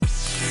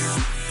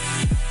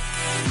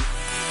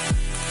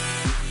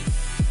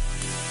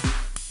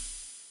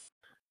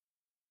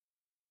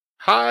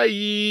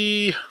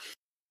Hi.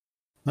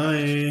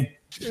 Hi.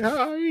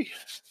 Hi.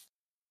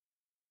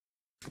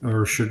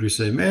 Or should we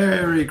say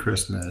Merry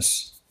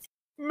Christmas?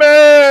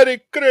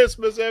 Merry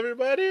Christmas,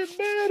 everybody.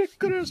 Merry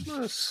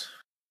Christmas.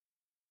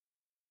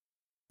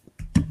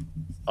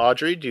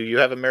 Audrey, do you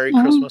have a Merry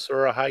Christmas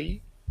or a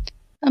hi?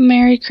 A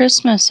Merry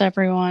Christmas,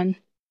 everyone.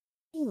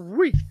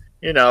 Wee.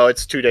 You know,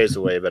 it's 2 days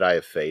away, but I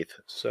have faith,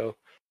 so.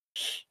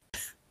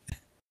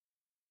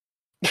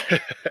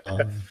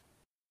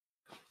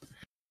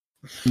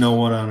 No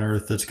one on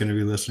earth that's going to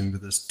be listening to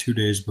this 2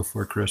 days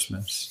before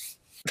Christmas.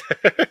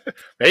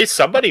 Maybe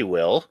somebody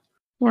will.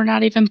 We're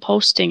not even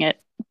posting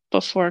it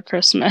before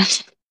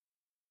Christmas.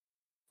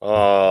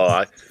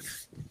 Oh,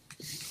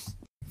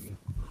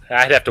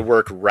 I'd have to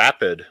work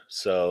rapid,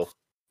 so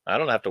I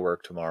don't have to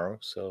work tomorrow,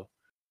 so.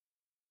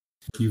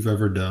 You've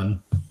ever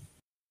done?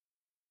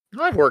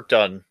 I've worked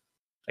on.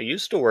 I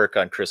used to work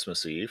on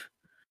Christmas Eve.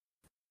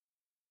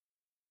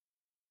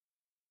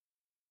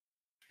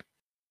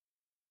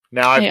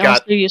 Now I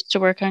also used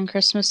to work on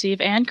Christmas Eve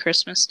and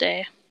Christmas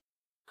Day.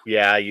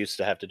 Yeah, I used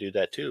to have to do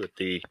that too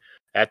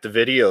at the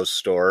video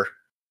store.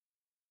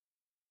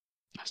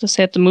 I was to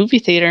say at the movie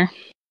theater.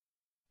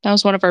 That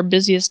was one of our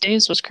busiest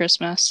days. Was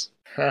Christmas.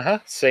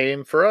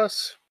 Same for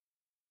us.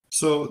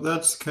 So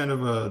that's kind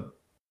of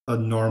a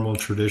normal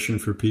tradition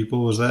for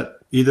people. Was that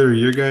either of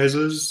your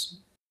guys's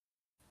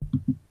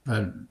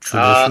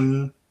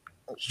tradition?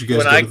 Did you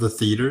guys go to the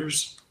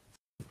theaters?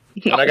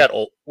 When I got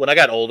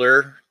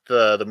older,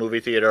 the movie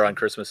theater on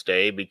Christmas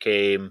Day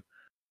became,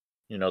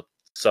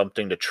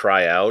 something to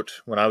try out.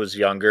 When I was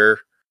younger,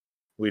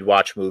 we'd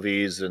watch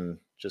movies and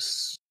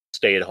just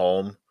stay at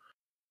home.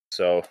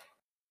 So,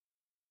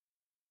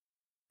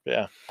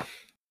 yeah,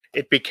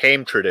 it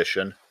became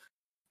tradition.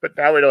 But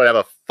now we don't have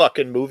a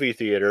fucking movie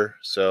theater,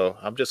 so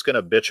I'm just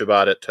gonna bitch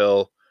about it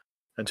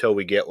until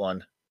we get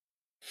one.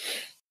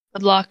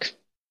 Good luck.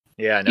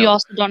 Yeah, I know. You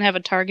also don't have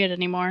a Target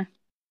anymore.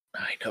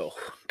 I know.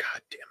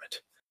 God damn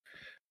it.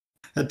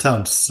 That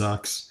town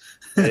sucks.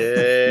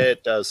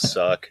 It does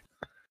suck.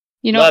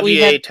 You know what we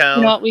had? You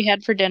know what we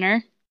had for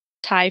dinner?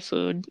 Thai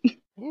food.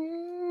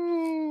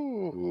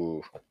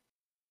 Ooh.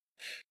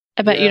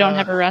 I bet you don't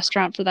have a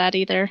restaurant for that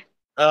either.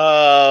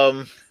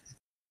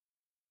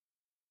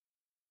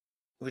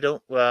 We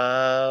don't. We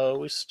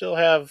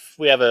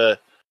have a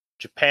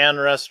Japan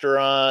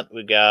restaurant.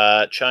 We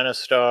got China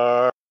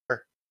Star.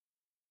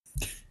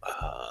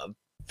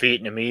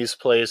 Vietnamese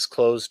place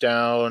closed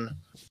down.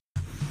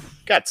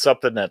 Got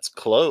something that's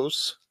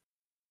close.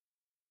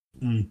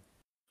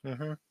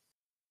 Mm-hmm.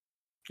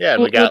 Yeah,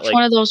 we got which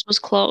one of those was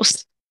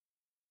close?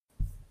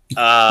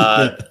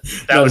 That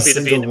would be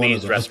the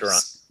Vietnamese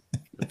restaurant.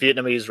 The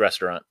Vietnamese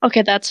restaurant.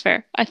 Okay, that's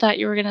fair. I thought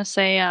you were gonna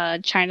say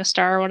China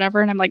Star or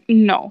whatever, and I'm like,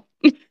 no.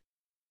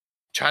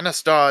 China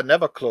Star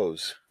never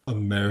close.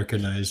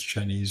 Americanized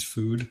Chinese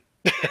food.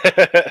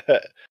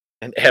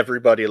 And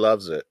everybody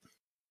loves it.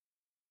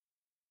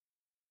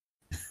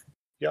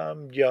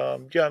 Yum,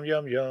 yum, yum,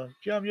 yum, yum,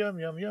 yum, yum,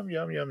 yum, yum,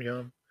 yum, yum,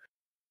 yum.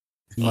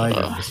 My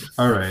God.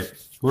 All right.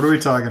 What are we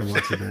talking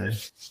about today?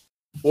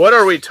 What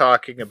are we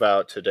talking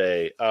about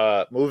today?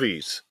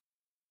 Movies.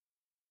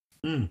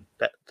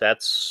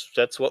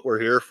 That's what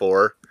we're here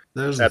for.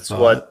 That's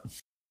our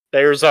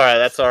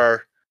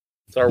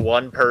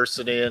one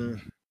person in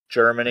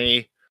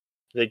Germany.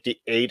 I think the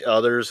 8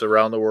 others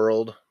around the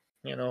world.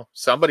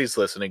 Somebody's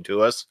listening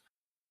to us.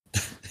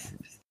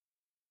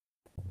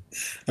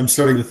 I'm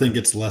starting to think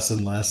it's less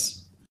and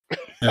less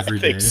every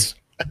day.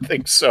 I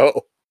think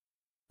so.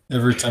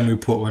 Every time we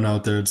put one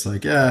out there, it's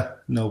like,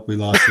 nope, we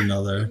lost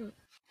another.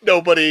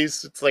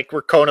 It's like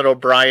we're Conan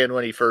O'Brien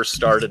when he first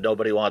started.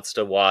 Nobody wants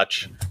to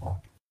watch.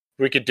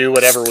 We could do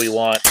whatever we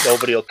want.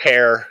 Nobody will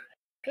care.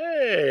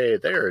 Hey,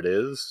 there it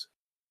is.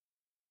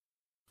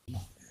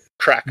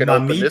 Crack it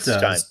open this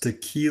time.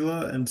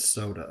 Tequila and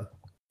soda.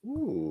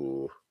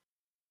 Ooh.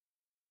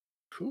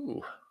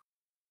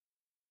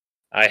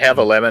 I have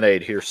a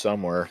lemonade here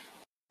somewhere.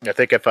 I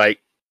think if I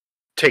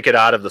take it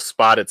out of the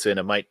spot it's in,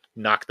 it might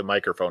knock the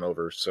microphone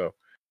over. So,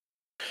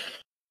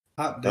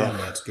 hot damn,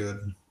 that's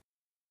good.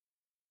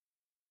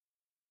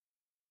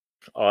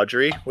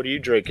 Audrey, what are you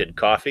drinking?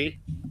 Coffee?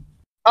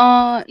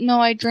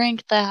 No, I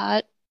drank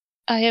that.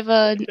 I have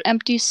an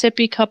empty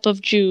sippy cup of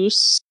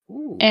juice.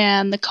 Ooh.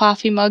 And the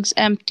coffee mug's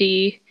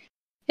empty,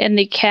 and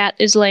the cat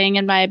is laying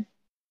in my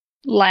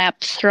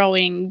lap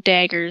throwing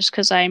daggers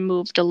because I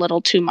moved a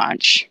little too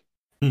much.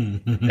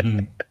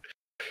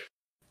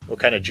 What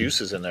kind of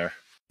juice is in there?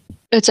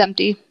 It's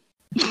empty.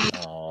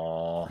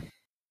 Aww.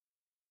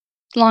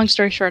 Long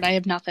story short, I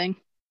have nothing.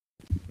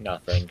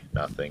 Nothing.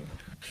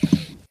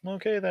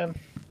 Okay, then.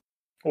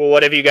 Well,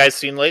 what have you guys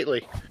seen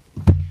lately?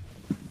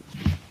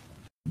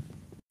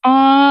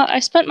 I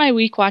spent my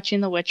week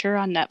watching The Witcher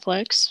on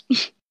Netflix.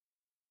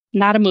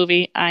 Not a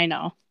movie, I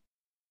know.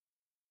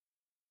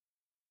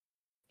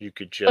 You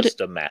could just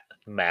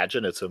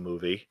imagine it's a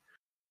movie.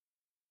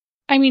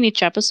 I mean,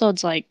 each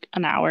episode's like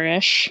an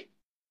hour-ish.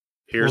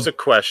 Here's a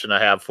question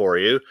I have for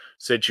you.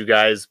 Since you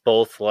guys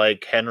both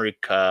like Henry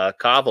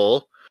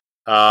Cavill,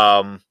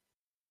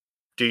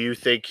 do do you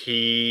think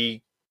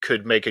he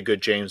could make a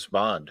good James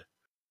Bond?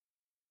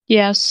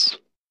 Yes.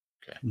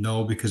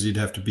 No, because he'd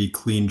have to be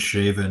clean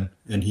shaven,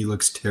 and he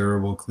looks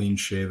terrible clean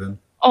shaven.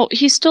 Oh,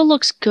 he still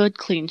looks good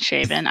clean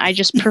shaven. I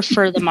just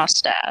prefer the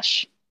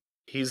mustache.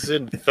 He's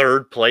in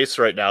third place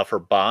right now for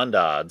Bond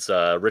odds.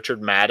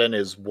 Richard Madden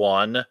is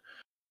 1.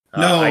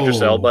 No.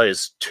 Idris Elba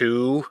is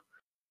 2.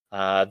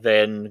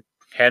 Then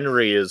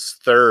Henry is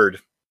 3rd.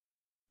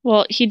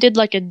 Well, he did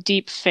like a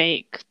deep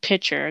fake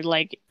picture.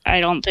 Like, I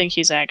don't think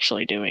he's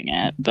actually doing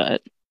it,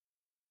 but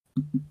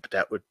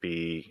That would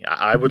be...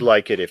 I would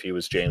like it if he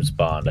was James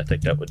Bond. I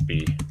think that would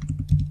be...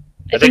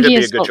 I think that'd he be a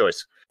has good the-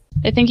 choice.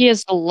 I think he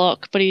has the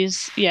look, but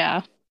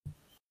yeah.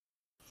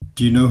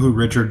 Do you know who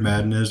Richard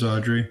Madden is,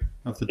 Audrey?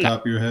 Off the No.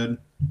 top of your head?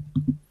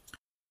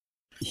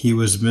 He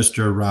was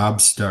Mr.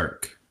 Rob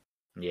Stark.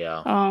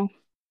 Yeah. Oh,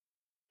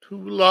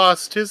 Who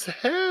lost his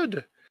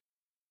head?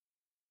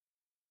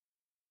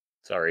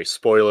 Sorry,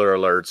 spoiler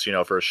alerts,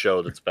 for a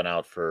show that's been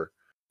out for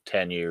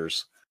 10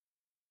 years.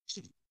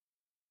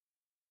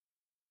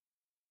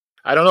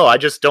 I don't know. I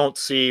just don't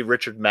see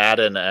Richard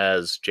Madden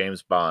as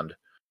James Bond.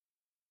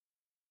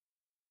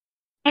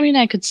 I mean,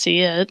 I could see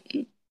it.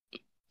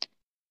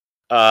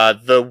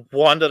 The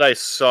one that I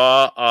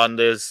saw on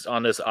this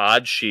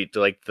odd sheet,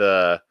 like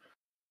the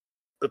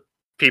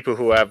people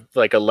who have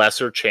like a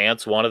lesser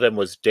chance, one of them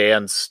was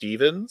Dan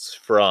Stevens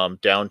from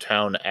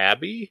Downtown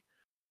Abbey.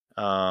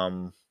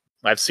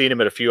 I've seen him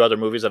in a few other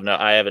movies.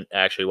 I haven't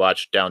actually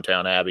watched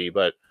Downtown Abbey,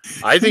 but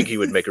I think he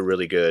would make a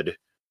really good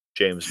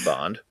James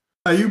Bond.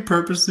 Are you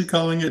purposely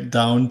calling it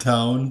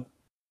Downtown?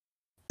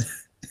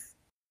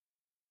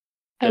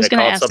 I was Did I going to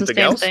call it ask the something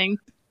same else? thing.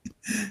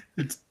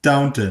 It's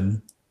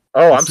Downton.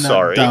 Oh, It's I'm not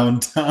sorry.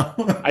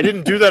 Downtown. I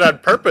didn't do that on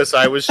purpose.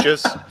 I was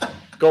just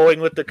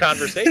going with the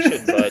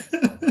conversation, but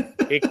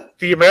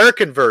the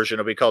American version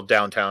will be called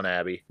Downtown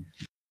Abbey.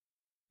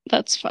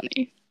 That's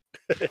funny.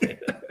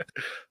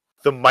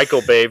 The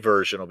Michael Bay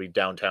version will be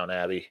Downtown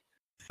Abbey.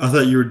 I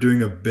thought you were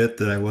doing a bit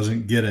that I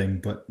wasn't getting,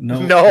 but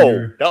no.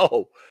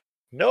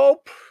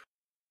 Nope.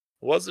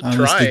 Wasn't Honest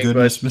to trying,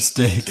 goodness but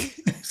mistake.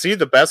 see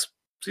the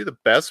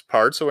best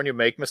parts are when you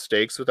make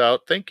mistakes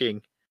without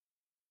thinking.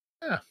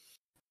 Yeah.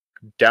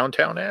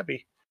 Downtown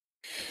Abbey.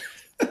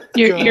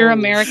 Your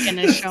American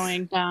is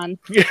showing, Don.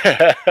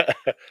 Yeah.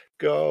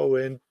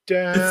 Going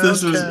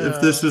downtown.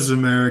 If this was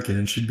American,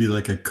 it should be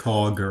like a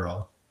call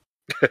girl.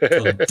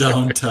 Called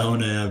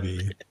Downtown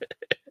Abbey.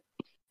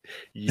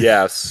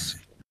 Yes.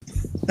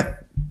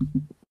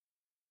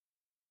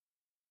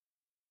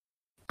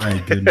 My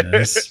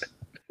goodness.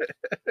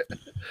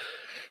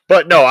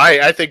 But no,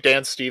 I think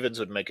Dan Stevens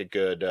would make a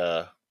good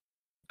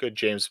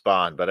James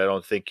Bond, but I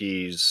don't think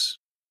he's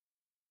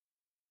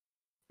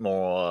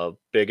more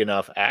big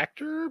enough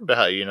actor,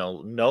 but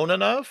known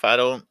enough. I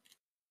don't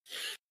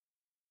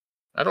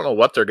know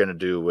what they're gonna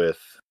do with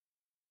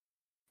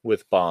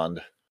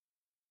Bond.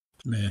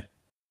 Man.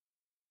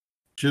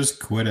 Just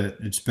quit it.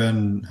 It's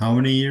been how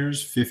many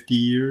years? 50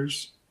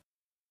 years?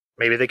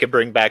 Maybe they could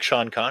bring back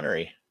Sean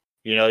Connery.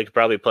 They could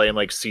probably play him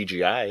like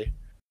CGI.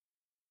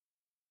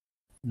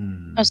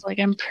 Hmm. I was like,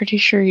 I'm pretty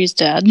sure he's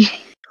dead.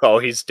 Oh,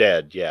 he's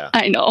dead. Yeah.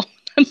 I know.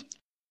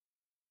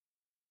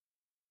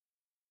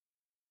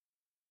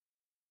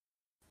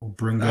 We'll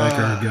bring back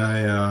our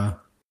guy,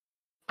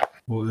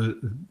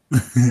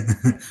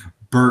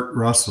 Burt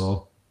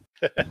Russell.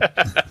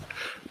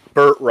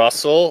 Burt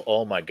Russell.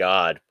 Oh my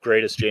God,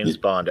 greatest James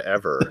Bond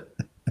ever.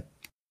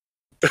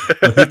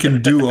 But he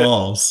can do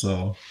all,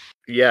 so.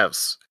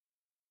 Yes.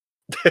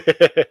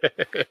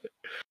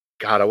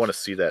 God, I want to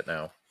see that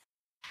now.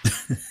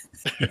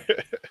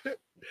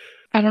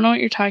 I don't know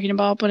what you're talking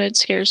about, but it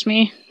scares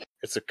me.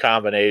 It's a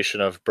combination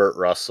of Burt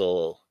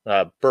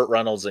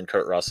Reynolds and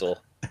Kurt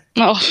Russell.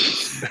 Oh,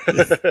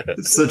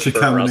 It's such a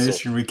Burt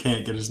combination, we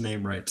can't get his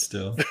name right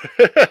still.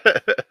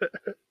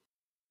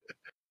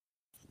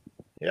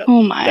 Yep.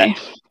 oh my.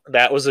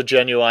 That was a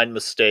genuine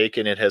mistake,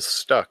 and it has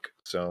stuck.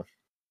 So,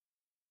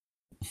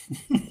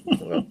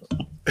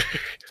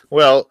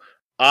 well,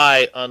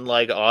 I,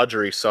 unlike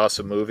Audrey, saw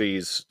some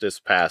movies this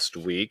past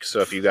week.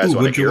 So, if you guys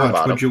want to hear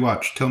about them, What'd you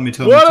watch? Tell me.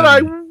 what did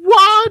I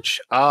watch?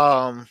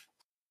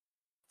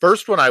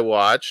 First one I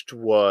watched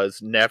was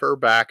Never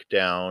Back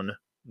Down,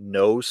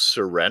 No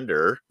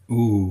Surrender.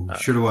 Ooh,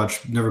 should have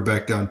watched Never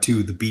Back Down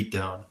 2, The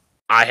Beatdown.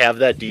 I have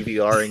that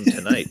DVRing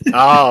tonight.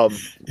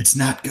 It's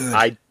not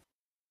good.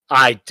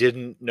 I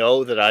didn't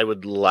know that I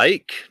would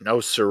like No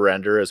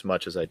Surrender as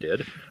much as I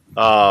did.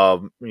 I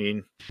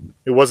mean,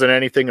 it wasn't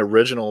anything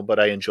original, but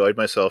I enjoyed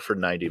myself for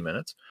 90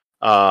 minutes.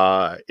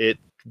 It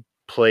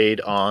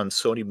played on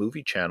Sony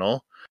Movie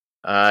Channel.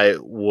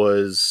 It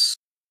was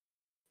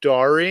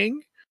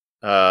starring,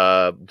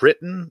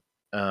 written,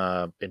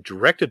 and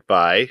directed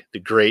by the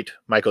great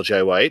Michael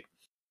J. White.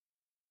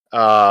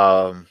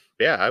 Yeah,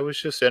 I was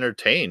just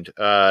entertained.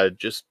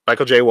 Just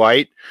Michael J.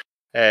 White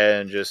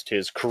and just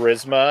his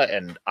charisma,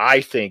 and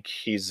I think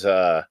he's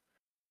a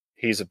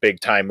big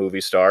time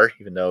movie star,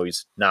 even though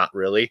he's not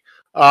really.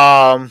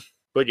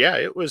 But yeah,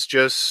 it was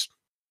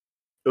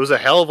a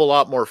hell of a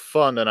lot more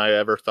fun than I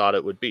ever thought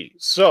it would be.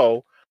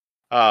 So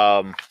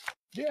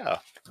Yeah.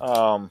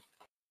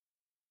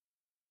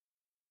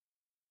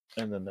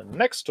 And then the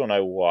next one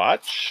I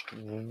watched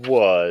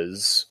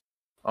was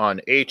on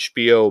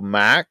HBO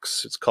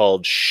Max. It's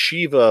called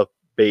Shiva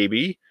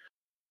Baby.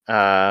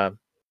 I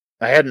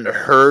hadn't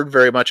heard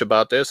very much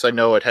about this. I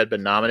know it had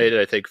been nominated,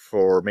 I think,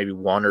 for maybe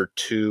 1 or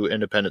 2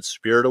 Independent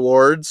Spirit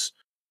Awards.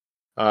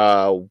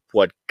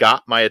 What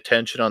got my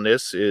attention on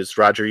this is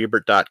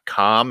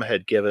RogerEbert.com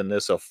had given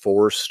this a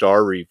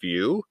 4-star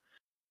review.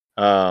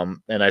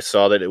 And I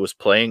saw that it was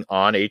playing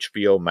on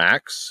HBO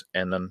Max,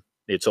 and then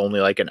it's only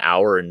like an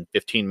hour and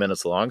 15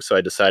 minutes long, so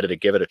I decided to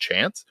give it a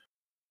chance.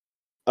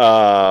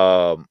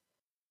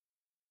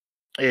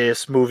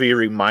 This movie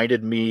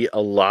reminded me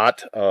a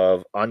lot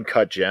of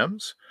Uncut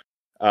Gems,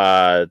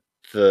 where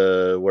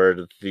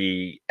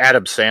the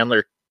Adam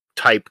Sandler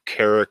type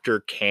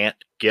character can't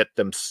get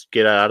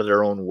out of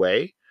their own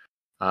way,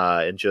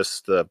 and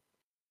just the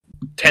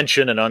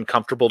tension and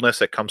uncomfortableness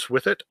that comes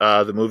with it.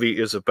 The movie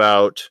is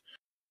about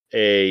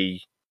a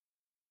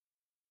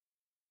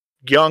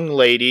young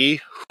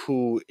lady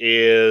who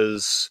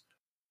is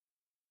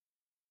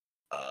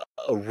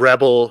a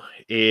rebel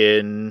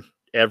in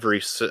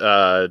every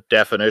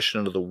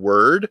definition of the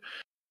word,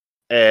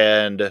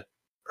 and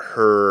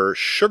her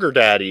sugar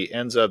daddy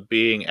ends up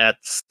being at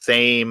the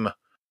same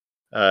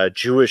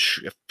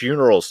Jewish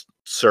funeral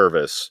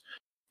service,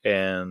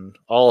 and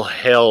all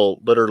hell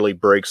literally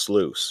breaks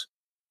loose.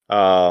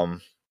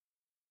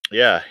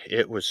 Yeah,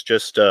 it was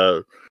just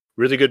a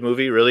really good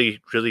movie. Really,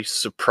 really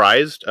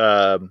surprised.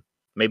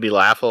 Made me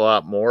laugh a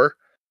lot more.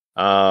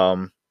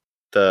 I'm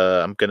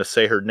going to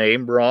say her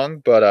name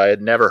wrong, but I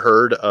had never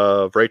heard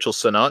of Rachel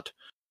Sennott,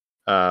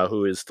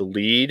 who is the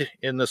lead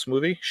in this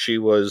movie. She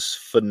was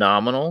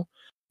phenomenal,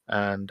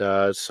 and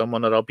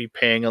someone that I'll be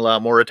paying a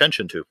lot more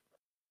attention to.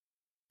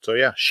 So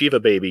yeah, Shiva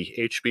Baby,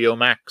 HBO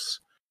Max.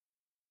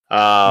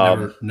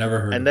 Never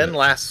heard. And then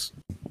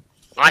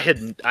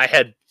I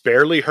had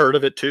barely heard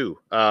of it too.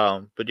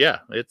 But yeah,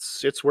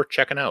 it's worth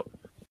checking out.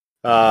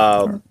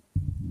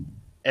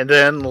 And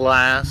then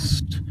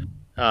last,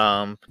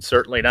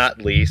 certainly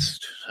not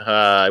least,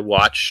 I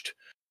watched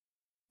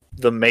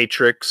The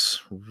Matrix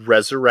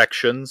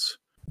Resurrections.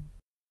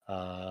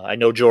 I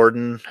know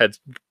Jordan and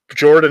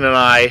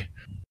I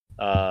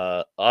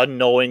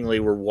unknowingly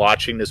were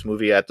watching this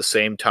movie at the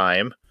same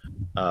time.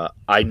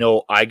 I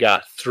know I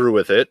got through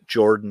with it.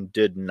 Jordan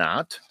did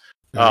not.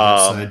 I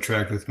got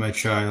sidetracked with my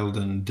child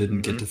and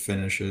didn't get to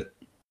finish it.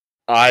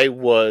 I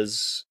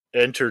was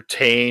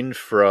entertained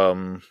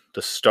from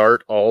the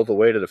start all the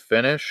way to the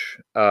finish.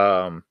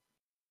 I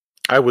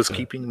was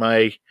keeping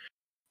my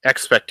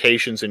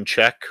expectations in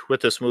check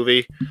with this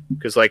movie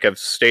because, like I've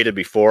stated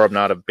before, I'm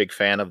not a big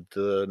fan of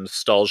the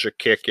nostalgia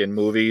kick in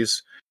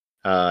movies.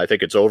 I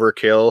think it's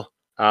overkill.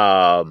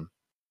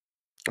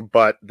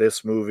 But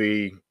this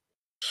movie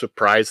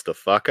surprised the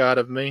fuck out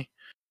of me.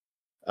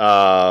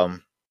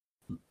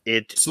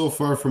 It so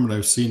far from what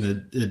I've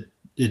seen,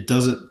 it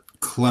does it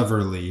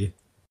cleverly.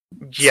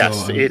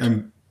 Yes, so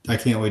I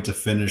can't wait to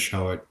finish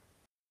how it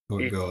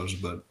goes.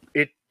 But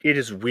it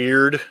is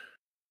weird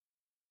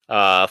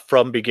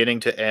from beginning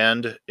to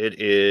end.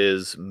 It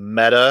is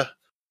meta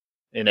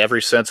in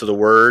every sense of the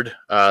word.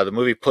 The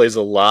movie plays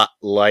a lot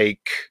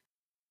like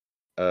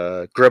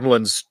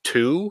Gremlins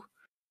 2,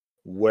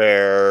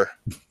 where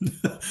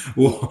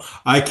well,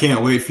 I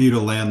can't wait for you to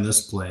land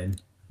this plane.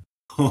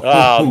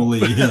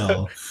 Holy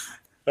hell!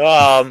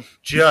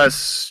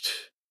 Just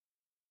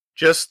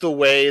the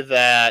way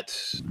that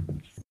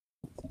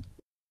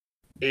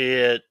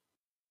it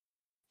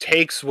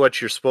takes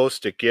what you're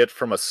supposed to get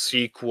from a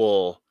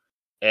sequel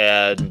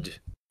and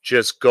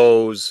just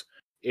goes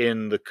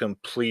in the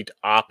complete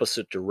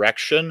opposite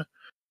direction.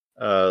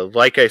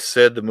 Like I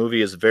said, the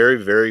movie is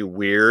very, very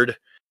weird.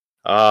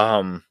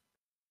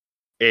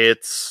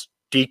 It's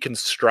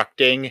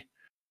deconstructing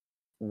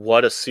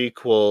what a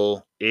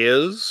sequel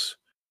is,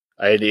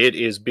 and it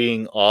is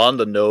being on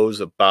the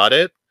nose about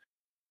it.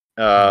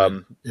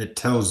 It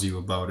tells you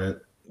about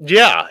it.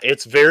 Yeah,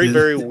 it's very,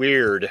 very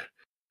weird.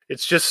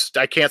 It's just,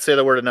 I can't say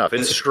the word enough.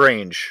 It's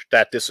strange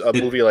that a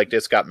movie like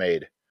this got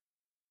made.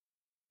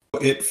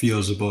 It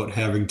feels about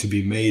having to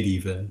be made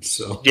even,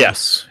 so.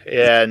 Yes,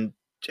 and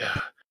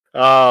yeah,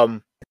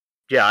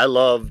 I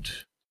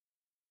loved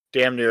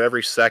damn near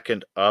every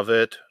second of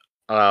it.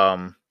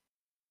 The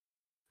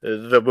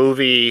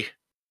movie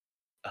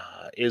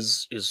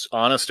is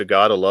honest to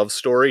God a love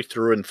story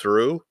through and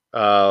through.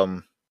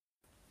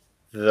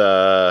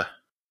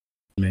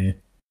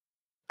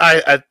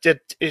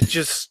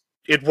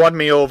 It won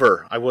me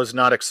over. I was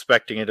not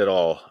expecting it at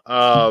all.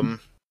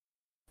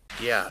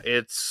 Yeah,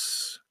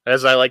 it's,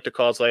 as I like to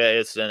call it,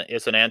 it's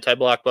an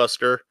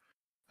anti-blockbuster.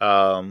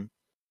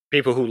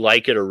 People who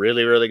like it are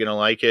really, really going to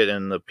like it,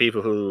 and the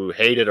people who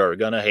hate it are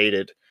going to hate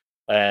it.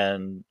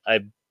 And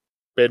I've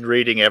been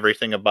reading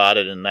everything about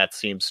it, and that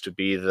seems to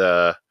be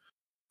the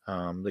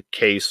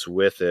case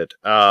with it.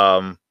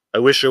 I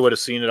wish I would have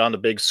seen it on the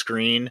big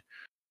screen.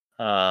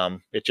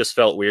 It just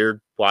felt weird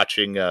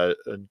watching a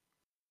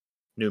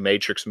new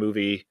Matrix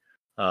movie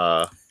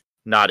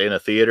not in a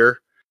theater.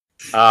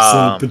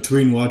 So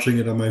between watching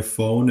it on my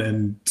phone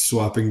and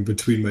swapping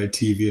between my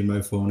TV and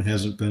my phone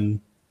hasn't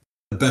been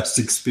the best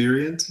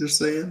experience, you're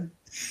saying?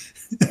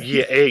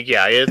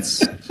 yeah,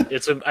 it's a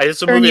Vern,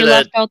 movie you that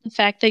left out the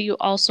fact that you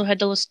also had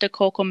to listen to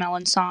Coco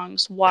Melon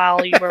songs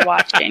while you were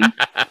watching.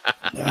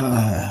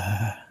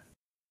 yeah,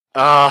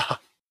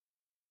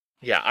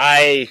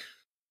 I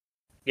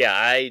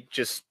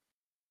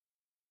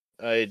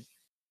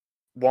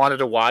wanted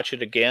to watch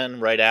it again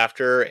right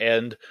after,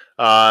 and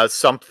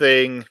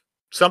something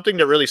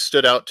that really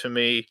stood out to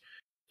me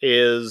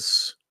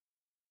is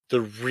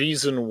the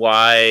reason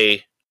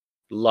why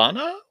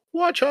Lana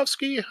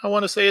Wachowski, I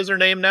want to say is her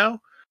name now.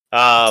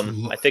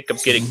 I think I'm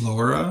getting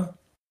Laura.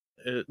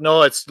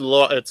 No, it's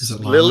Is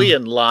it Lily Lana?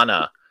 and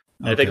Lana.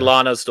 I think Okay.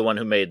 Lana's the one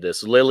who made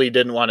this. Lily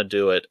didn't want to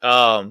do it.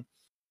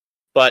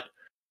 But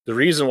the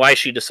reason why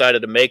she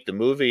decided to make the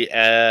movie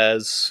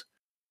as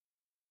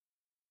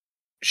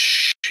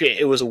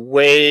it was a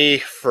way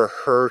for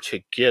her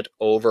to get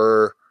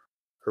over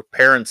her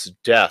parents'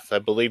 death. I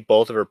believe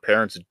both of her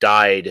parents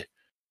died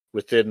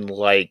within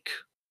like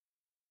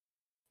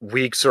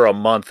weeks or a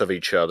month of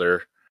each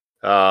other.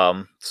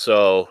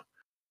 So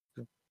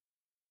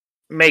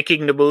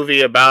making the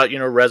movie about,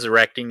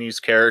 resurrecting these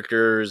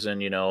characters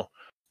and, the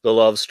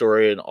love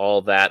story and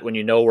all that, when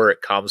you know where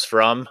it comes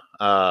from,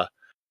 I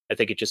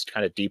think it just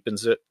kind of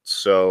deepens it.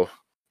 So,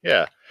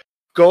 yeah.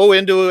 Go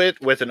into it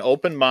with an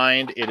open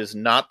mind. It is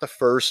not the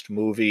first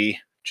movie.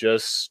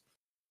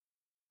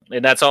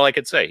 And that's all I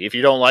could say. If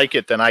you don't like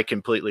it, then I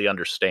completely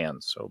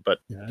understand. So, but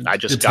Yeah, I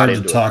just it's got hard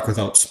into to talk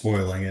without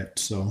spoiling it.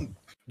 So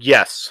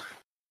Yes.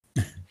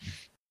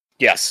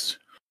 Yes.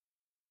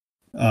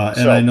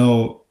 and I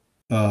know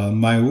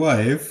my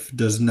wife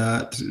does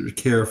not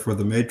care for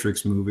the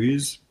Matrix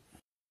movies,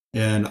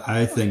 and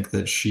I think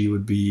that she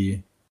would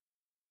be.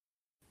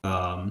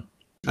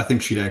 I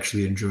think she'd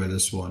actually enjoy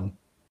this one,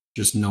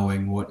 just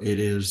knowing what it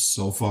is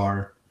so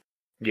far.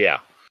 Yeah.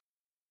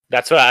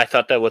 That's what I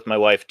thought that with my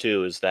wife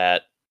too, is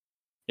that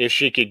if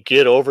she could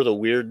get over the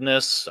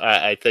weirdness,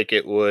 I think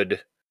it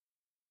would.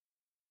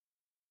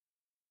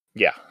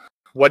 Yeah.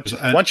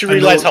 Once you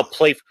realize how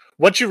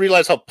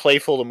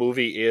playful the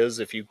movie is,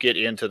 if you get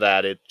into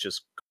that, it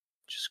just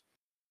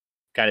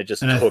kind of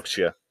just hooks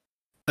you.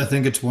 I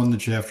think it's one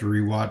that you have to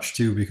rewatch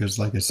too, because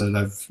like I said,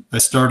 I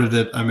started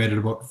it, I made it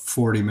about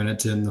 40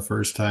 minutes in the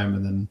first time,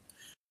 and then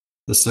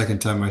the second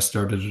time I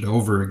started it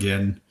over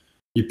again,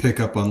 you pick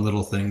up on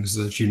little things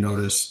that you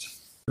noticed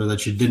or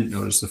that you didn't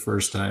notice the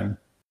first time.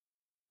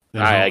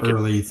 And how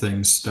early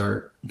things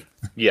start.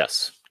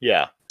 Yes.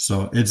 Yeah.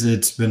 So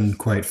it's been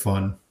quite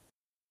fun.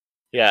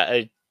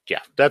 Yeah.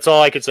 That's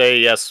all I could say.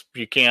 Yes,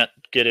 you can't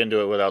get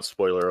into it without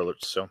spoiler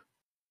alerts. So.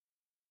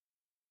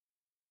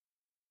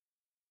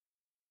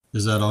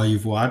 Is that all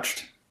you've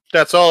watched?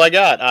 That's all I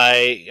got.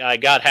 I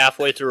got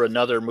halfway through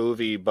another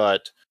movie,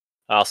 but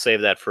I'll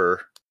save that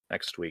for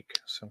next week.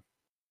 So.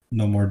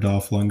 No more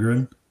Dolph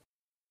Lundgren?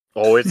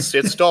 Oh, it's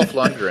Dolph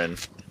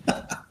Lundgren.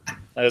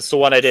 That's the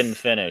one I didn't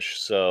finish,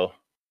 so.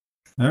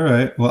 All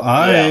right. Well,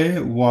 I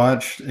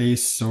watched a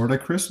sorta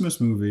Christmas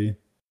movie.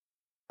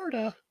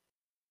 Sorta.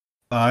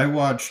 I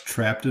watched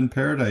Trapped in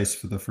Paradise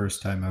for the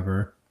first time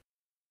ever.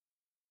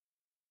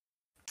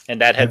 And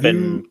that had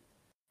been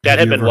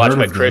watched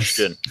by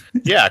Christian.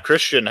 Yeah,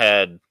 Christian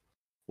had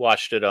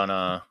watched it on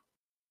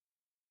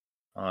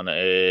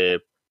a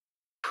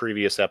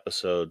previous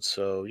episode.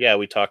 So yeah,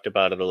 we talked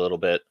about it a little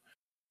bit.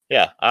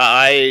 Yeah,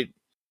 I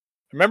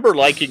remember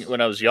liking it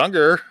when I was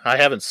younger. I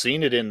haven't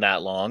seen it in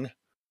that long.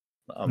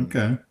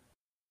 Okay.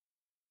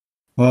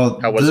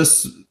 Well,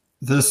 this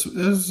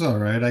is all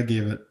right. I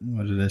gave it.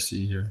 What did I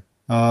see here?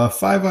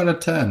 5 out of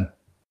 10.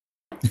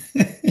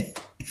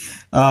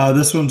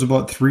 This one's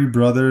about 3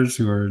 brothers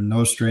who are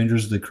no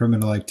strangers to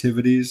criminal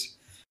activities,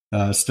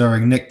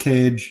 starring Nick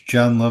Cage,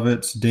 John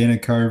Lovitz, Dana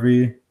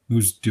Carvey,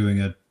 who's doing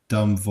a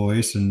dumb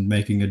voice and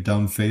making a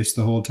dumb face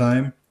the whole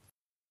time.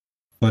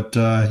 But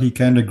he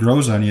kind of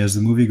grows on you as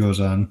the movie goes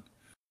on.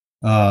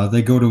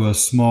 They go to a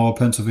small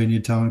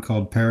Pennsylvania town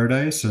called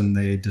Paradise, and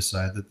they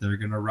decide that they're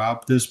going to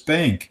rob this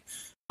bank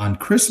on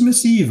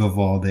Christmas Eve of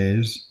all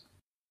days.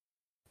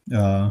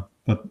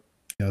 But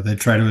they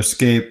try to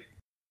escape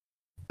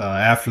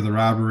after the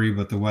robbery,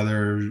 but the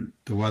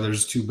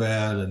weather's too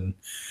bad, and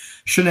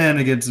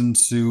shenanigans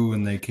ensue,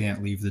 and they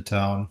can't leave the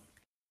town.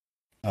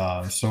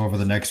 So over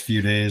the next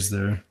few days,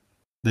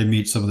 they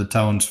meet some of the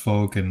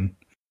townsfolk, and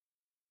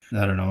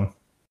I don't know.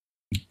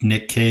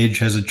 Nick Cage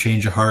has a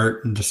change of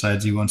heart and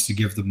decides he wants to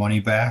give the money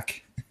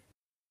back.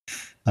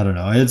 I don't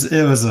know.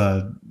 It was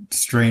a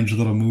strange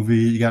little movie.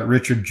 You got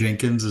Richard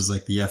Jenkins as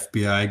like the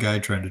FBI guy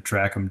trying to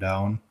track him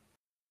down.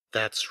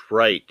 That's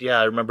right. Yeah,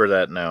 I remember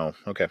that now.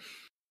 Okay.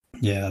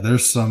 Yeah,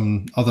 there's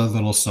some other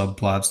little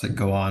subplots that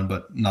go on,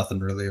 but nothing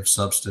really of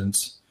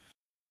substance.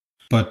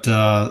 But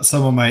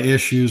some of my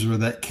issues were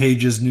that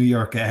Cage's New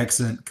York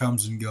accent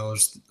comes and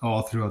goes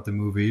all throughout the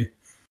movie.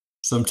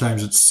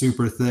 Sometimes it's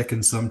super thick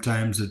and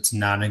sometimes it's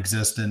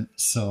non-existent.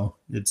 So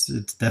it's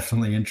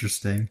definitely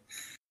interesting.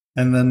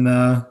 And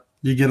then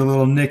you get a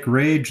little Nick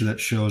Rage that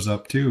shows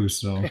up too.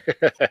 So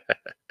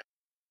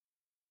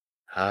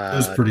It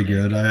was pretty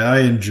good. I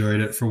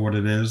enjoyed it for what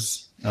it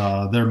is.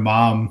 Their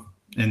mom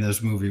in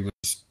this movie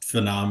was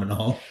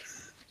phenomenal.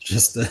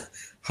 Just a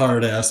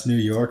hard-ass New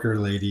Yorker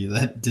lady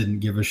that didn't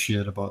give a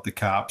shit about the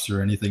cops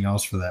or anything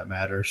else for that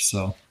matter.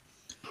 So,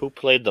 who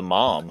played the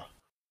mom?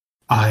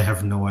 I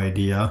have no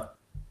idea.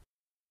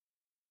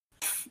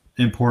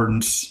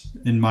 Importance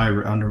in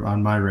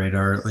on my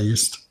radar, at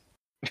least.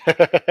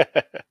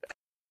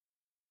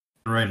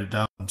 Write it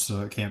down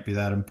so it can't be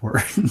that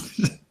important.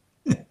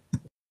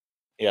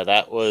 Yeah,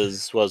 that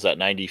was that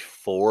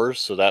 94,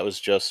 so that was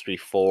just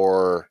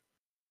before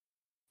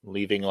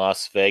Leaving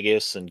Las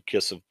Vegas and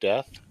Kiss of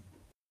Death.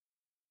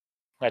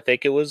 I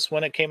think it was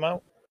when it came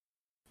out.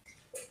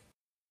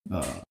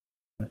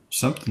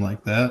 Something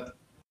like that.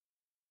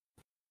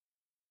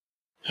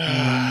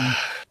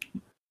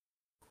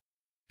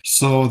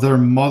 So their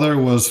mother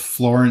was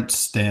Florence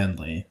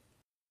Stanley.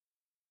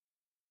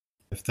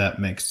 If that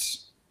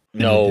makes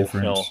any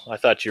difference. No. I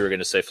thought you were going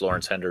to say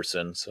Florence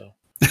Henderson. So.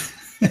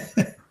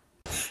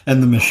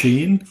 And the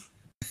Machine.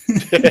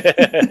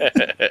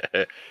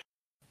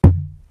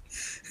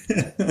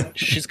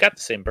 She's got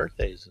the same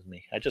birthdays as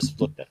me. I just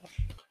looked that up.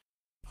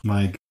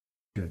 My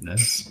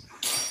goodness.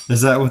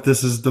 Is that what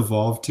this has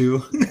devolved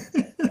to?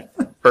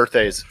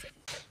 Birthdays.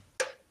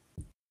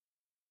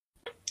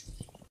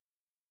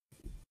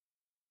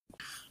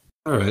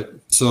 All right.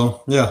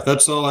 So, yeah,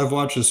 that's all I've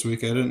watched this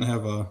week. I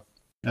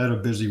had a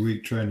busy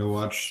week trying to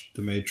watch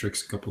The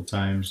Matrix a couple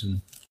times,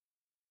 and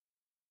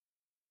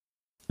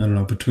I don't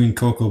know, between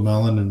Coco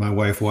Melon and my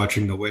wife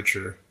watching The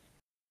Witcher,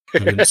 I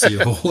didn't see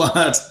a whole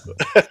lot.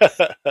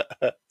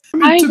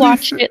 I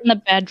watched it in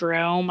the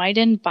bedroom. I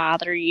didn't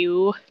bother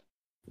you.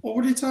 Well,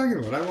 what are you talking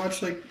about? I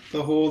watched like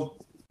the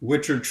whole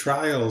Witcher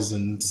Trials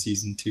in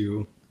season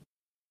 2.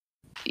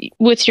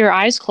 With your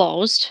eyes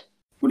closed.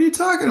 What are you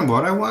talking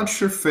about? I watched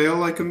her fail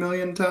like a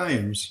million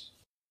times.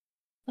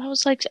 That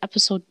was like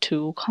episode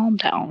 2. Calm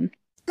down.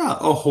 Not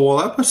a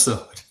whole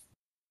episode.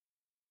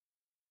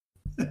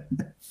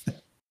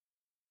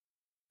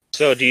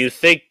 So do you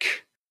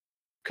think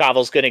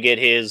Cavill's going to get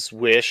his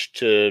wish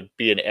to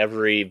be in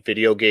every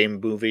video game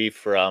movie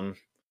from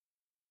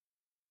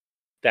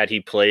that he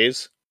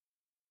plays?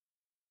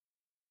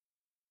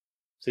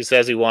 So he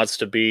says he wants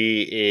to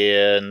be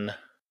in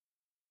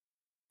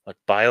like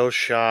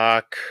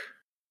BioShock.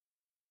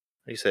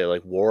 What do you say,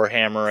 like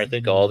Warhammer? I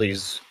think all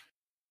these.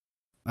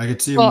 I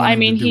could see. Well, I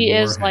mean, he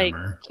is like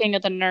king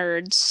of the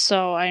nerds,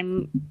 so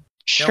I'm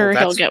sure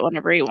he'll get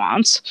whatever he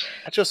wants.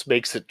 That just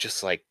makes it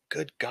just like,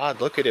 good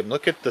God, look at him.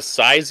 Look at the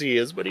size he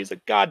is, but he's a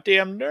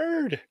goddamn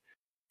nerd.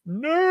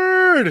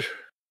 Nerd!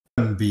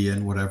 Be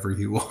in whatever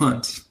he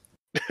wants.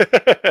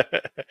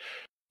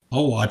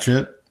 I'll watch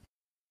it.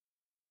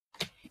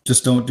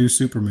 Just don't do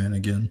Superman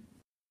again.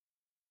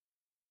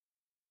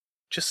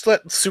 Just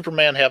let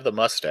Superman have the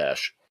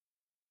mustache.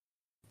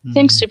 I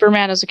think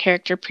Superman as a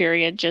character,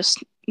 period,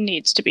 just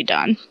needs to be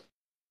done.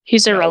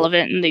 He's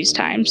irrelevant in these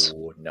times.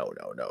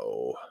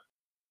 No.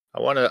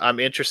 I'm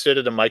interested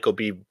in a Michael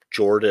B.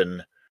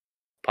 Jordan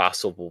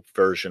possible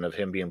version of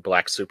him being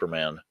Black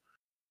Superman.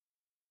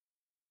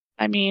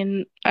 I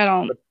mean, I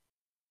don't... But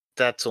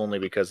that's only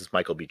because it's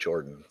Michael B.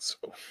 Jordan, so...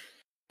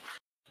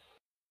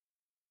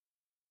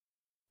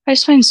 I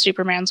just find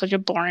Superman such a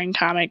boring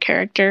comic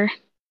character.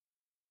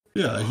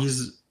 Yeah,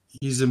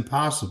 he's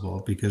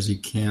impossible because he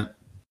can't...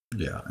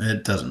 Yeah,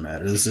 it doesn't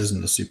matter. This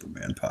isn't a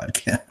Superman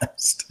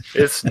podcast.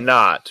 It's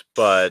not,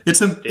 but...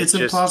 It's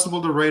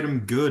impossible to write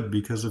him good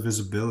because of his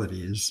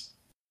abilities.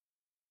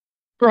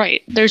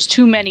 Right. There's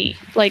too many.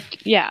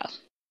 Like, yeah.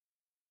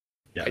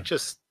 I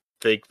just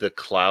think the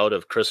cloud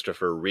of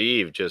Christopher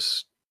Reeve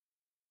just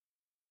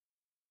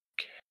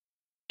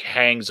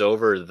hangs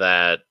over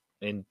that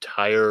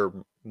entire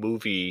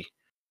movie,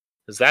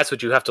 because that's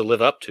what you have to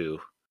live up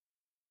to.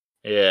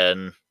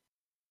 And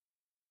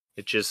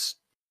it just...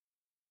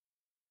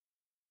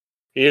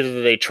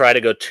 Either they try to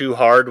go too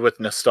hard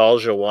with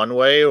nostalgia one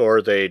way, or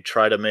they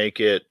try to make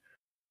it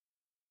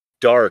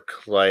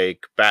dark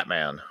like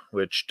Batman,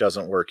 which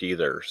doesn't work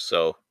either.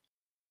 So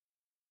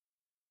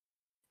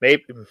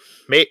maybe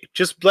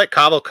just let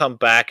Cavill come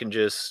back and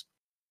just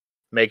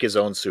make his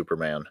own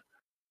Superman.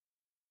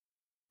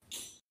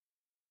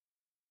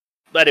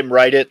 Let him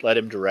write it, let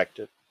him direct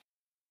it.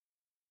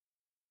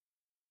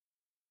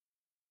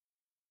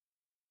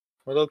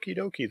 Well, okie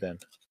dokie then.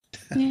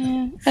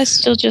 Yeah, I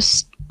still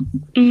just...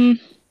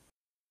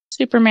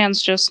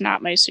 Superman's just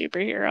not my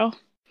superhero.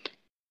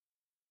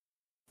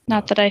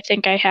 Not that I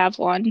think I have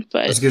one,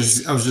 but... I was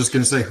just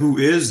going to say, who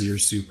is your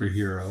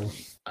superhero?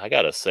 I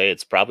gotta say,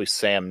 it's probably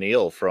Sam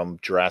Neill from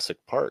Jurassic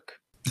Park.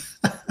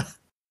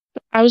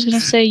 I was going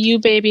to say, you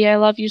baby, I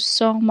love you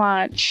so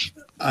much.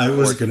 I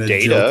was going to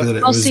joke that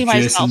it was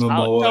Jason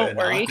Momoa. Don't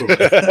worry.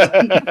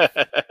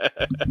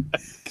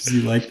 Because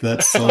you liked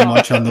that so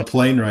much on the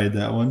plane ride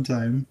that one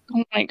time.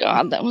 Oh my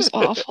god, that was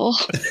awful.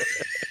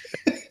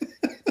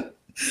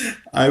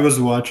 I was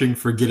watching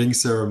Forgetting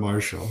Sarah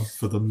Marshall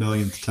for the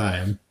millionth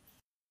time.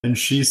 And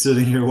she's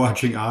sitting here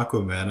watching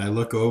Aquaman. I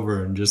look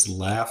over and just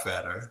laugh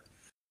at her.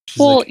 She's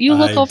Well, like, you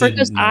look I over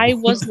because didn't I know.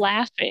 was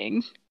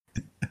laughing.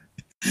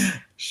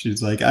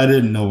 She's like, I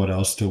didn't know what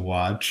else to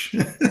watch.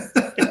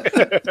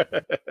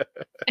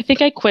 I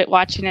think I quit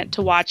watching it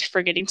to watch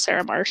Forgetting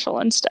Sarah Marshall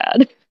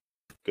instead.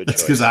 Good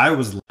That's choice. because I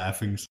was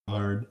laughing so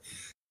hard.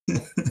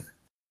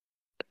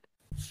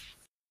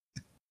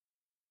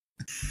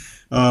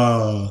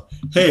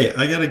 Hey,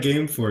 I got a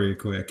game for you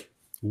quick.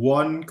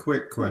 One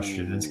quick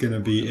question. It's going to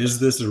be,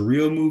 is this a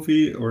real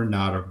movie or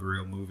not a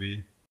real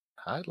movie?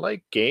 I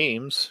like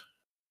games.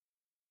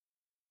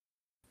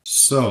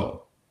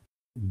 So,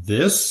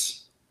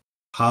 this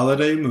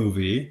holiday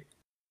movie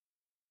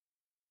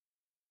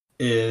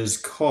is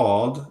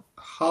called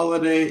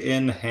Holiday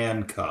in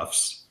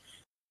Handcuffs.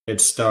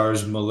 It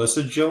stars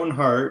Melissa Joan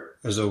Hart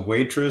as a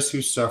waitress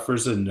who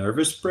suffers a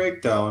nervous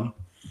breakdown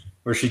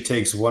where she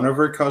takes one of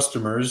her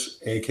customers,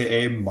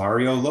 aka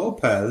Mario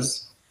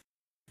Lopez,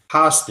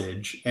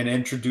 hostage and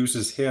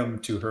introduces him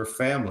to her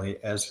family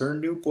as her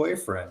new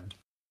boyfriend.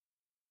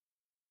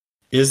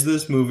 Is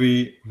this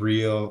movie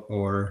real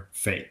or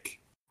fake?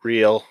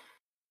 Real.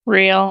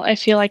 Real. I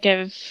feel like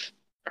I've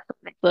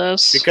heard of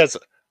this. Because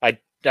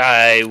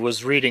I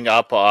was reading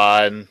up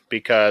on,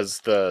 because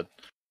the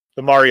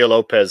Mario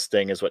Lopez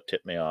thing is what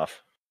tipped me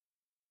off.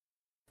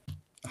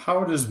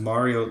 How does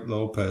Mario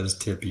Lopez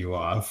tip you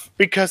off?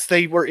 Because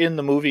they were in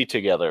the movie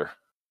together.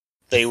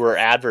 They were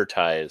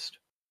advertised.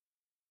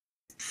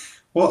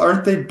 Well,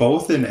 aren't they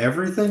both in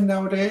everything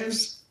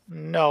nowadays?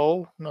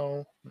 No.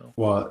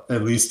 Well,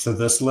 at least to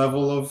this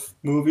level of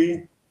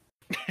movie?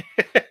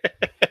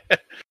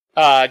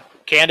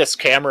 Candace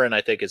Cameron,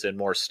 I think, is in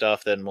more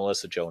stuff than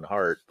Melissa Joan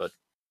Hart, but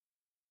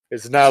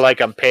it's not like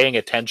I'm paying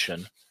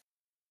attention.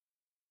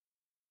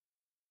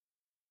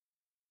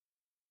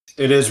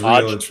 It is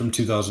real. It's from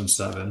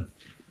 2007.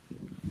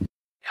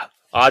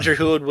 Audrey,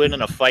 who would win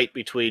in a fight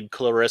between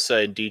Clarissa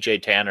and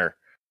DJ Tanner?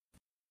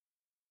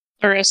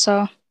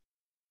 Clarissa.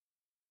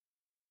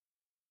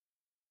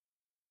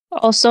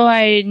 Also,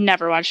 I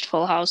never watched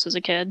Full House as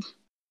a kid.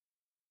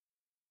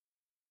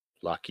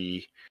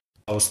 Lucky.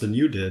 Else than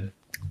you did.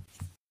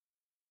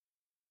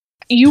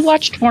 You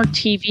watched more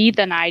TV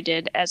than I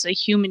did as a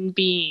human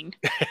being.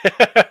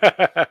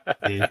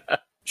 Hey,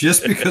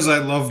 just because I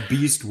love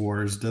Beast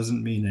Wars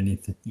doesn't mean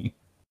anything.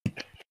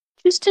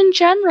 Just in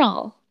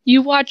general.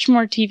 You watch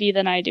more TV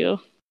than I do.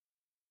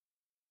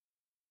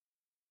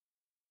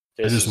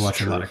 I just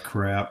watch a lot of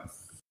crap.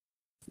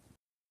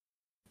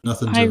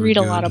 Nothing's I ever read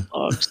good. a lot of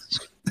books.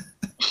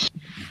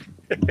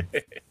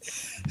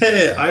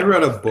 Hey, I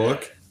read a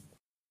book.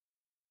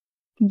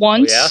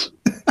 Once. Oh,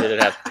 yeah? Did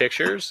it have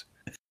pictures?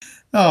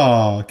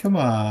 Oh, come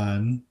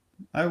on.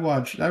 I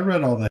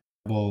read all the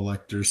Hannibal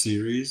Lecter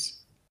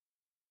series.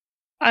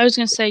 I was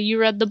gonna say you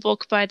read the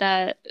book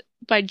by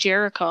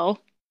Jericho.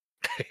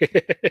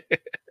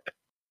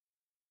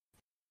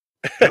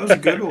 That was a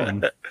good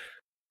one.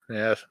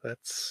 Yeah,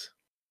 that's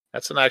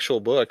an actual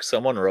book.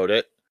 Someone wrote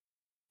it.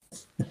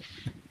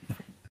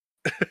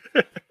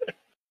 What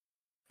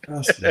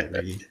else did I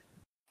read?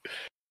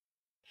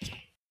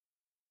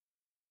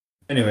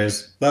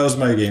 Anyways, that was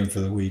my game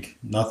for the week.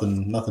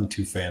 Nothing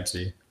too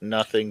fancy.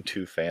 Nothing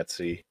too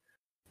fancy.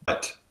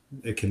 But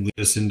it can lead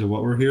us into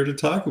what we're here to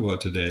talk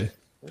about today.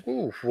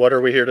 Ooh, what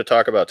are we here to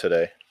talk about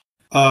today?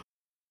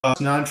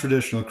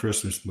 Non-traditional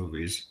Christmas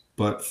movies.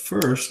 But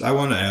first, I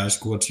want to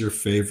ask, what's your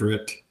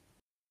favorite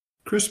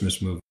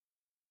Christmas movie?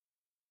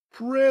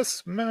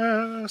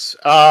 Christmas.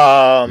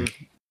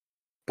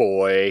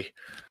 Boy.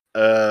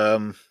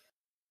 I'm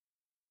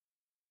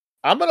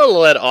gonna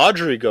let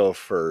Audrey go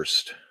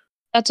first.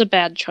 That's a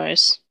bad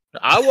choice.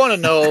 I want to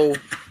know.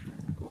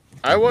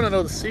 I want to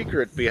know the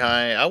secret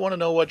behind. I want to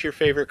know what your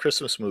favorite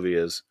Christmas movie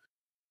is.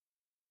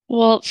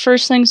 Well,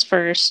 first things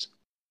first.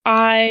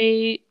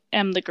 I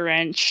am the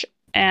Grinch,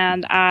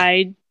 and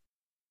I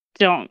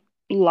don't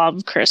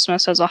love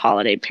Christmas as a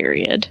holiday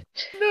period.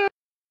 No.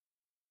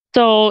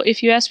 So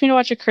if you ask me to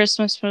watch a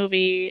Christmas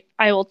movie,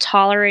 I will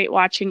tolerate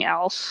watching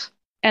Elf,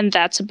 and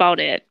that's about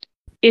it.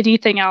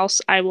 Anything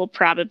else, I will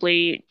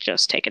probably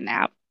just take a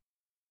nap.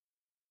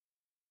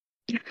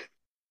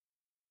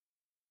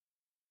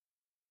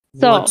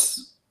 So,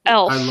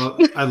 Elf.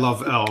 I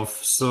love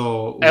Elf.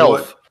 So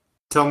Elf.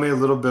 Tell me a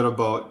little bit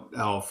about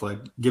Elf. Like,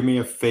 give me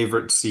a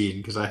favorite scene,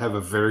 because I have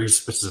a very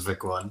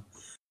specific one.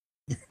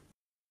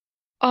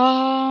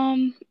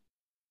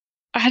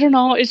 I don't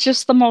know. It's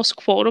just the most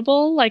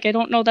quotable. Like, I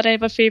don't know that I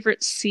have a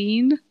favorite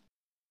scene.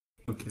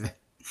 Okay.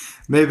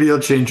 Maybe you'll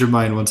change your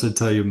mind once I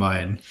tell you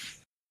mine.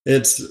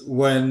 It's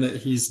when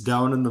he's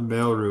down in the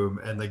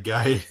mailroom and the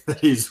guy that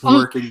he's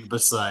working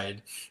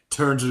beside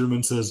turns to him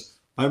and says,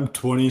 "I'm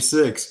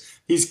 26.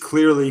 He's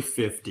clearly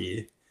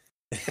 50.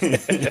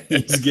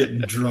 He's getting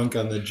drunk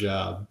on the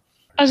job.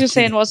 I was just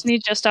saying, wasn't he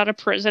just out of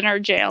prison or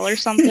jail or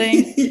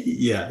something?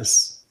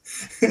 Yes.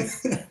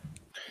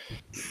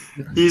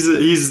 He's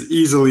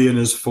easily in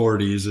his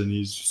 40s, and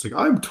he's just like,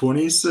 "I'm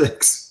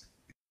 26.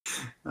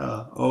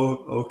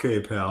 Okay,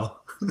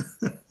 pal."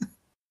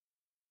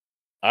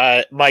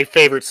 My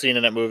favorite scene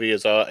in that movie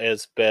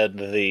has been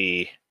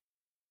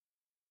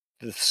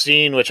the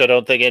scene, which I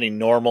don't think any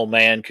normal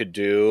man could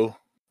do,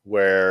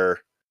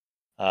 where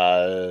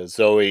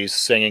Zoe's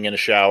singing in a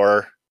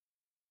shower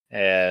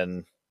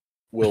and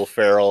Will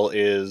Ferrell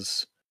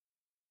is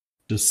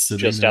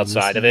just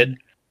outside of it.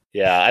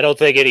 Yeah, I don't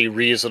think any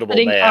reasonable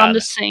Sitting man on the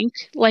sink,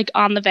 like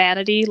on the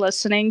vanity,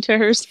 listening to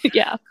her.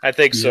 Yeah, I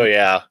think so.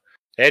 Yeah,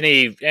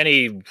 any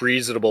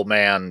reasonable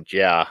man.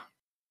 Yeah,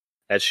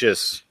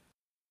 that's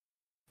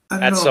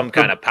some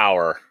kind of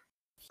power.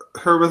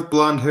 Her with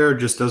blonde hair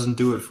just doesn't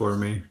do it for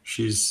me.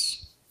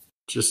 She's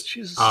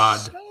odd.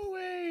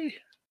 Zoe.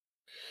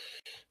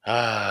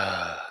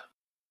 But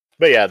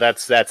yeah,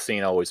 that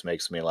scene always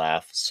makes me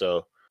laugh.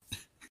 So.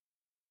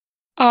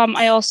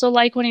 I also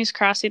like when he's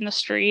crossing the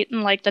street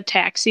and like the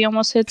taxi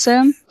almost hits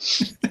him.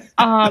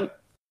 I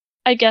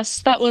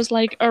guess that was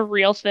like a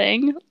real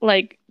thing.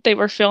 Like they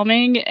were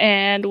filming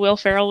and Will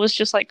Ferrell was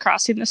just like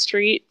crossing the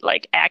street,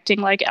 like acting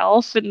like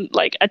Elf, and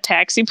like a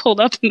taxi pulled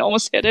up and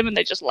almost hit him, and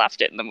they just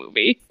left it in the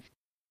movie.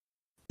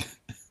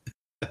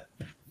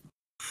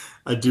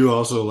 I do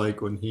also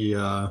like when he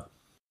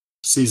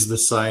sees the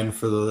sign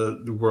for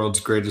the world's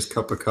greatest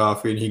cup of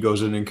coffee and he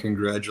goes in and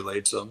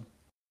congratulates him.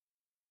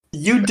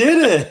 You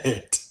did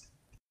it!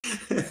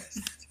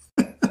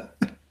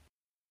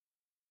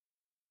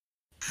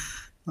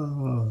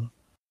 Oh.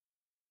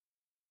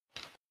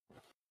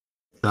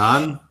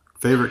 Don,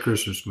 favorite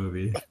Christmas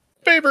movie?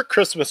 Favorite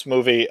Christmas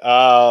movie?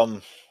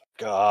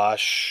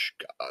 Gosh.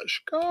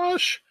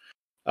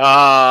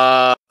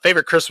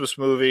 Favorite Christmas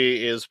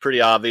movie is pretty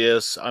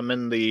obvious. I'm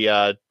in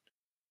the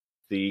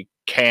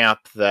camp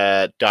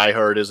that Die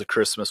Hard is a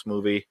Christmas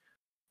movie.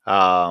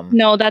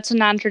 No, that's a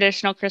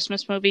non-traditional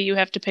Christmas movie. You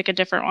have to pick a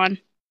different one.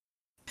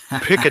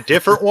 Pick a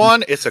different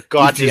one? It's a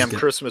goddamn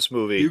Christmas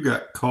movie. You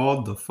got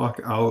called the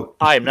fuck out.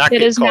 I'm not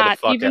getting called the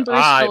fuck out. Even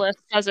Bruce Willis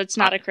says it's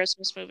not a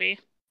Christmas movie.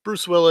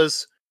 Bruce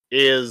Willis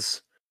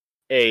is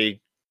a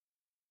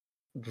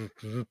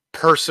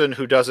person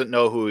who doesn't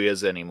know who he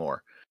is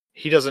anymore.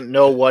 He doesn't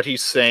know what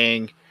he's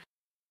saying.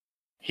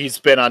 He's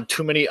been on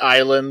too many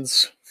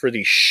islands for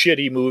these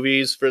shitty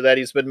movies that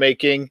he's been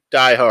making.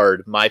 Die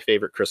Hard, my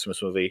favorite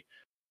Christmas movie.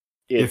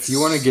 If you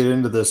want to get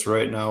into this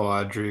right now,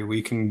 Audrey,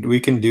 we can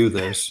do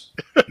this.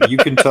 You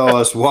can tell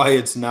us why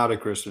it's not a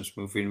Christmas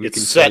movie, and we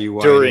can tell you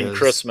why during it is.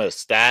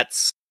 Christmas.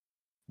 That's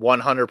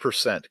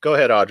 100%. Go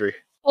ahead, Audrey.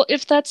 Well,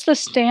 if that's the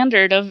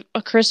standard of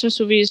a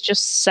Christmas movie is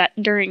just set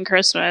during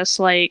Christmas,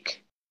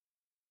 like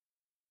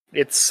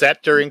it's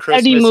set during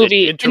Christmas. Any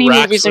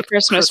movie's a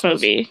Christmas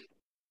movie.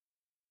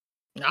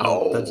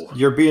 No,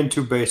 you're being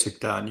too basic,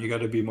 Don. You got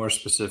to be more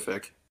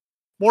specific.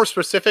 More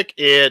specific,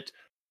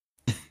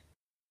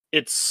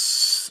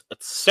 it's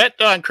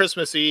set on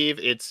Christmas Eve.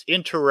 It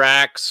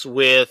interacts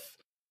with,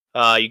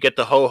 you get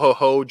the ho ho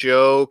ho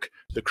joke,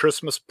 the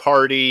Christmas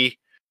party.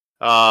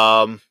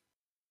 But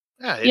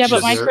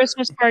my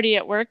Christmas party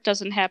at work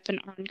doesn't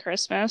happen on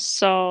Christmas,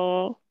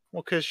 so.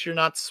 Well, because you're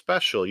not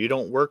special. You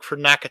don't work for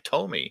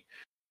Nakatomi.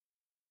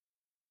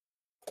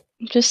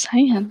 I'm just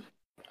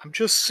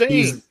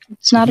saying.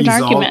 It's not an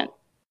argument.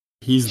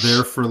 He's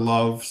there for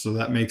love, so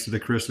that makes it a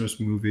Christmas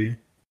movie.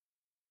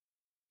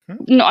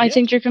 No, I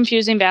think you're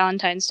confusing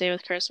Valentine's Day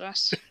with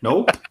Christmas.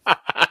 Nope.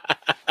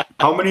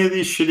 How many of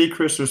these shitty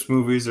Christmas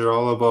movies are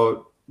all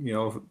about,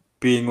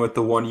 being with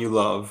the one you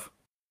love?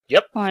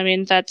 Yep. Well, I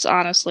mean, that's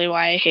honestly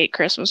why I hate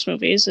Christmas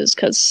movies, is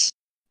because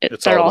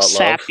they're all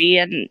sappy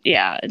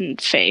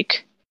and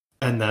fake.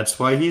 And that's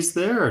why he's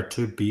there,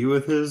 to be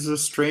with his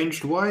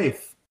estranged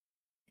wife.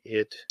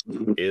 It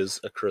is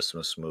a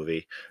Christmas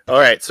movie. All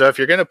right, so if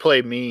you're going to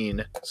play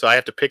mean, so I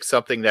have to pick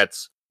something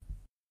that's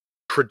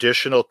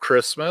traditional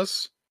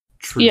Christmas.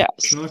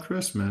 Traditional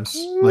Christmas,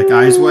 like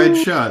Eyes Wide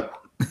Shut.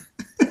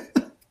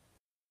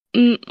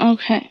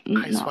 Okay.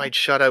 Eyes Wide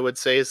Shut, I would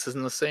say, is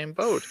in the same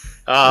boat.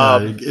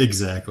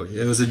 Exactly.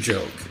 It was a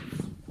joke.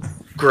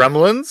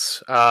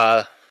 Gremlins.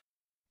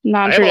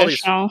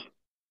 Non-traditional.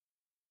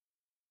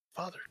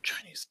 Father,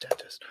 Chinese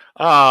dentist.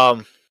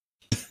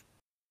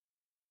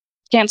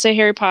 Can't say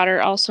Harry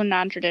Potter, also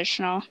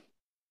non-traditional. I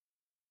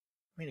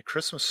mean, A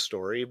Christmas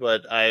Story,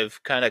 but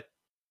I've kind of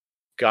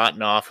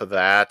gotten off of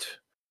that.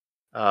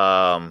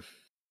 I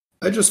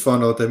just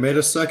found out they made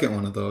a second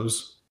one of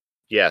those.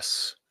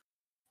 Yes.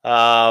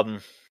 I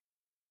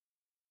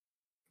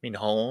mean,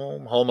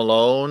 Home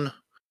Alone.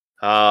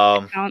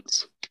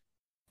 Counts.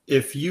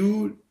 If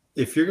you're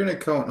gonna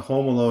count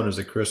Home Alone as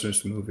a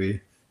Christmas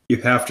movie, you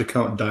have to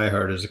count Die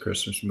Hard as a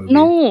Christmas movie.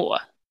 No,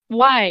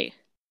 why?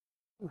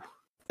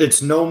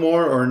 It's no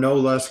more or no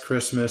less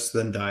Christmas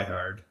than Die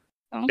Hard.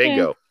 Okay.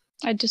 Bingo.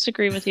 I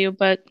disagree with you,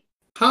 but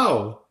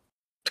how?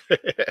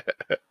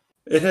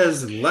 It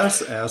has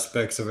less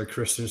aspects of a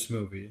Christmas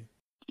movie.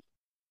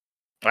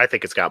 I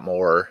think it's got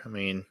more. I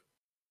mean,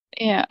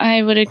 yeah,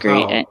 I would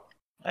agree.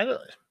 I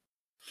don't.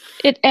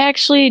 It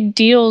actually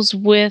deals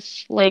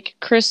with like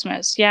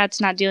Christmas. Yeah, it's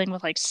not dealing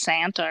with like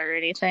Santa or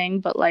anything,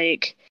 but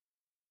like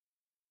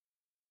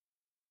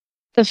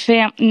the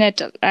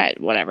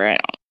whatever. I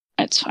don't.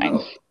 It's fine.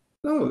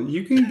 No,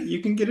 you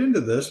can get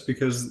into this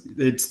because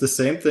it's the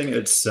same thing.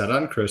 It's set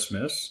on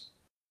Christmas,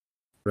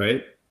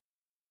 right?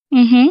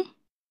 Mm-hmm.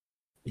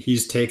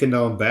 He's taken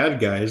down bad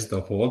guys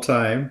the whole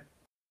time.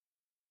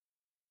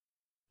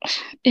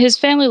 His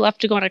family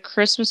left to go on a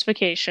Christmas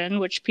vacation,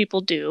 which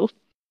people do.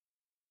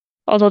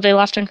 Although they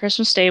left on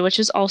Christmas Day, which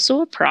is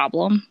also a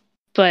problem.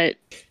 But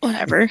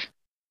whatever.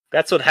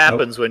 That's what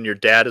happens when your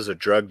dad is a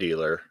drug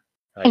dealer.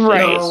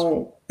 Right.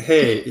 No,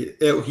 hey,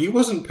 he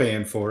wasn't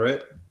paying for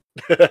it.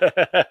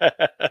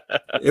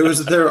 It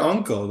was their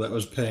uncle that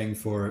was paying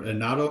for it, and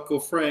not Uncle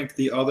Frank,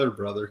 the other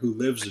brother who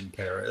lives in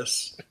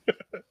Paris.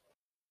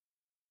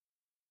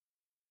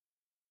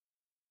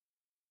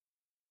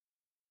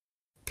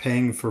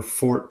 Paying for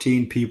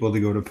 14 people to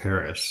go to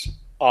Paris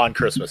On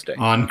Christmas Day.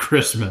 on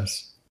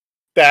Christmas.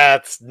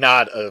 That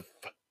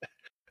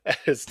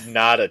is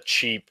not a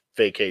cheap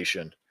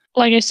vacation.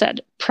 Like I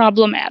said,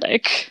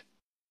 problematic.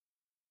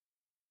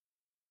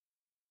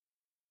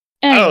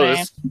 I don't know,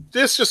 Anyway,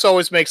 this just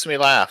always makes me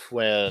laugh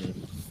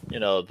when,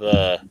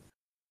 the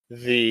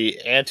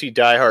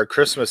anti-Die Hard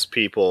Christmas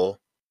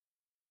people,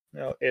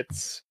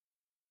 it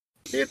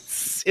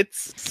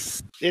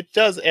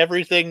does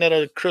everything that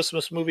a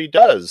Christmas movie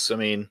does. I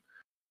mean,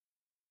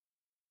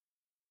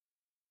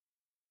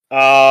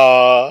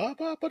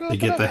 They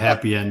get the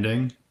happy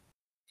ending.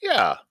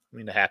 Yeah, I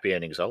mean the happy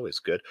ending is always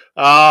good.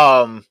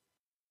 I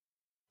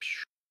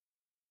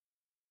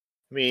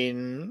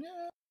mean,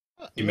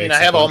 I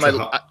have all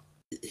my.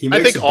 He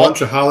makes a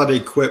bunch of holiday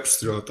quips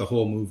throughout the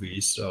whole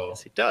movie. So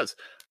yes, he does.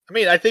 I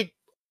mean, I think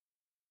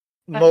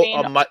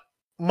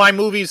my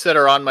movies that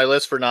are on my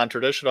list for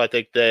non-traditional,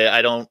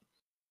 I don't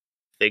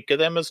think of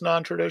them as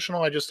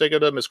non-traditional. I just think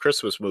of them as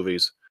Christmas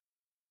movies.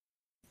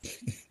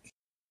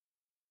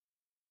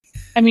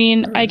 I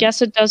mean, I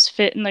guess it does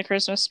fit in the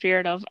Christmas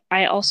spirit of.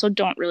 I also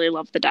don't really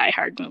love the Die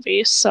Hard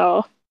movies,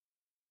 so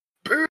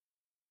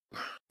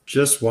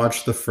just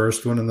watch the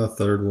first one and the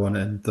third one,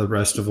 and the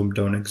rest of them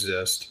don't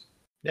exist.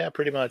 Yeah,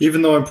 pretty much.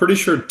 Even though I'm pretty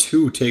sure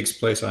 2 takes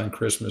place on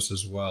Christmas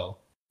as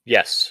well.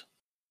 Yes,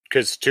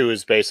 because 2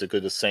 is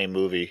basically the same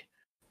movie.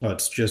 Oh,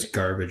 it's just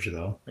garbage,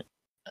 though.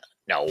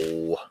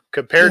 No,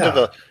 compared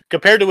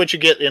to what you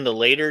get in the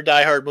later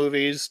Die Hard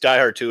movies, Die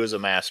Hard 2 is a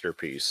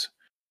masterpiece.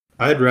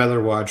 I'd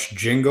rather watch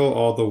Jingle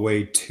All the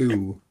Way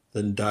 2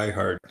 than Die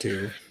Hard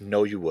 2.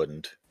 No, you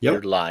wouldn't. Yep.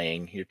 You're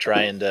lying. You're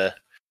trying to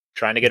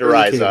get a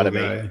rise out of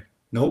me.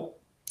 Nope.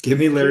 Give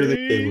me Larry the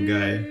Cable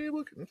Guy.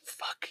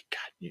 Fuck God.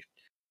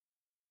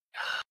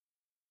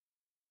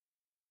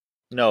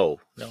 No,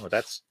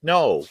 that's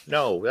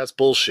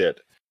bullshit.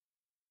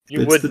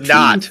 You would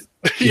not.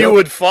 You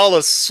would fall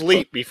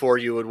asleep before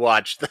you would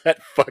watch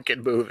that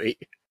fucking movie.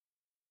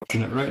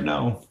 Watching it right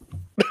now.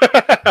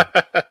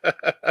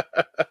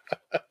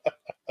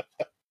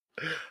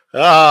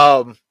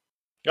 All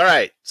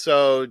right.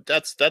 So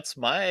that's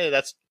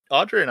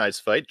Audrey and I's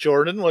fight.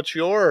 Jordan, what's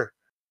your?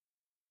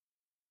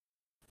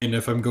 And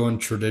if I'm going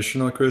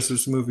traditional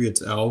Christmas movie,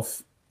 it's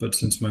Elf. But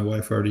since my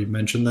wife already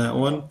mentioned that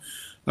one,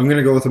 I'm going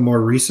to go with a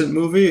more recent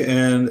movie,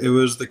 and it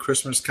was the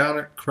Christmas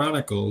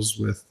Chronicles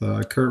with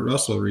Kurt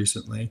Russell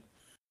recently.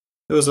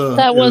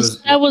 That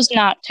was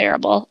not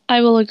terrible. I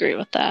will agree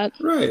with that.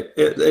 Right.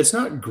 It's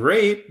not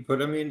great,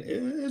 but I mean,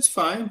 it's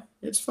fine.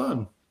 It's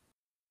fun.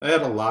 I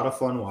had a lot of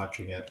fun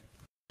watching it.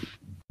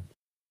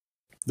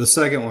 The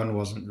second one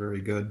wasn't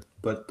very good,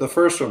 but the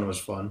first one was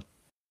fun.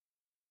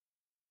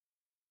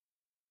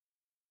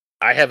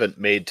 I haven't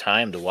made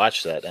time to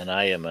watch that, and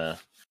I am a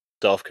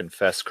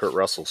self-confessed Kurt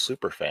Russell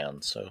super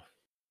fan, so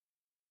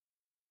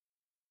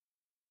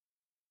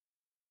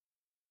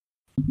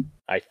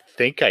I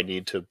think I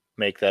need to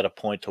make that a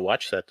point to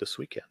watch that this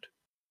weekend.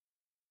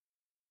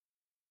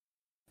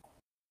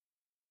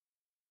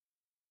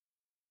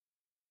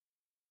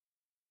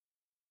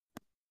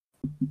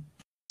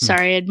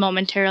 Sorry, I'd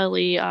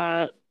momentarily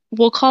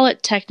we'll call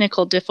it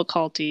technical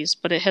difficulties,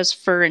 but it has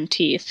fur and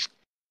teeth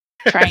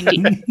trying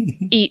to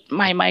eat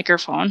my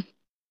microphone.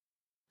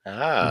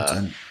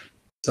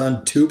 It's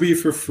on Tubi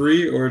for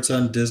free, or it's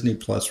on Disney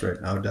Plus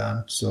right now,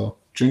 Don. So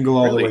Jingle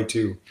All the Way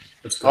 2.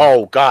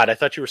 Oh God, I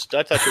thought you were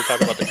talking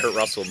about the Kurt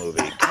Russell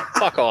movie.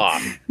 Fuck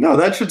off. No,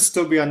 that should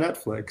still be on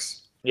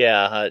Netflix.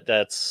 Yeah,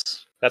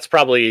 that's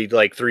probably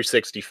like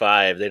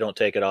 365. They don't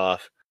take it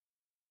off.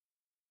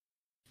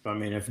 I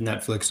mean, if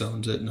Netflix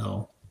owns it,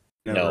 no.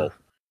 Never. No,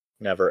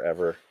 never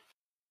ever.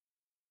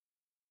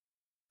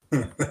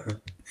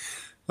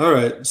 All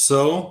right,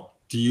 so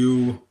do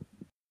you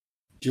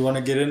want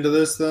to get into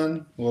this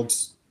then?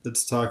 Let's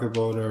talk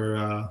about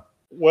our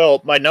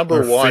my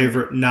number one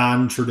favorite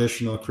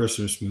non-traditional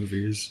Christmas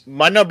movies.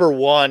 My number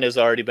one has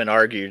already been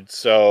argued,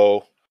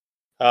 so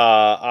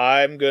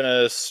I'm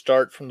gonna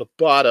start from the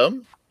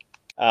bottom.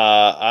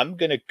 I'm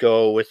gonna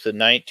go with the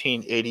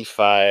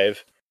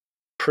 1985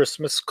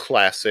 Christmas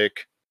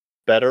classic,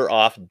 Better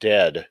Off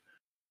Dead,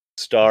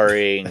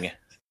 starring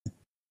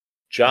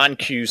John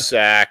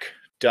Cusack,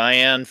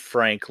 Diane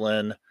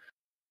Franklin.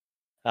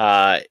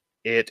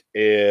 It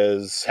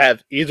is.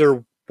 Have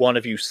either one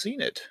of you seen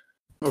it?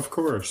 Of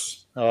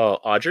course. Oh,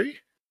 Audrey?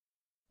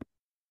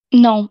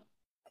 No.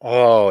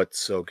 Oh, it's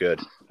so good.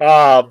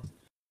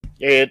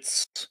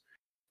 It's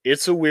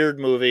a weird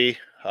movie.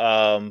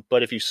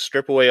 But if you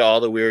strip away all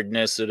the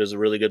weirdness, it is a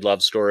really good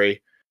love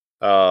story.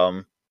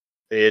 It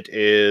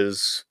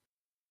is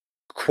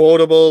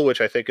quotable,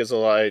 which I think is a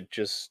lot. I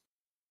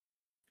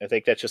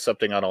think that's just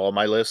something on all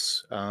my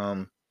lists.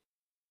 Yeah,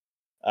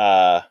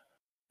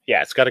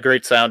 it's got a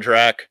great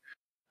soundtrack.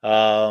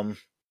 Yeah,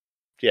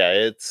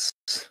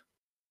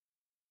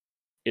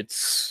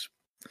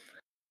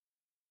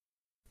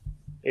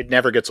 it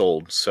never gets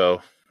old.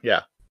 So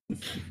yeah.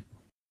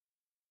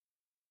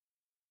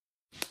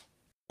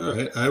 All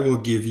right, I will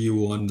give you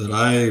one that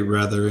I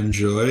rather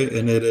enjoy,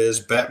 and it is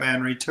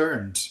Batman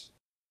Returns.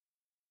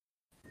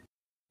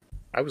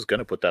 I was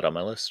gonna put that on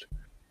my list.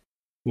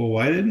 Well,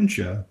 why didn't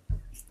you?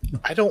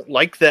 I don't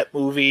like that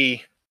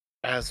movie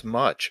as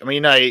much. I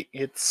mean,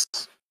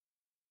 it's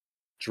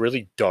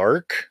really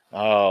dark.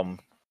 I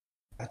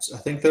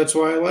think that's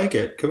why I like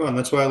it. Come on,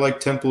 that's why I like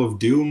Temple of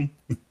Doom.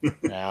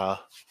 Yeah, I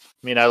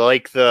mean, I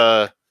like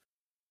it's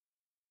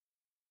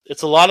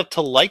a lot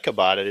to like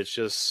about it. It's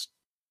just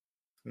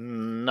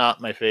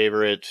not my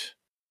favorite.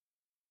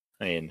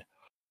 I mean,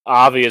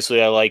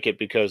 obviously, I like it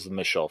because of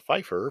Michelle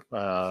Pfeiffer,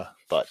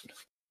 but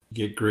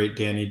You get great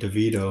Danny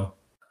DeVito.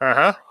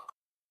 uh-huh.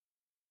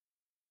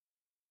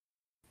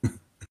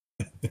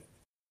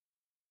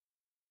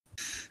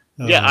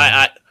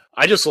 Yeah,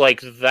 I just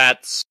like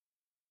that's.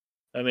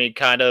 I mean,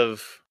 kind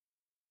of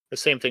the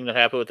same thing that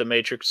happened with the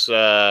Matrix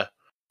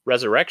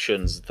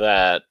Resurrections.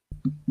 That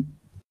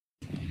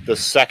the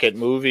second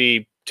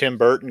movie Tim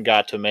Burton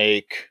got to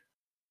make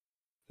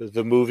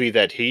the movie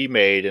that he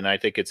made, and I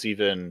think it's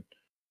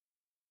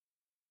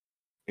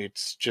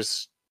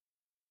just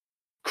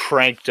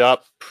cranked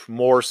up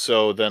more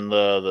so than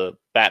the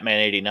Batman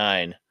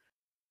 '89.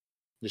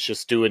 It's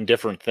just doing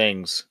different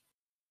things.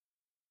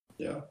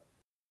 Yeah.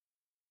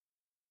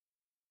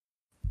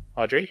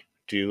 Audrey,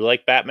 do you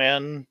like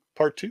Batman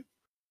Part 2?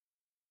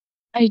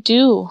 I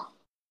do.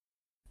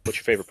 What's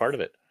your favorite part of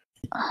it?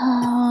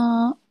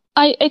 I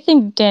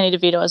think Danny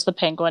DeVito as the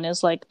Penguin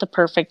is like the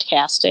perfect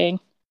casting.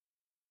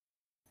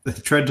 They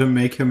tried to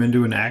make him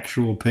into an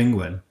actual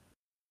penguin.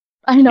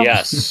 I know.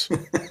 Yes.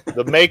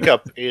 The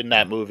makeup in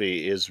that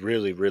movie is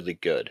really, really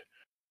good.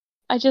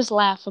 I just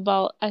laugh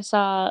about, I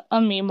saw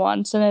a meme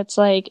once and it's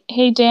like,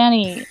 hey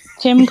Danny,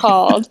 Tim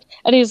called.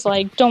 And he's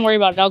like, don't worry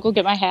about it, I'll go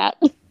get my hat.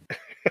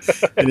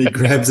 And he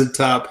grabs a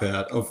top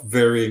hat of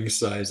varying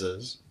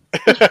sizes.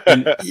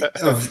 And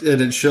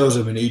it shows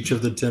him in each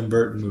of the Tim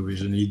Burton movies,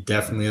 and he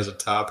definitely has a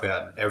top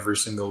hat in every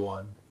single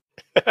one.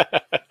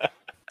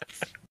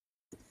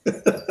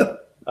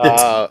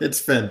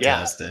 It's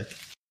fantastic.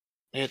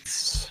 Yeah.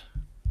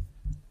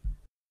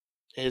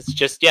 It's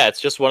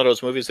just one of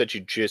those movies that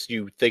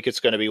you think it's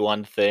going to be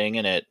one thing,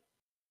 and it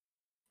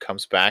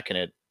comes back and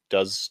it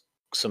does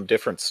some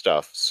different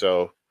stuff.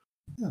 So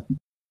yeah.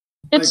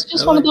 It's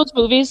just one of those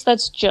movies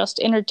that's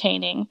just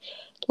entertaining.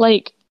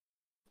 Like,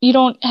 you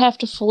don't have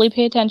to fully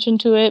pay attention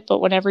to it, but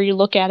whenever you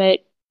look at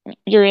it,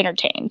 you're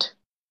entertained.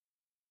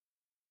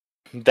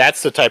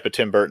 That's the type of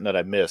Tim Burton that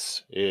I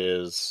miss,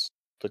 is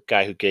the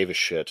guy who gave a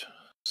shit.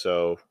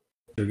 So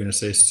you're going to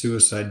say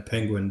Suicide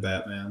Penguin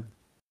Batman.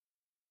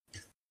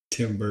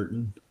 Tim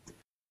Burton.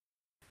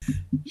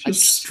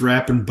 Just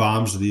strapping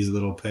bombs to these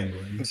little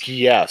penguins.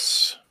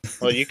 Yes.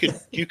 Well, you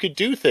could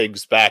do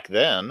things back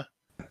then.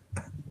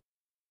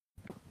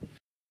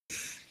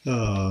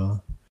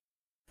 All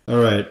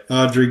right,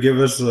 Audrey, give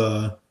us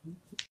a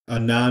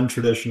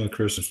non-traditional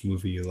Christmas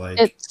movie you like.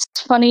 It's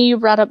funny you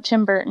brought up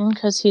Tim Burton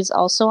because he's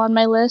also on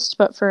my list,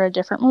 but for a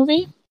different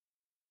movie.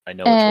 I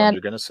know which one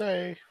you're going to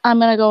say. I'm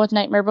going to go with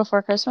Nightmare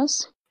Before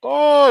Christmas.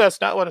 Oh, that's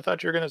not what I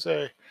thought you were going to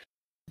say.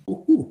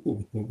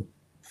 Ooh.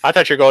 I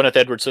thought you were going with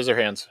Edward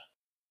Scissorhands.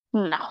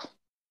 No.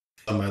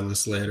 On my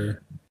list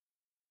later.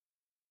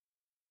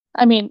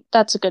 I mean,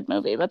 that's a good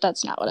movie, but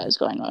that's not what I was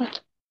going with.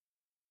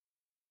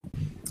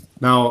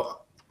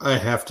 Now, I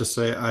have to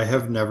say, I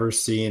have never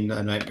seen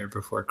A Nightmare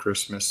Before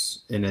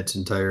Christmas in its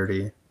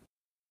entirety.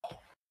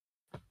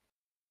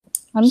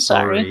 I'm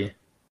sorry.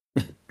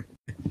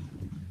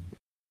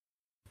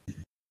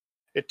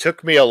 It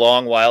took me a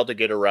long while to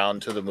get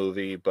around to the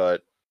movie,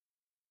 but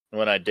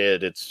when I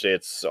did,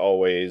 it's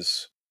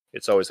always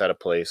had a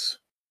place.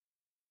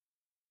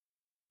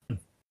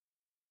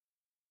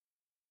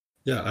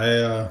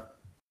 Yeah,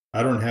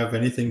 I don't have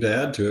anything to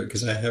add to it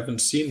because I haven't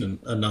seen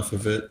enough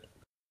of it.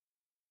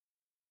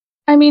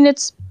 I mean,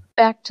 it's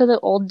back to the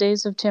old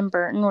days of Tim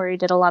Burton where he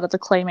did a lot of the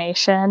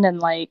claymation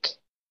and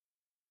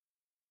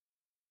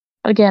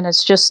again,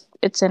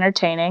 it's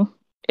entertaining.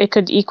 It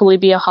could equally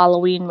be a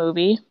Halloween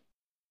movie,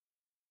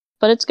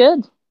 but it's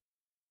good.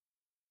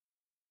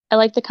 I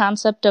like the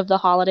concept of the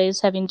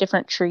holidays having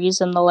different trees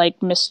in the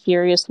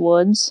mysterious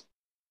woods.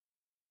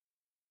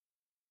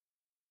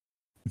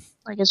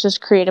 It's just a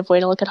creative way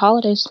to look at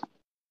holidays.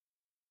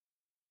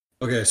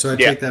 Okay, so I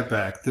take that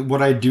back.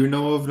 What I do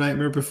know of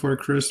Nightmare Before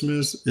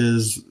Christmas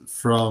is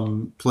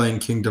from playing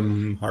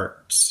Kingdom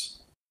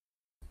Hearts.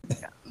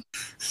 Yeah.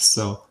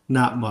 So,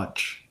 not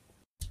much.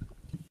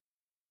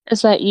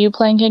 Is that you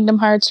playing Kingdom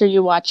Hearts or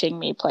you watching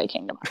me play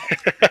Kingdom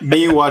Hearts?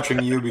 Me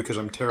watching you because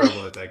I'm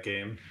terrible at that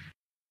game.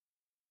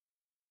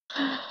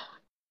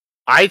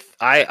 I'm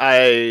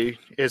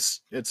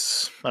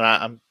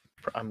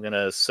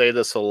gonna say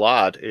this a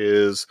lot,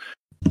 is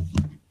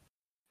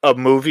a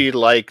movie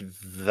like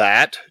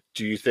that,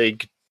 do you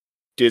think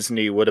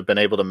Disney would have been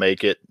able to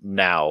make it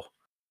now?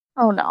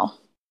 Oh no.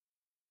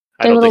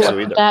 I They don't would think have so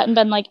looked at either. that and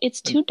been like,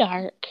 it's too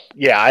dark.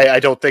 Yeah, I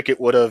don't think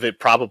it would have. It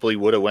probably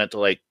would have went to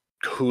like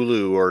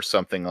Hulu or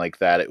something like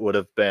that. It would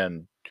have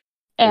been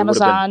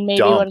Amazon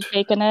maybe would have dumped.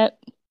 taken it.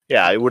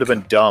 Yeah, it would have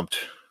been dumped.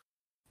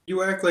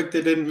 You act like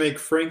they didn't make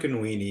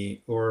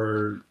Frankenweenie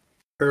or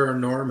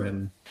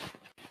Paranorman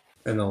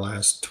in the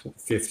last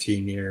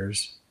 15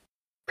 years.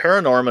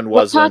 Paranorman We're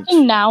wasn't.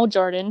 talking now,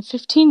 Jordan.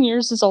 15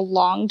 years is a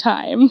long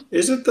time.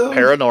 Is it though?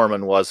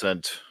 Paranorman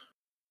wasn't.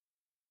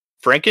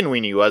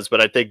 Frankenweenie was, but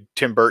I think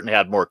Tim Burton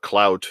had more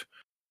clout.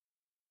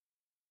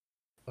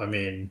 I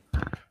mean,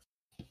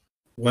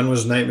 when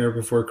was Nightmare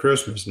Before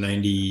Christmas?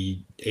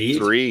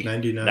 98?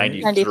 99?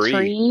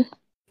 93.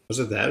 Was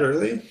it that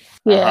early?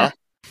 Yeah. Uh-huh.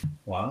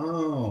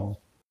 Wow.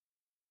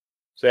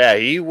 So yeah,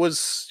 he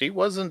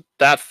wasn't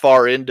that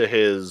far into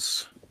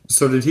his.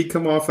 So did he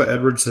come off of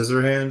Edward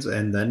Scissorhands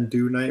and then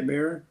do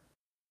Nightmare?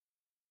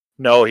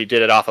 No, he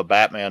did it off of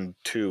Batman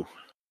 2.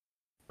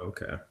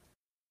 Okay.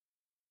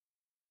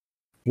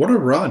 What a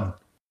run.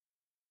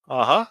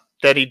 Uh-huh.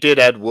 Then he did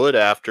Ed Wood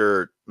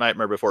after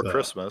Nightmare Before Yeah.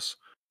 Christmas.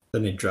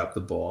 Then he dropped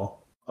the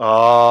ball.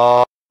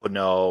 Oh,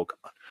 no.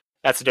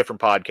 That's a different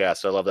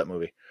podcast. I love that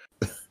movie.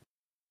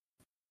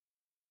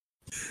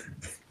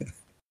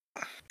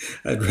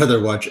 I'd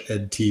rather watch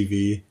Ed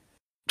TV.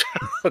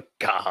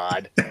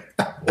 God.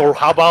 Or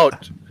how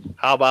about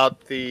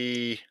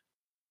the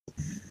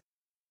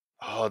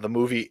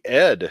movie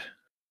Ed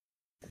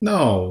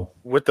No.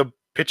 with the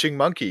pitching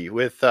monkey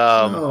with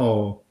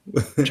No.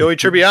 Joey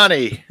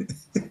Tribbiani.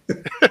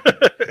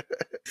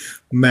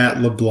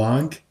 Matt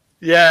LeBlanc?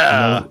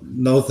 Yeah.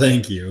 No,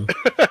 thank you.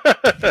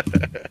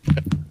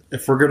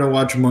 If we're going to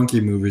watch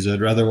monkey movies,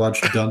 I'd rather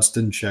watch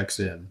Dunstan Checks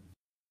In.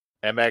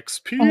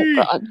 MXP. Oh,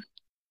 God.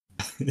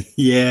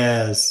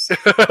 Yes.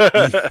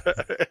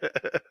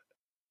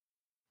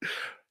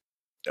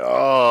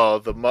 Oh,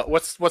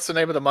 what's the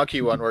name of the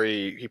monkey one where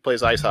he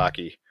plays ice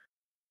hockey?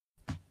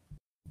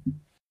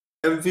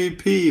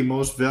 MVP,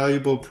 most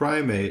valuable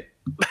primate.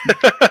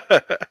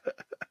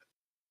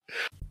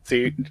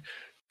 See,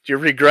 you're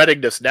regretting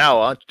this now,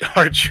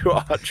 aren't you,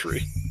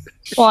 Audrey?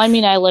 Well, I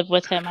mean, I live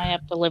with him. I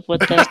have to live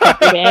with this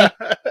every day.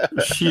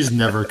 She's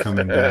never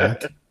coming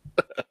back.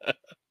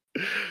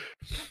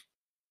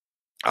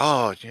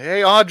 Oh,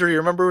 hey, Audrey,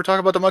 remember we were talking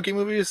about the monkey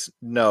movies?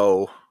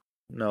 No,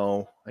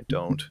 I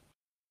don't.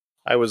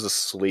 I was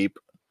asleep.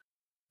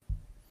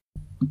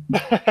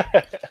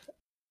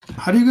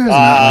 How do you guys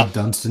not like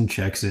Dunstan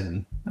Checks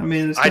In? I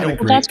mean, it's not a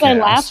great That's what I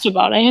cast. laughed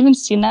about. I haven't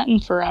seen that in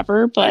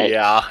forever, but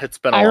yeah, it's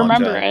been a I long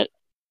remember time.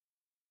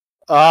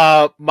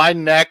 it. My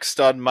next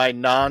on my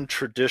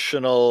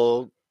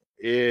non-traditional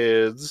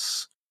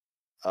is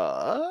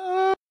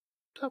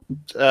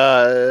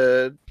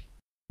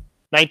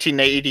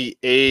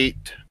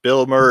 1988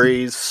 Bill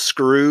Murray's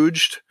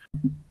Scrooged.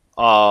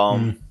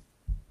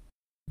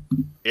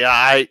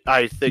 Yeah,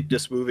 I think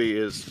this movie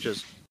is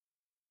just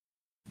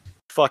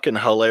fucking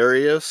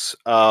hilarious.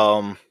 Bill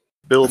I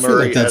feel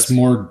Murray like that's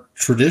more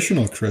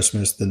traditional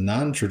Christmas than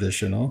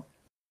non-traditional.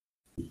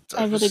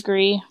 I would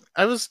agree.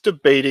 I was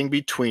debating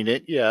between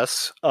it,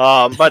 yes.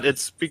 But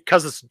it's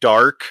because it's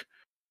dark.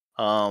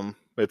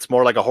 It's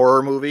more like a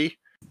horror movie.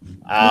 We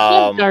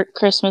have dark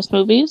Christmas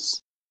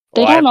movies.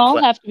 They don't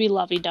all have to be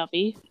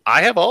lovey-dovey.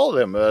 I have all of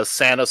them.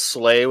 Santa's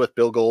Sleigh with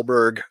Bill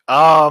Goldberg.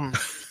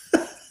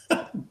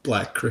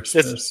 Black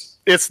Christmas.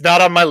 It's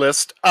not on my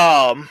list.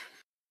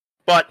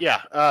 But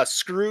yeah,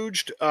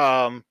 Scrooged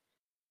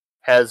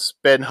has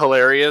been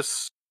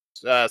hilarious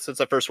since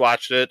I first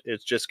watched it.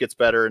 It just gets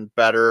better and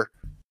better.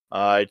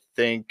 I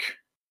think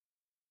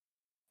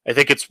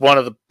it's one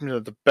of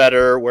the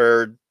better,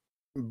 where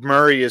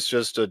Murray is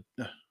just an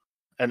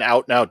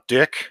out and out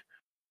dick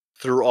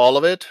through all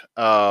of it.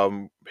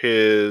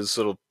 His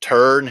little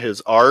turn,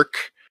 his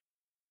arc,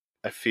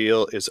 I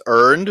feel, is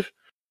earned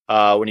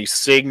when he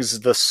sings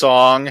the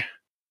song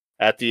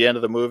at the end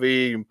of the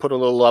movie. You put a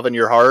little love in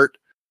your heart.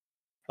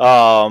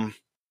 God,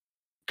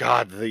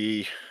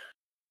 the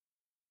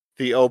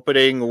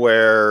opening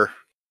where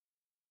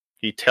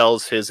he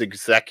tells his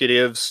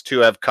executives to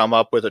have come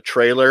up with a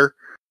trailer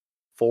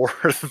for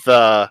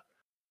the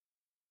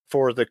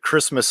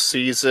Christmas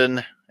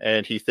season,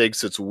 and he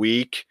thinks it's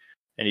weak,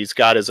 and he's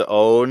got his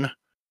own,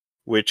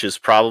 which is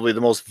probably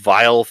the most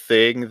vile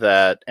thing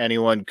that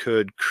anyone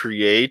could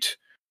create.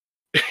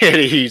 And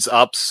he's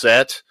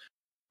upset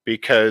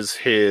because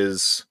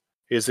his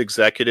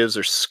executives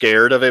are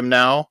scared of him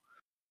now.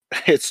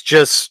 It's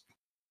just,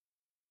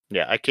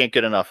 yeah, I can't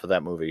get enough of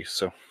that movie.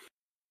 So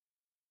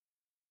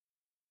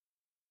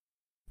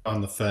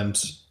On the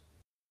fence.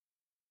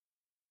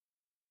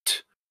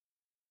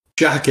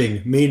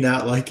 Shocking. Me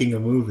not liking a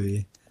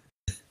movie.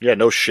 yeah,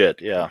 no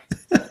shit. Yeah.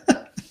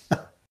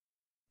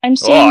 I'm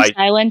staying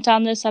silent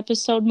on this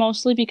episode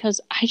mostly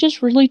because I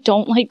just really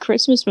don't like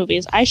Christmas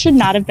movies. I should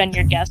not have been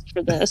your guest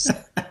for this.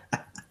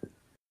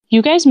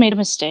 You guys made a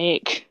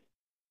mistake.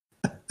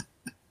 What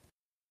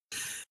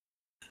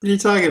are you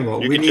talking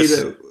about?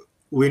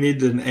 We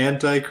need an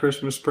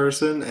anti-Christmas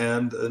person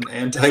and an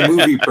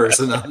anti-movie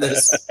person on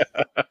this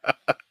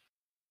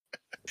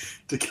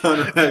to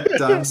counteract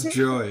Don's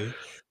joy.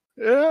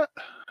 Yeah.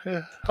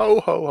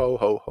 Ho, ho, ho,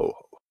 ho, ho, ho.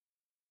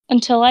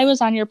 Until I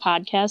was on your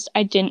podcast,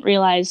 I didn't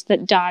realize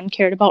that Don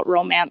cared about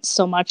romance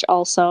so much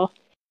also.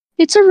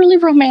 It's a really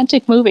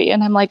romantic movie,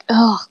 and I'm like,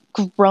 ugh,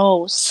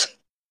 gross.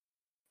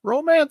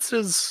 Romance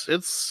is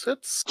it's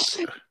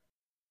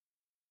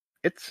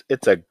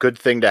a good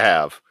thing to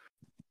have.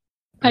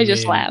 I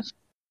just laugh.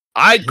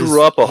 I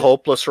grew up a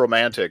hopeless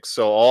romantic,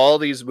 so all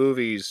these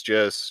movies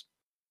just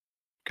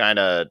kind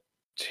of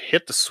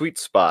hit the sweet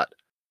spot.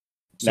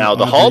 So Now,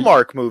 the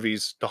Audrey-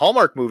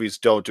 Hallmark movies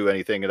don't do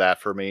anything of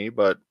that for me,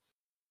 but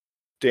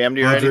damn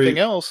near Audrey- anything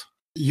else.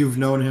 You've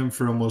known him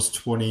for almost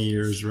 20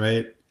 years,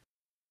 right?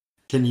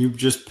 Can you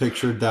just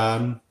picture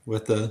Don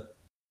with a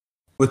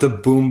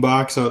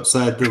boombox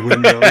outside the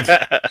window,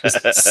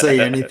 just say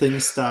anything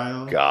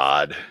style?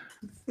 God.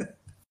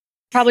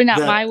 Probably not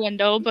my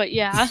window, but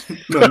yeah.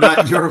 No,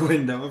 not your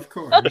window, of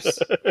course.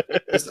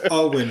 Just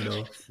a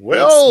window.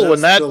 Well,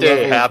 when That's that the day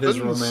level of happens,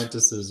 his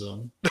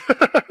romanticism.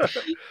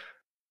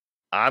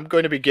 I'm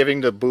going to be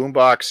giving the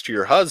boombox to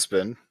your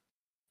husband,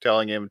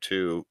 telling him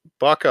to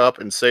buck up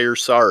and say you're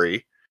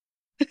sorry.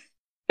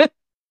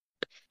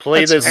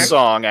 Play this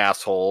song,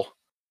 asshole.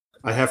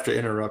 I have to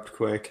interrupt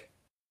quick.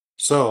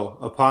 So,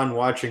 upon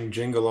watching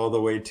Jingle All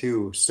the Way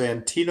 2,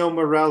 Santino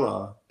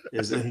Marella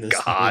is in this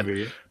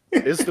movie.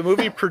 Is the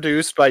movie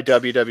produced by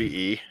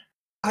WWE?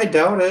 I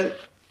doubt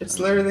it. It's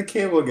Larry the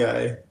Cable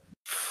Guy.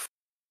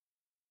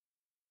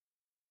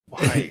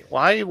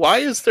 Why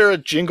is there a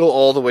Jingle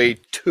All the Way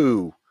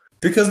 2?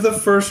 Because the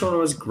first one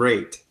was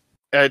great.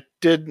 It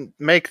didn't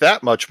make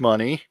that much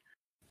money.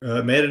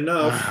 It made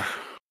enough.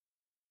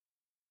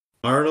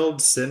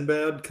 Arnold,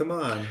 Sinbad, come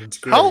on. It's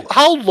great.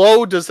 How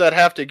low does that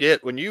have to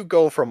get when you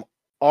go from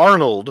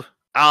Arnold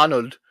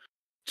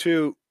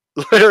to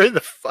Larry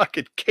the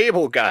fucking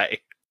Cable Guy?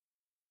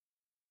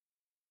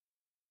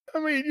 I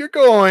mean, you're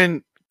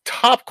going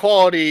top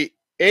quality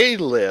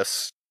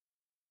A-list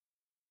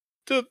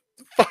to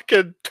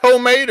fucking Tow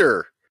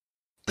Mater.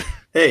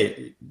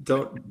 Hey,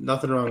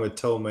 nothing wrong with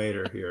Tow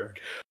Mater here.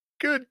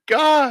 Good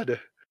God.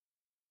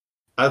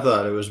 I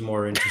thought it was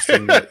more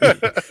interesting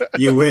that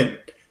you went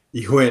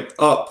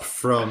up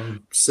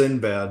from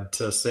Sinbad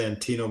to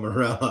Santino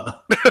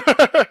Marella.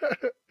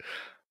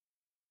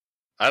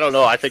 I don't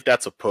know. I think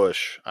that's a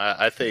push.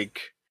 I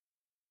think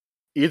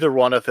either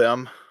one of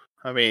them.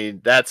 I mean,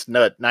 that's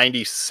not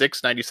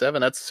 96, 97.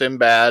 That's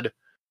Sinbad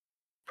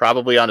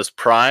probably on his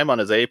prime, on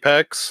his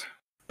apex.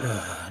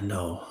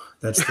 No,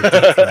 that's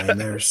the decline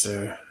there,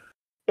 sir.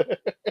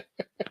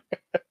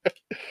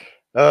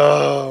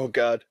 Oh,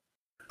 God.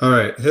 All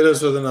right, hit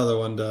us with another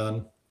one,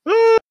 Don.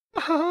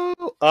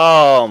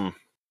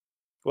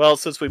 Well,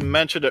 since we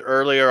mentioned it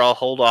earlier, I'll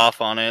hold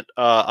off on it.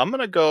 I'm going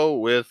to go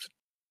with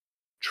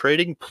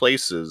Trading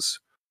Places,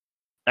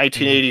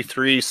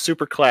 1983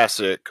 super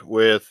classic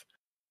with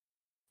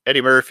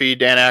Eddie Murphy,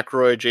 Dan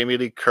Aykroyd, Jamie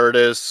Lee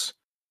Curtis.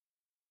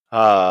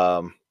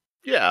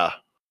 Yeah,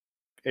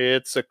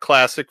 it's a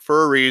classic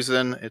for a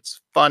reason. It's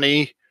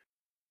funny.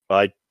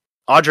 But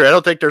Audrey, I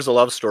don't think there's a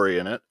love story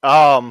in it.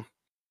 Come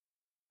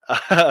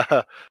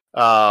on,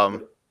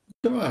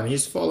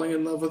 he's falling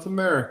in love with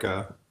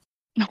America.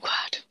 Oh,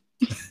 God.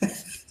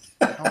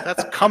 Oh,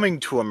 that's Coming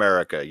to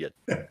America, you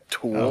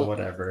tool. Oh,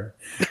 whatever.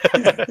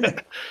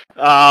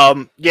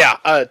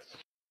 Yeah,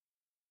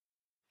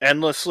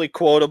 endlessly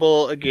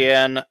quotable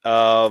again.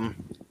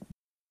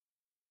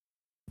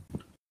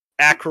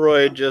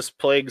 Aykroyd just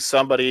playing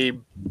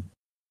somebody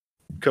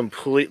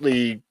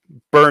completely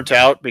burnt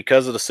out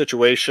because of the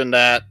situation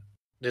that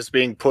is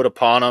being put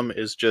upon him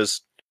is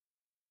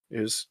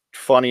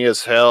funny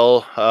as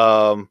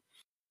hell.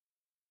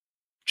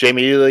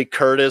 Jamie Lee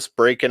Curtis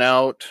breaking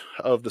out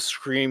of the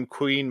Scream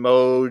Queen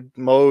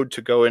mode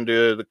to go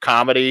into the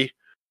comedy.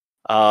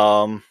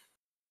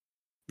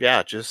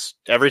 Yeah, just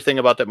everything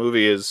about that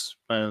movie is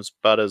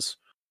about as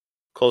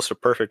close to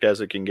perfect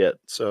as it can get.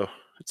 So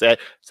it's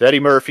Eddie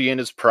Murphy in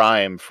his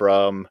prime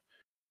from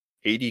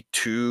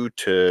 82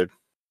 to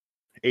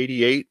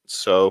 88.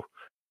 So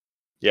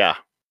yeah.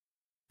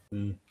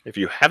 If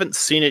you haven't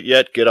seen it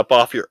yet, get up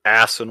off your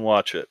ass and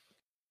watch it.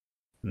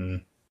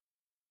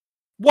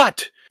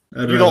 What?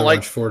 I'd you don't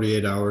like watch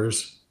 48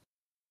 Hours.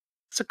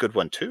 It's a good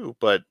one too,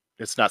 but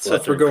it's not Well,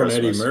 set if we're during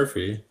going Christmas. Eddie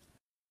Murphy.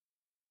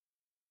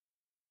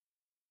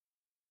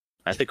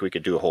 I think we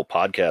could do a whole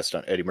podcast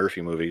on Eddie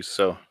Murphy movies.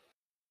 So,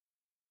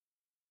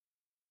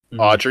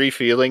 Audrey,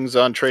 feelings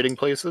on Trading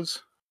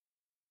Places?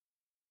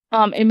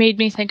 It made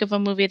me think of a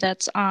movie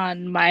that's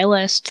on my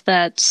list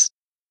that's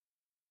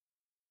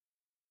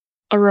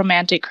a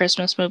romantic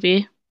Christmas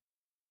movie.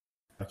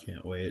 I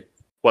can't wait.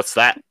 What's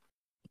that?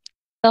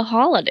 The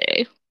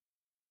Holiday.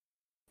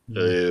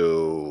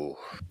 Ew.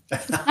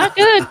 Not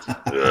good.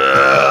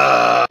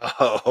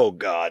 Oh,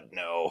 God,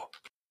 no.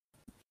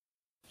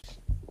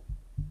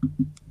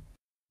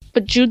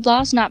 But Jude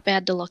Law's not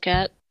bad to look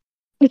at.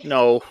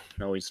 No,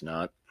 he's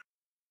not.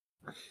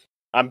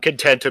 I'm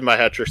content in my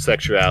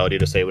heterosexuality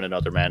to say when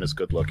another man is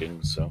good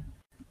looking, so.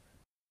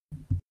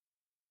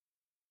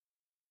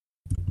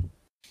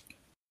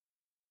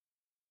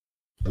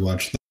 I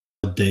watched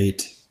The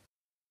Date.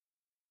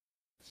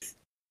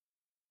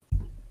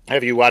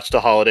 Have you watched The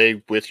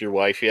Holiday with your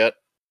wife yet?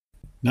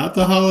 Not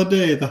The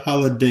Holiday, The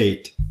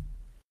Holiday.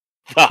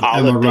 The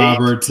Holiday. Emma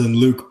Roberts and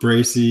Luke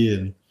Bracey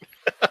and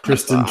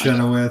Kristen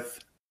Chenoweth.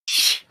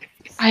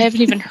 I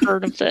haven't even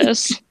heard of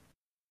this.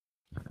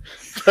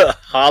 The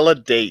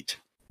Holiday.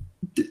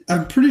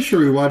 I'm pretty sure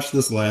we watched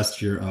this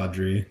last year,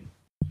 Audrey.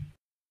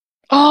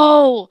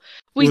 Oh,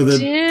 we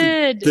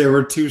did. There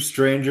were two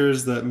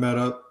strangers that met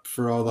up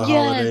for all the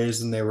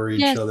holidays, and they were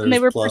each other's and they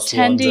were plus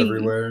pretending. ones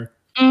everywhere.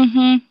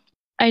 Mm-hmm.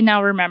 I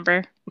now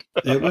remember.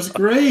 It was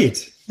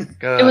great.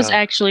 It was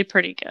actually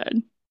pretty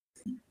good.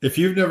 If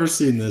you've never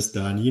seen this,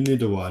 Don, you need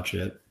to watch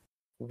it.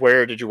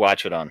 Where did you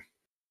watch it on?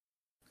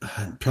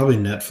 Probably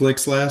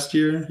Netflix last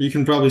year. You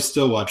can probably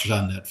still watch it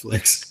on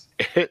Netflix.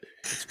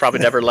 It's probably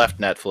never left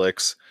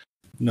Netflix.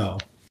 No.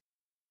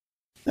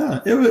 Yeah,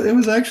 it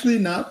was actually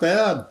not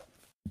bad.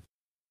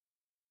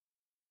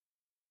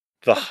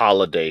 The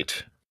Holiday.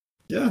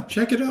 Yeah,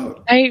 check it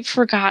out. I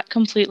forgot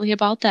completely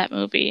about that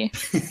movie.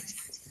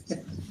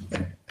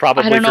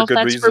 Probably I don't know for if good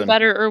that's reason. for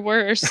better or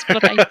worse,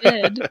 but I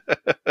did.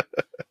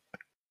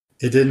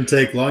 It didn't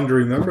take long to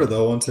remember,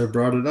 though, once I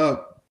brought it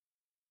up.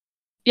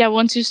 Yeah,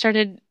 once you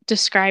started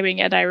describing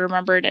it, I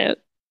remembered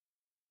it.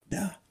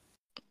 Yeah.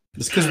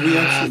 Just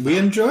because we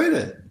enjoyed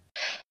it.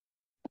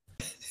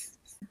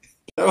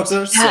 That was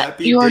our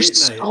sappy you are date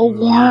so night.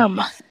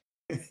 warm.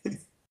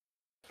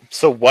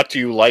 So what do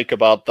you like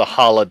about The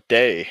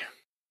Holiday,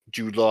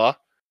 Jude Law?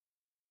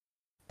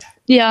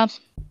 Yeah,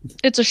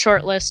 it's a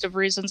short list of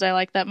reasons I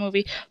like that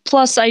movie.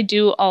 Plus, I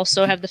do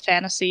also have the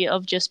fantasy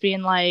of just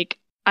being like,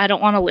 I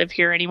don't want to live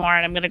here anymore,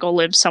 and I'm going to go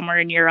live somewhere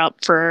in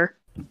Europe for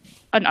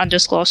an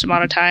undisclosed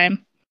amount of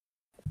time.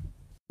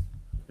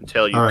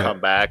 Until you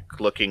come back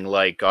looking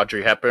like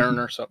Audrey Hepburn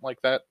or something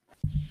like that?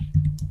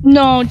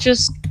 No,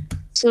 just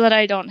so that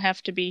I don't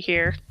have to be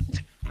here.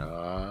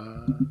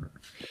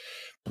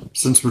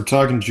 Since we're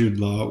talking Jude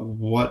Law,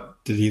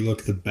 what did he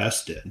look the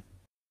best in?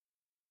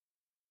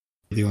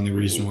 The only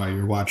reason why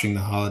you're watching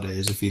The Holiday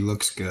is if he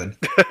looks good.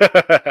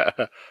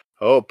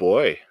 Oh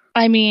boy.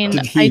 I mean,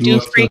 Did he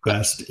look the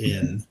best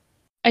in?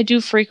 I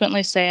do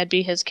frequently say I'd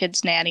be his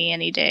kid's nanny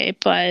any day,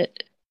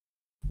 but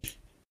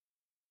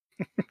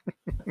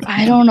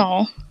I don't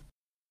know.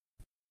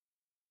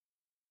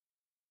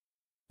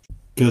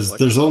 Because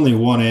there's only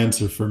one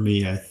answer for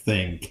me, I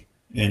think,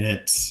 and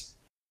it's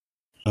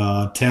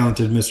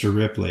talented Mr.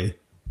 Ripley.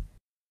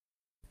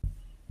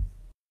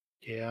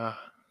 Yeah.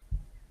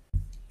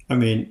 I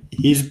mean,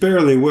 he's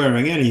barely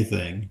wearing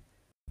anything.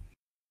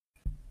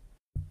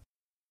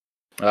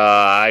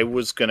 I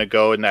was gonna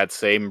go in that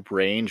same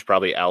range,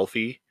 probably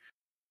Alfie,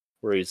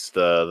 where he's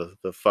the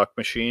fuck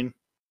machine.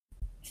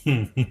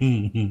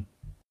 I'm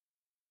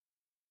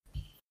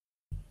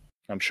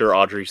sure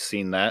Audrey's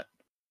seen that.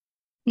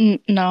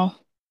 No.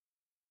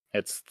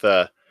 It's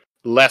the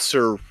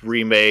lesser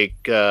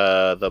remake,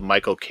 the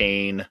Michael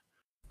Caine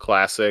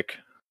classic.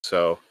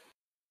 So,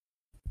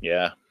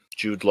 yeah,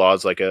 Jude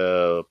Law's like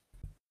a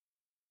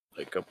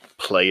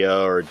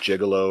playa or a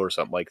gigolo or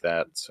something like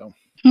that. So,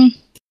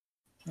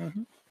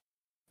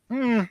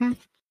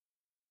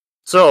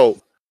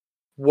 So,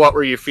 what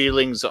were your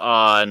feelings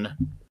on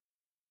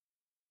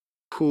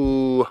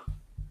who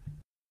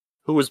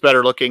was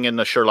better looking in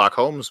the Sherlock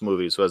Holmes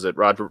movies? Was it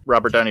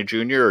Robert Downey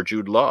Jr. or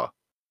Jude Law?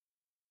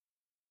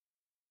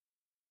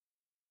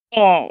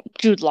 Oh,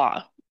 Jude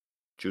Law.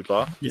 Jude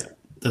Law? Yeah.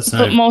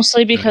 But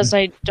mostly because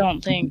I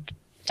don't think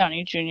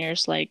Downey Jr.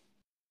 is like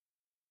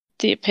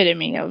the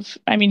epitome of...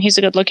 I mean, he's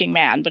a good-looking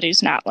man, but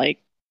he's not like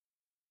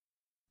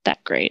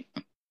that great.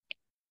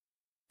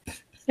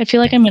 I feel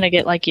like I'm going to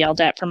get like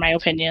yelled at for my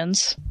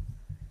opinions.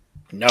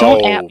 No.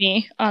 Don't at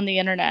me on the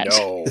internet.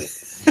 No.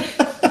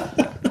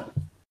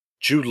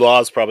 Jude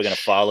Law's probably going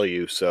to follow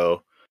you,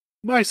 so...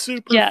 My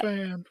super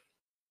fan.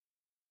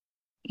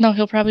 No,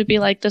 he'll probably be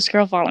like, this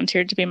girl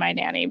volunteered to be my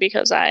nanny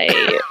because I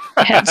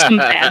had some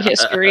bad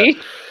history.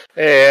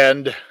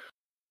 And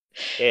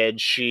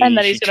she and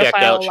that he's going to checked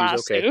file out. a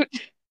lawsuit. Okay.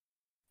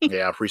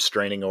 Yeah,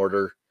 restraining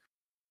order.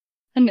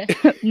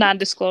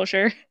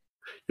 Non-disclosure.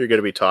 You're going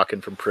to be talking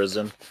from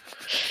prison.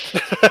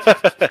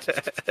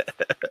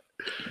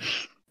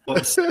 Well,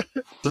 it's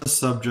the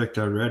subject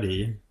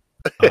already.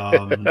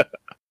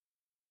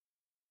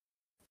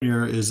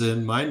 Here is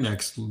in my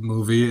next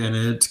movie, and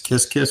it's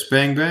Kiss Kiss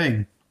Bang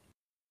Bang.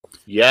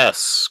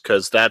 Yes,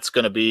 because that's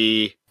going to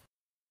be...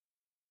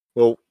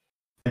 Well,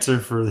 answer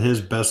for his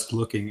best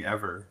looking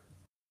ever.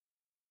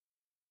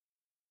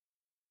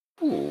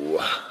 Ooh,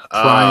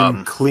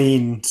 prime,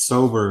 clean,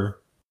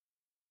 sober.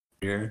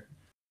 Here.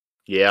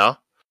 Yeah.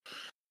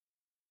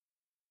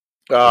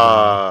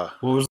 What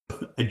was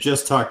I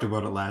just talked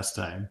about it last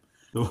time?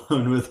 The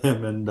one with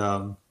him and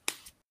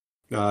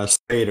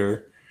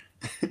Spader.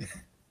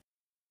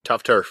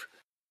 Tough Turf.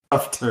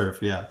 Tough Turf,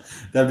 yeah.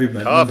 That'd be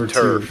my Tough number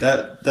Turf.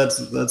 2.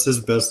 That's his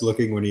best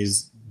looking when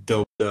he's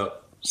doped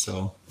up.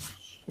 So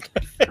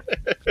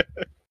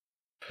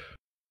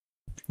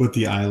with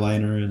the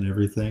eyeliner and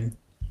everything.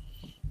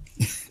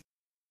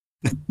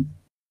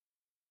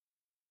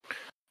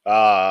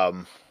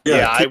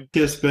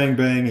 Kiss Bang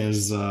Bang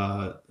is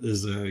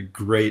a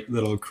great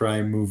little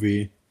crime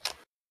movie.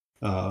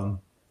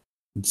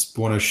 It's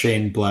one of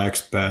Shane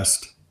Black's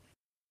best,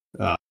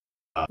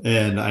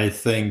 and I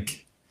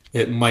think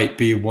it might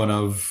be one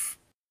of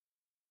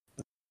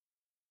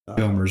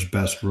Kilmer's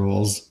best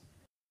roles.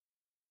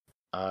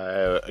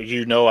 I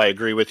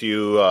agree with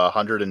you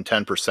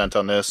 110%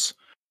 on this.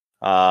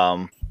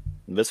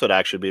 This would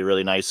actually be a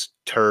really nice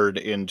turn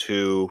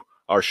into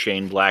our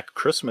Shane Black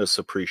Christmas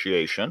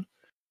appreciation.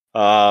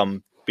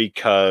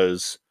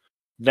 Because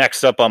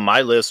next up on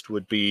my list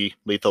would be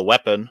Lethal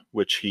Weapon,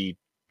 which he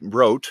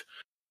wrote.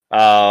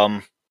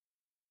 The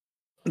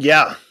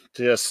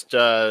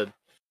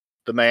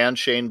man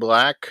Shane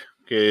Black.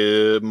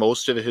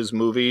 Most of his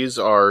movies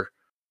are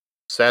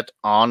set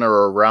on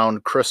or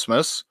around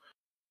Christmas,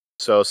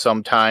 so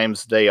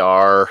sometimes they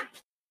are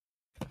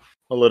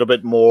a little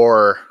bit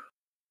more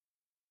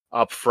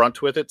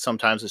upfront with it.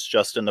 Sometimes it's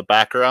just in the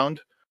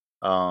background.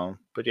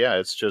 But yeah,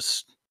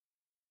 it's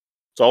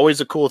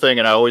always a cool thing,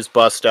 and I always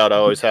bust out. I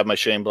always have my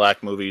Shane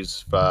Black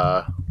movies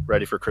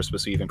ready for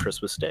Christmas Eve and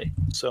Christmas Day.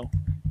 So,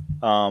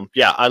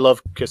 I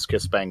love Kiss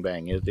Kiss Bang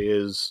Bang. It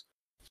is.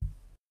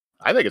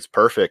 I think it's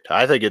perfect.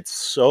 I think it's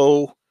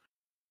so.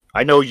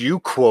 I know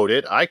you quote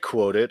it. I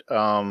quote it.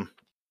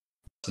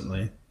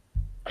 Certainly.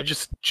 I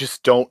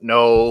just don't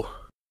know.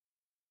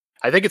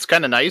 I think it's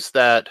kind of nice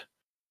that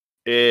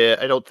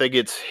I don't think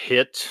it's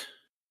hit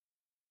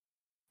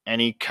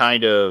any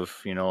kind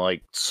of,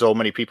 like so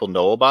many people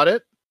know about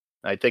it.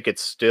 I think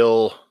it's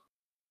still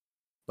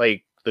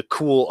like the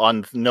cool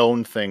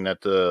unknown thing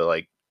that the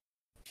like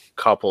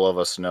couple of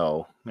us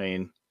know. I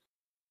mean,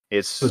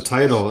 it's the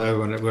title.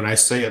 When I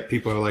say it,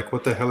 people are like,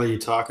 "What the hell are you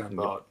talking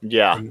about?"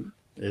 Yeah,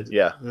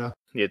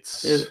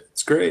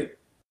 it's great.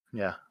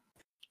 Yeah.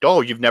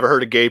 Oh, you've never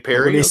heard of Gay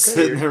Perry? When he's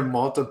sitting there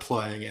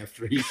multiplying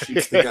after he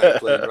shoots the guy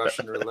playing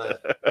Russian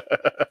roulette.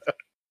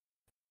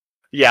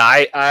 Yeah,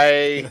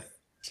 I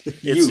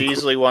it's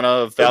easily one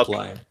of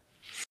Val.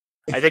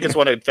 I think it's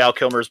one of Val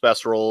Kilmer's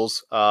best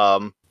roles.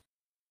 God,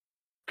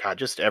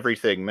 just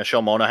everything.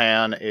 Michelle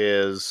Monaghan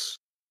is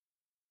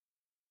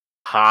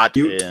hot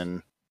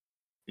in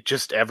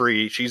just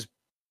she's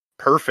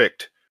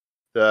perfect.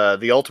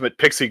 The ultimate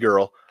pixie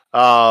girl.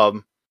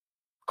 Corbin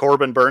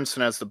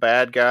Bernsen as the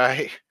bad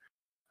guy.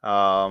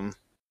 God,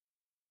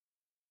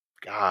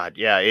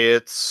 yeah,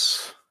 it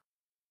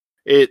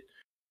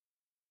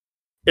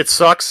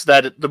sucks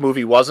that the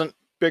movie wasn't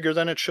bigger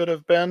than it should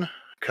have been,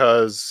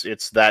 because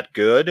it's that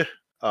good.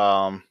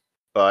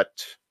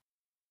 But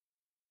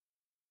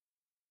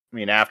I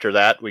mean, after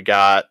that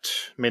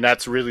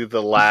that's really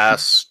the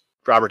last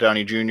Robert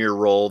Downey Jr.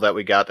 role that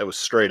we got that was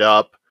straight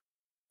up.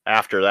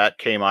 After that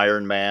came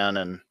Iron Man,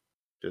 and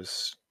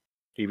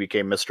he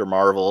became Mr.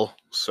 Marvel.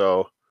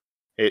 So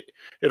it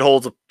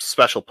holds a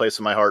special place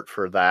in my heart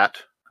for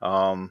that.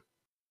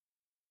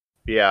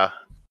 Yeah.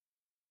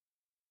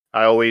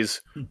 I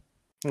always,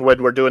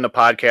 when we're doing the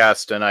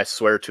podcast and I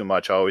swear too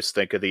much, I always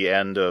think of the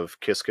end of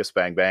Kiss Kiss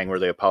Bang Bang where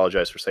they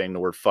apologize for saying the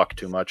word fuck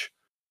too much.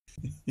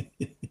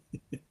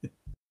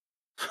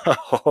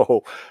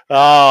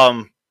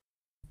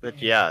 But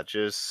yeah,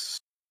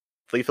 just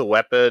Lethal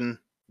Weapon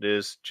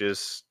is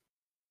just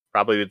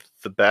probably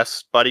the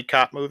best buddy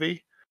cop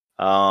movie.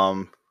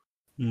 I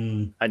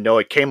know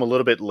it came a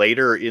little bit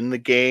later in the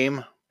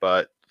game,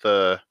 but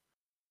the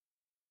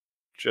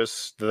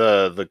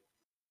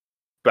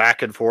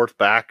back and forth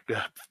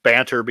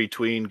banter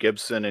between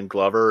Gibson and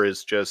Glover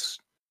is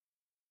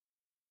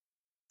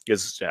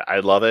I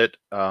love it.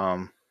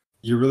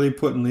 You're really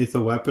putting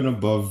Lethal Weapon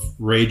above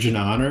Rage and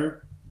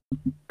Honor?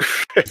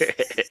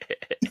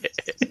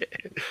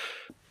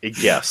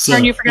 Yes.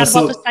 And you forgot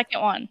about the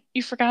second one.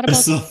 You forgot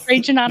about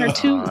Rage and Honor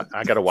 2.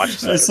 I gotta watch the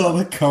second. I saw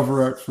the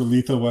cover art for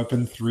Lethal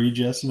Weapon 3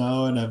 just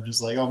now, and I'm just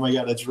like, oh my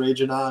god, it's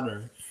Rage and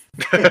Honor.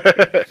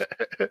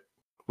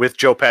 With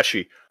Joe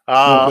Pesci.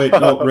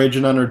 No, Rage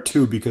and Honor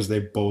 2, because they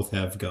both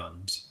have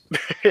guns.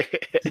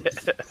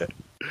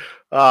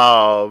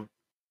 The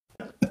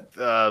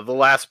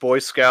Last Boy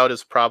Scout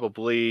is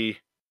probably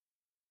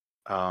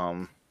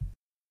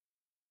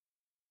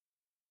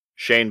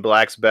Shane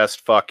Black's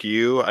best fuck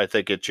you. I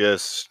think it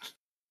just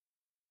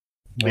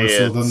more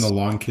so than the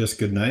Long Kiss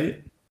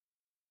Goodnight.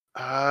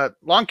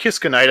 Long Kiss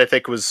Goodnight, I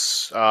think,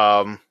 was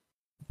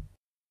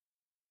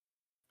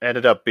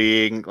ended up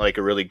being like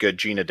a really good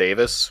Gina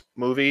Davis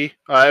movie.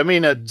 I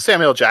mean,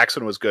 Samuel L.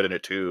 Jackson was good in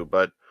it too,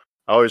 but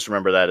I always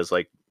remember that as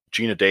like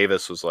Gina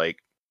Davis was like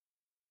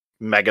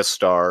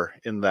megastar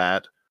in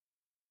that.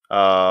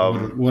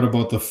 What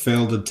about the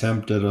failed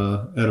attempt at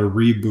a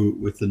reboot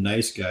with The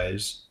Nice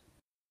Guys?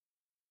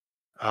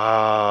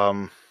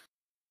 I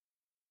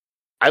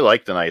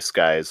like The Nice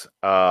Guys.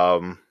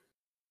 Trying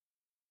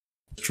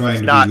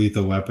to be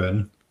Lethal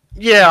Weapon.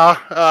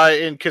 Yeah,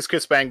 in Kiss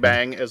Kiss Bang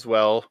Bang as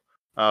well,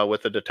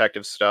 with the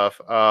detective stuff.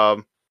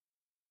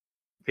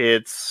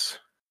 It's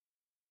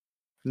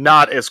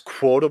not as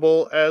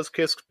quotable as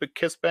Kiss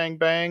Bang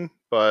Bang,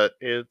 but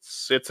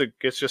it's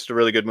just a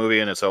really good movie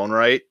in its own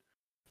right.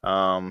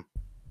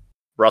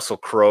 Russell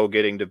Crowe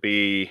getting to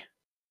be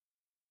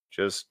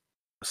just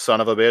a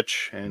son of a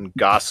bitch, and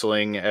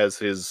Gosling as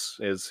his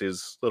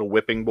little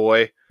whipping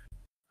boy.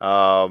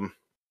 Yeah.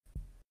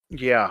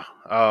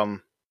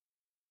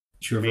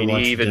 Did you ever I mean,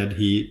 watch he even Dead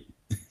Heat?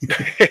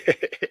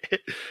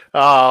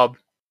 I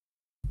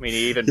mean,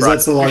 he even Because brought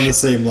that's along the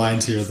same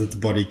lines here that the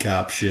buddy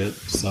cop shit.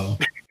 So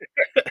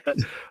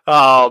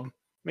I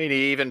mean,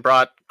 he even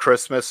brought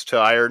Christmas to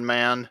Iron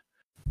Man.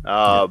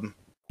 A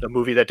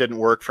movie that didn't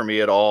work for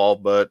me at all,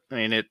 but I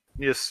mean, it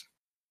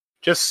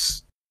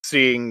just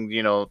seeing,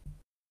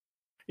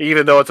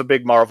 even though it's a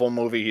big Marvel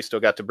movie, he still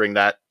got to bring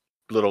that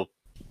little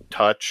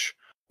touch.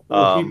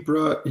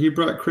 well, he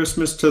brought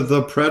Christmas to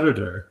The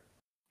Predator.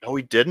 No,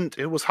 he didn't.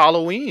 It was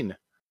Halloween.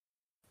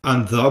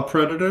 On The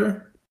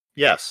Predator?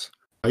 Yes.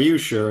 Are you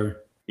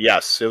sure?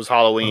 Yes, it was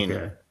Halloween.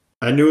 Okay.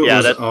 I knew it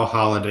was a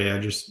holiday. I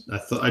just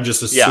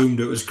assumed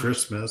it was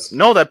Christmas.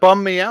 No, that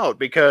bummed me out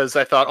because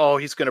I thought, oh,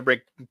 he's going to bring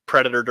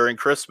Predator during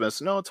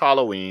Christmas. No, it's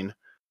Halloween.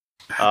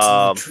 Bats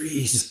in the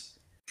trees.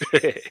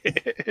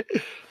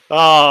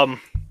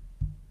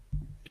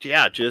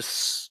 Yeah,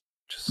 just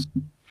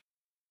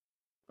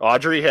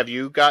Audrey, have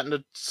you gotten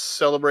to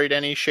celebrate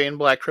any Shane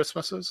Black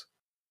Christmases?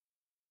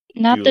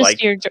 Not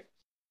this year.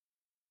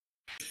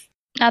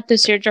 Not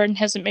this year. Jordan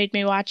hasn't made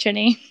me watch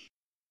any.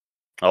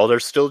 Oh,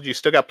 you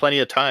still got plenty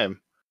of time.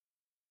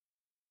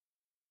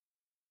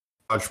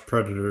 Watch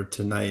Predator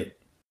tonight.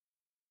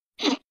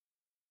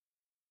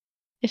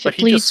 If it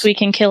bleeds, we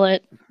can kill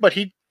it. But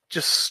he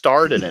just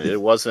starred in it. It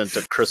wasn't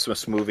a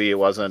Christmas movie. It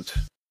wasn't.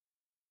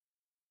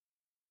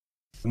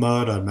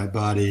 Mud on my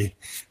body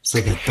so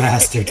that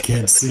bastard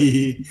can't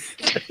see.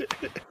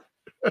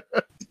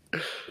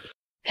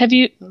 Have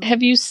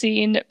you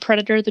seen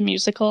Predator the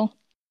musical?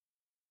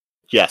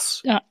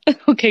 Yes.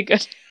 Okay,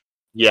 good.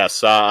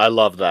 Yes, I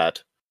love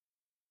that.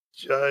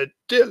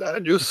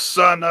 Dylan, you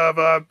son of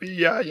a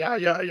yeah.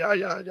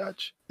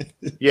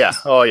 Yeah.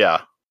 Oh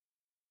yeah.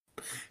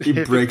 He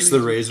breaks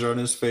the razor on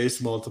his face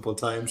multiple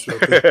times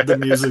throughout the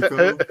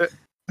musical.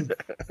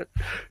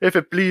 If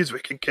it bleeds, we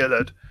can kill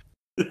it.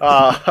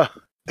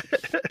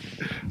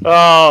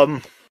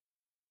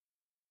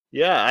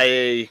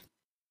 Yeah,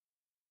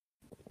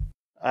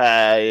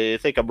 I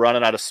think I'm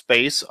running out of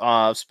space.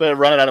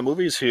 Running out of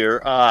movies here.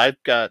 I've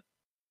got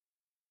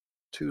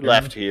 2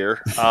 left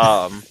here.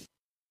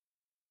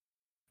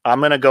 I'm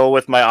gonna go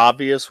with my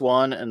obvious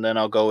one, and then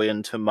I'll go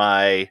into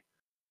my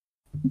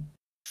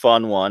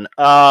fun one.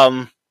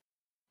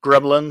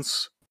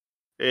 Gremlins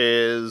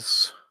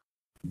is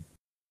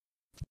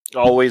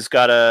always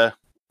got a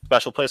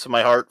special place in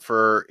my heart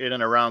for in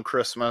and around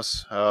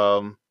Christmas.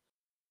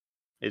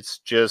 It's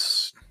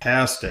just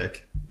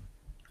fantastic.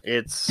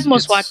 I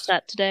almost watched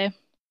that today.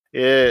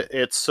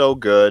 It's so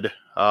good.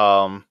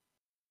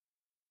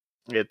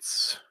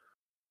 It's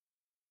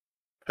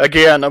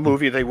again a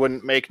movie they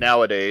wouldn't make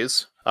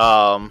nowadays.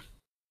 And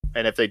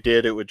if they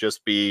did, it would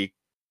just be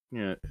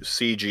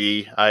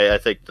CG. I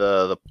think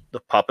the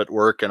puppet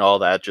work and all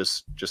that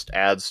just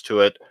adds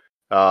to it.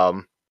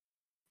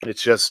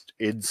 It's just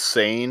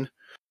insane.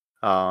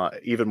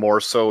 Even more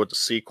so with the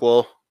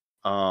sequel.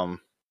 All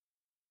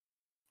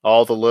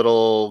the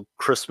little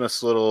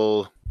Christmas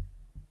little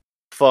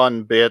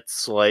fun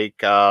bits,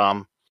 like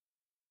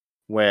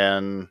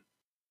when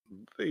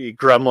the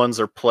Gremlins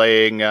are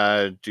playing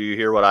Do You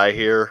Hear What I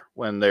Hear,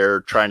 when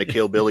they're trying to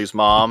kill Billy's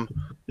mom.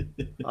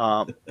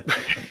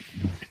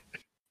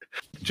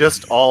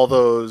 Just all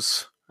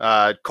those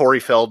Corey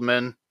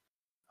Feldman,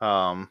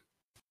 the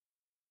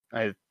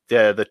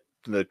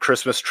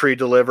Christmas tree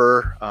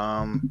deliver.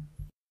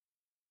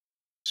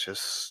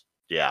 Just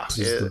yeah, this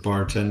is the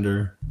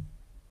bartender,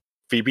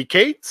 Phoebe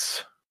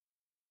Cates.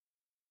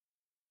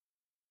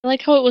 I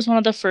like how it was one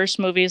of the first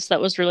movies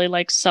that was really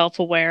like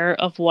self-aware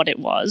of what it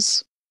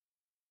was.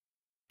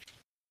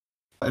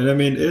 And I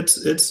mean,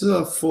 it's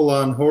a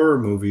full-on horror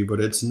movie, but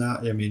it's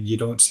not. I mean, you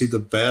don't see the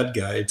bad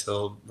guy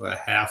till a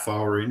half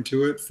hour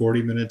into it,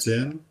 40 minutes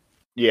in.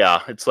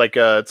 Yeah, it's like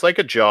a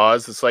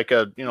Jaws. It's like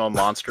a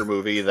monster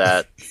movie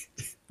that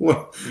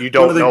well, you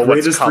don't know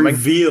what's coming.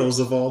 Reveals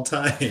of all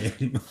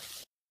time.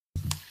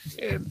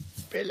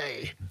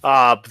 Billy.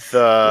 Are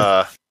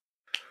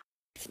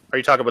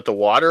you talking about the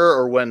water,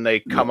 or when they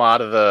come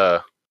out of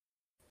the?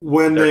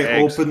 When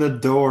they open the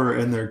door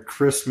and they're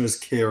Christmas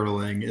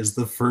caroling is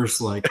the first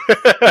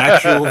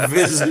actual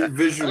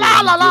visual.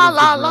 La la la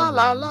la la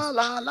la la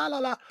la la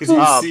la.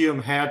 Because you see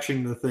him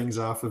hatching the things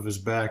off of his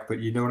back, but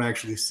you don't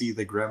actually see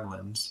the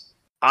gremlins.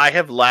 I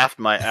have laughed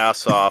my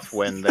ass off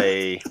when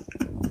they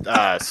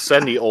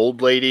send the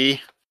old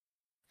lady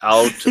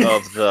out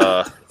of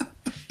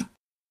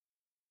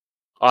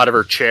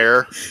her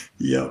chair.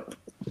 Yep.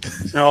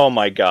 Oh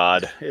my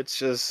god! It's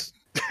just.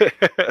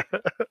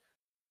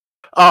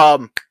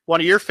 One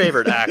of your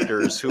favorite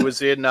actors who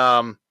was in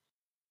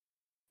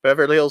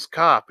Beverly Hills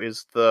Cop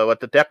is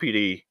the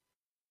deputy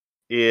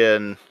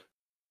in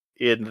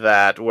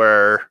that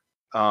where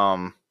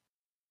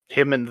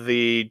him and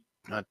the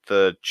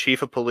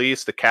chief of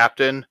police, the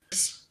captain.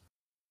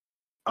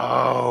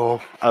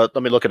 Oh,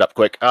 let me look it up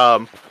quick.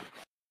 And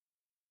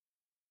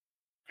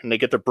they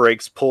get their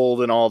brakes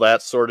pulled and all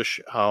that sort of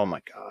shit. Oh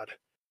my god!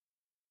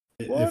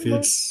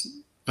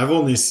 I've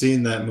only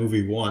seen that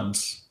movie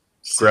once.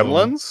 So...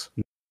 Gremlins?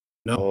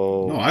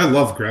 No, I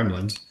love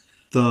Gremlins.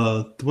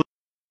 The one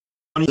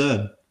you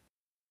said.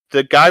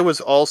 The guy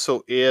was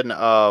also in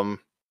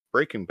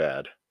Breaking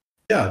Bad.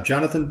 Yeah,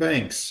 Jonathan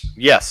Banks.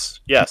 Yes.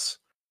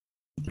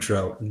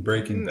 Trout in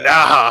Breaking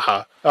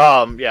Bad.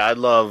 Yeah, I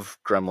love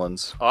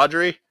Gremlins.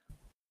 Audrey?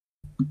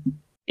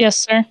 Yes,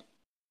 sir.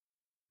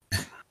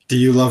 Do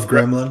you love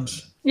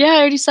Gremlins? Yeah, I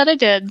already said I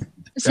did.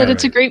 I said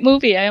it's a great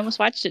movie. I almost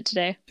watched it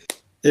today.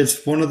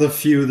 It's one of the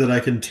few that I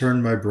can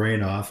turn my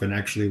brain off and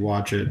actually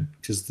watch it,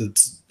 because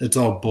it's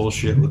all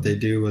bullshit what they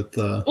do with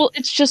the... Well,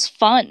 it's just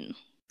fun.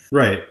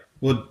 Right.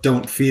 Well,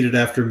 don't feed it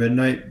after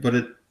midnight,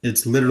 but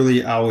it's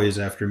literally always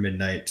after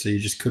midnight, so you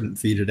just couldn't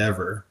feed it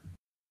ever.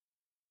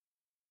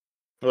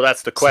 Well,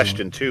 that's the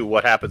question, too.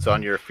 What happens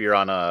if you're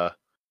on a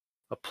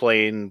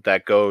plane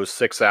that goes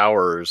 6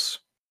 hours?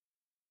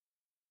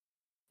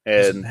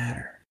 And Doesn't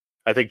matter.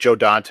 I think Joe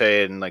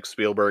Dante and like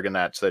Spielberg and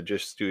that said,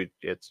 just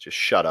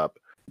shut up.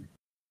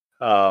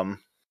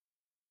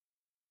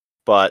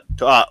 But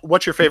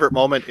what's your favorite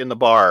moment in the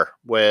bar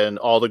when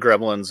all the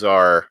gremlins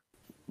are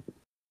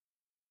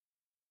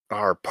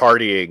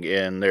partying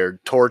and they're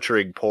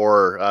torturing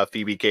poor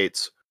Phoebe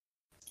Cates?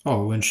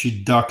 Oh, when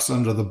she ducks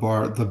under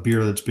the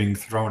beer that's being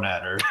thrown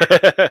at her.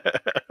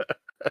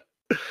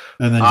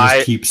 And then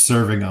just keeps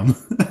serving them.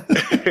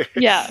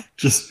 Yeah.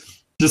 Just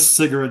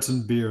cigarettes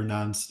and beer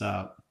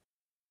nonstop.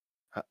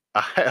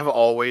 I have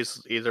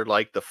always either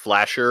liked the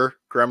Flasher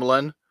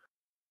gremlin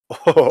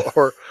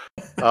or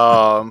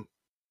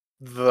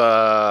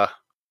the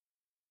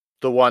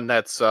one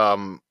that's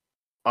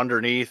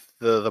underneath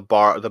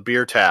the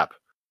beer tap,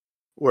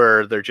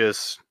 where they're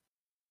just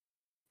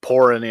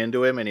pouring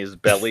into him and his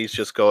belly's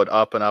just going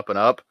up and up and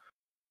up.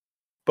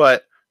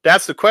 But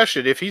that's the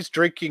question. If he's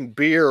drinking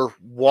beer,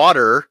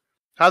 water,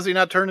 how's he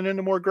not turning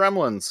into more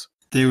gremlins?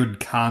 They would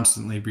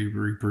constantly be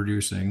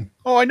reproducing.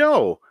 Oh, I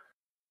know.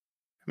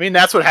 I mean,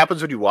 that's what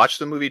happens when you watch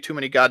the movie too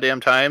many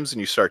goddamn times and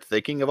you start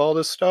thinking of all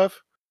this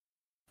stuff.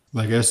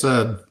 Like I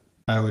said,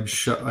 I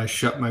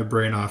shut my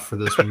brain off for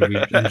this movie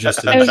and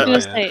just enjoy I was gonna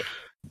it. say,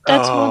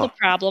 that's one of the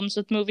problems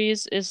with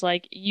movies is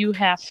like you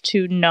have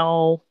to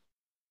know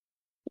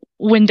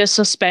when to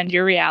suspend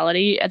your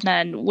reality and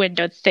then when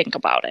to think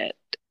about it.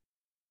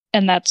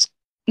 And that's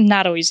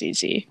not always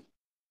easy.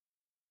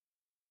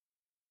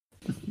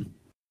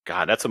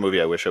 God, that's a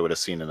movie I wish I would have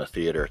seen in the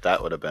theater.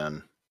 That would have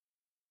been...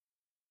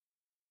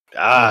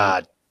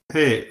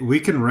 Hey, we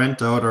can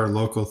rent out our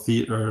local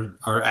theater,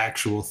 our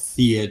actual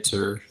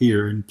theater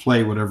here, and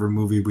play whatever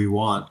movie we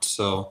want.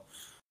 So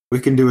we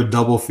can do a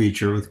double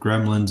feature with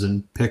Gremlins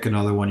and pick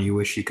another one you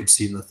wish you could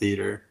see in the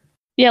theater.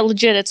 Yeah,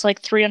 legit. It's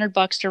like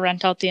 $300 to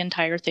rent out the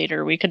entire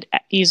theater. We could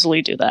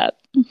easily do that.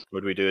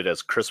 Would we do it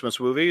as Christmas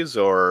movies,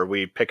 or are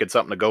we picking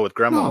something to go with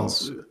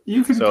Gremlins? No,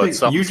 you can so pick.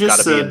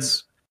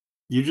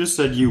 You just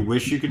said you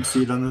wish you could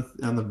see it on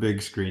the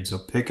big screen. So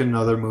pick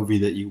another movie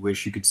that you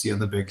wish you could see on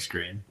the big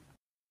screen.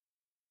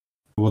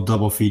 We'll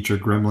double feature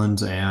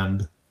Gremlins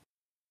and...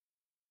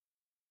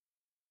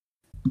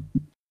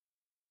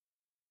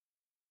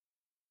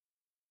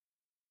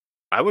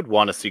 I would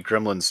want to see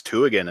Gremlins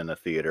 2 again in the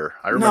theater.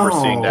 I remember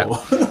seeing that.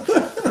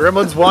 Gremlins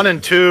Gremlins 1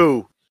 and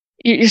 2.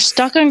 You're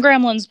stuck on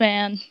Gremlins,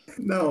 man.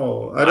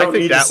 No, I don't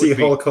need to see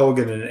Hulk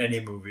Hogan in any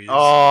movies.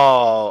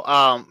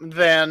 Oh,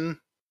 then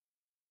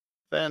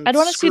I'd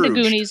want to see the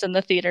Goonies in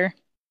the theater.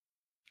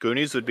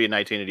 Goonies would be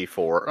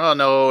 1984. Oh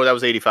no, that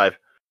was 85.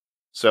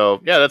 So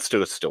yeah, that's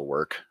still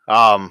work.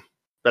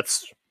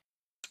 That's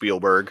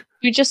Spielberg.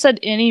 You just said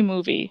any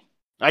movie.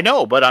 I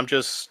know, but I'm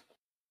just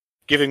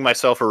giving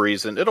myself a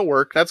reason. It'll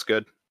work. That's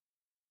good.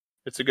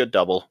 It's a good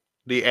double.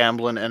 The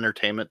Amblin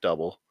Entertainment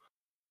double.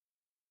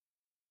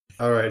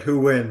 All right, who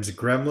wins,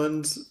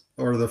 Gremlins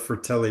or the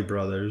Fratelli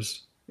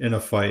brothers in a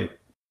fight?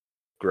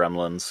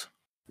 Gremlins.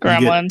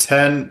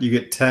 Gremlins. You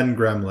get 10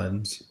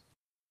 Gremlins.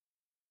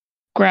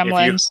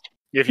 Gremlins.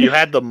 If you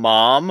had the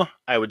mom,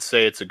 I would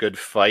say it's a good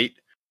fight.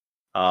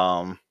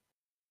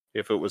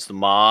 If it was the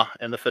Ma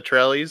and the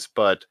Fratellis,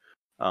 but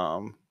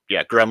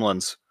yeah,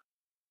 Gremlins,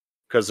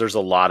 because there's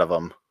a lot of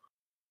them.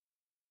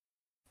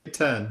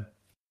 10.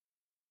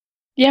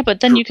 Yeah, but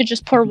then you could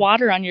just pour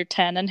water on your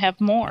 10 and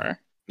have more.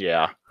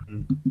 Yeah.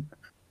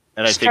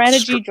 And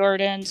strategy,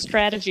 Jordan.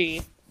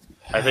 Strategy.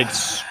 I think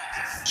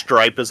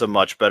Stripe is a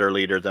much better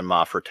leader than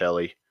Ma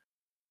Fratelli.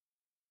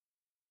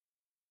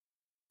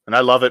 And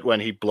I love it when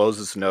he blows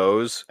his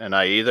nose, and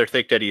I either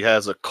think that he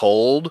has a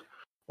cold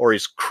or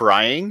he's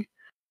crying.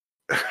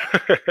 Do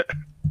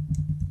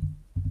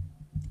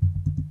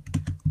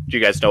you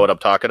guys know what I'm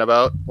talking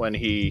about? When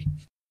he's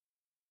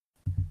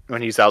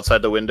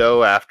outside the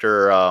window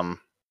after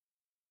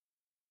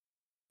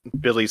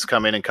Billy's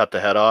come in and cut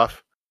the head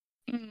off.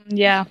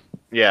 Yeah.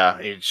 Yeah,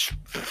 it's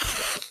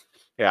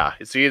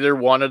either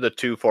one of the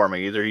two for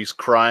me. Either he's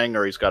crying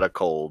or he's got a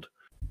cold.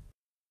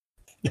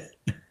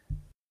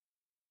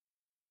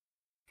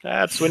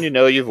 That's when you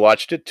know you've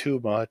watched it too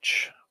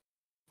much.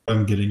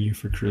 I'm getting you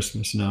for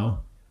Christmas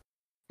now.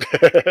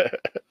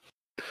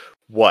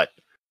 What?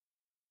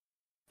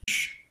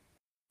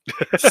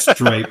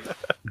 Stripe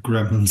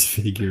Gremlins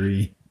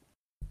figurine.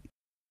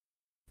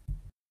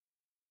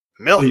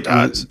 Milk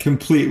duds.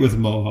 Complete with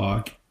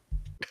mohawk.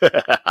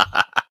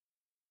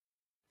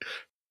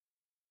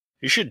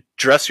 You should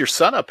dress your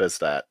son up as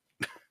that.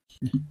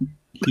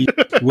 He's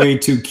way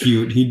too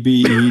cute. He could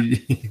be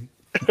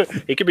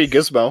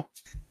Gizmo.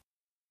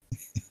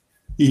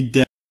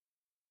 He'd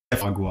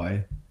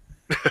Mogwai.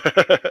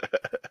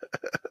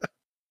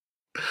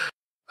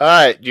 All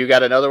right, you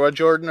got another one,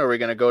 Jordan, or are we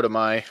going to go to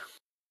my...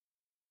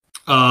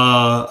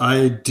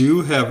 I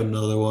do have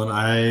another one.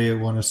 I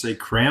want to say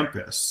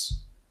Krampus.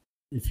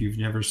 If you've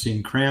never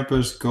seen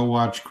Krampus, go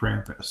watch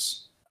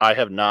Krampus. I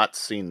have not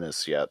seen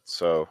this yet,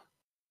 so...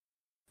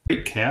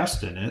 Great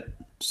cast in it,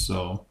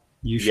 so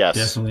you should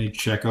definitely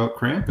check out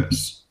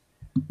Krampus.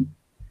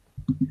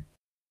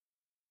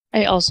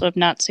 I also have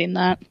not seen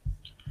that.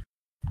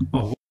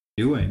 Oh, what are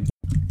you doing?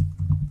 Why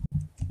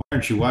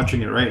aren't you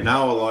watching it right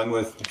now along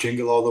with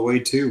Jingle All the Way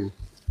 2?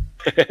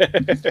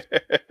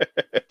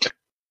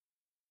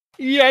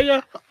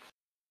 Yeah.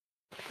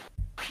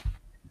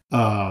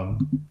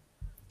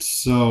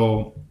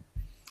 So,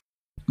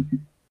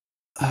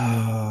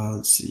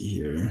 let's see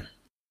here.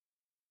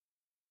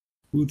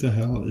 Who the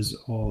hell is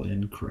all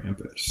in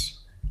Krampus?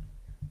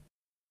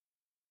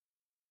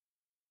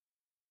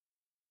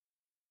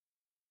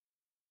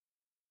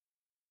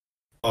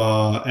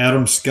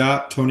 Adam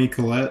Scott, Toni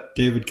Collette,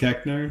 David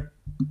Koechner.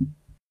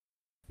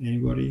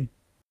 Anybody?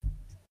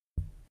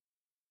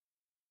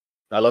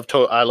 I love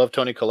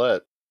Toni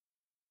Collette.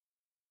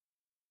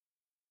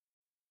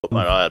 Put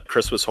my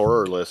Christmas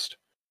horror list.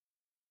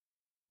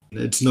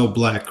 It's no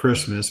Black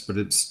Christmas, but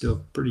it's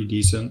still pretty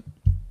decent.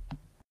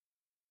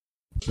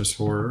 Christmas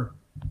horror.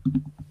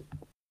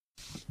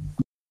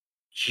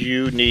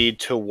 You need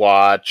to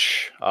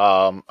watch.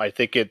 I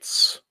think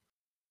it's.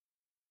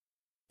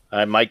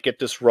 I might get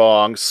this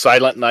wrong.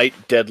 Silent Night,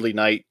 Deadly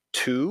Night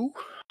 2.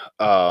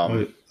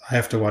 I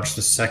have to watch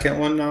the second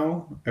one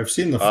now. I've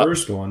seen the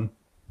first one.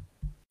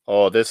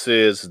 Oh, this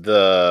is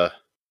the.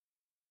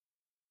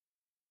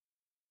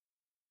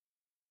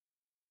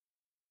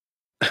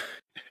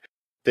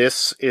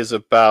 This is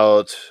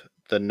about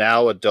the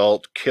now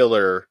adult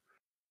killer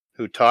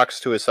who talks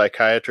to his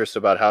psychiatrist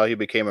about how he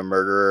became a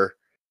murderer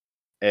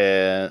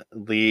and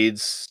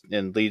leads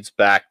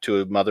back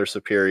to Mother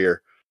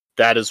Superior.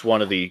 That is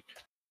one of the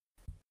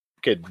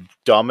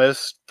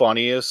dumbest,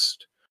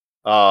 funniest.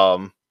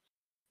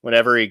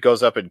 Whenever he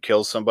goes up and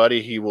kills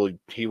somebody, he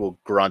will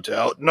grunt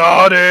out,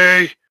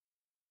 "Naughty!"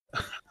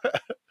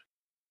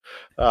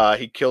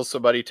 He kills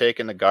somebody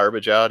taking the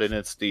garbage out, and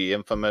it's the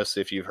infamous,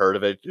 if you've heard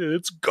of it,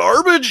 it's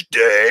Garbage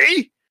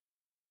Day.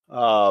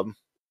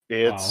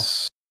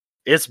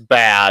 It's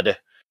bad,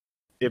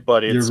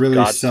 but it's you're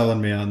really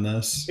selling me on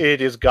this.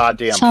 It is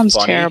goddamn Sounds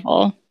funny.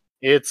 Terrible.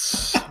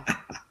 It's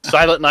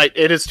Silent Night.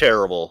 It is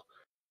terrible,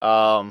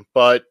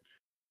 but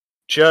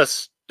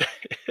just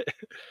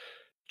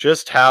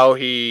how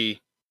he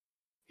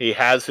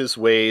has his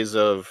ways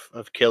of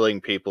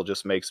killing people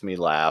just makes me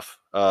laugh.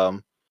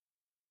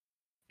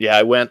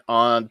 Yeah,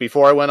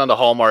 before I went on the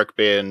Hallmark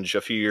binge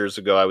a few years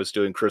ago. I was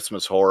doing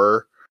Christmas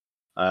horror,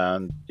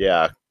 and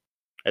yeah,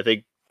 I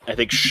think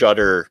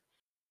Shudder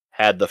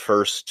had the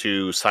first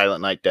two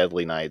Silent Night,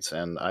 Deadly Nights,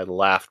 and I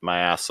laughed my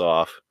ass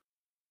off.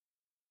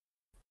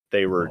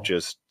 They were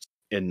just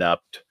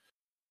inept.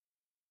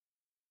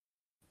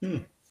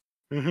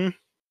 Mm-hmm.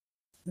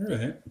 All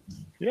right.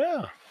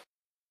 Yeah.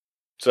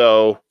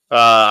 So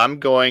I'm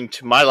going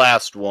to my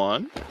last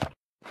one.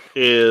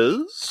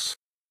 Is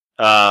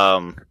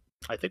I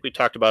think we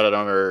talked about it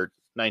on our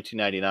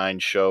 1999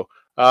 show.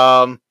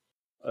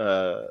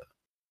 The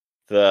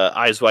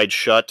Eyes Wide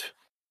Shut,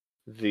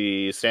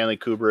 the Stanley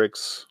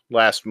Kubrick's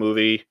last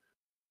movie,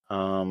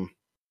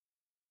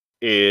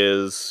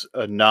 is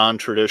a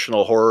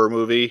non-traditional horror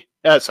movie.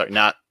 It's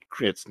not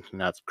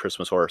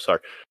Christmas horror. Sorry,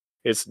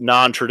 it's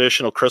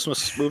non-traditional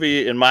Christmas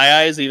movie in my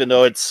eyes, even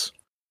though it's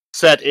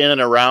set in and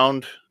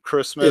around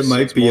Christmas. It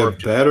might be a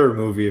better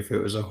movie if it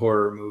was a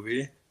horror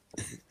movie.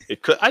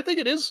 It could. I think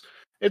it is.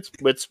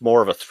 It's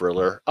more of a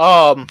thriller.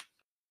 Yeah,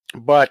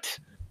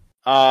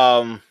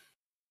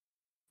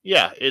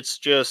 it's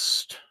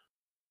just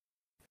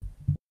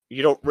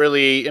you don't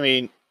really. I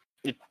mean,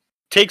 it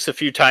takes a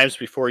few times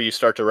before you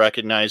start to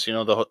recognize,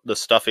 the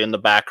stuff in the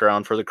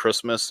background for the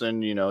Christmas,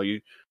 and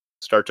you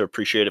start to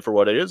appreciate it for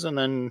what it is, and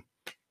then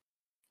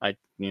I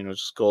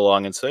just go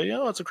along and say,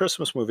 it's a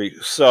Christmas movie.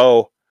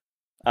 So,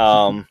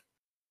 and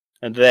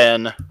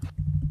then.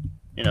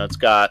 It's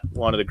got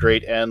one of the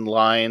great end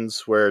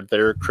lines where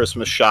they're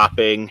Christmas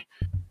shopping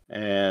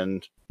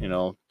and,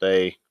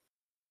 they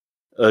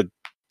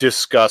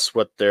discuss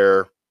what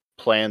their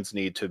plans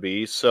need to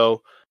be.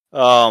 So,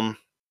 yeah,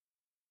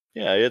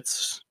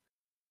 it's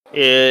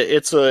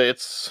It's a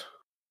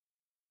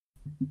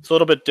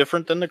little bit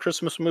different than the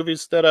Christmas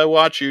movies that I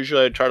watch.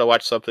 Usually I try to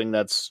watch something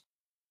that's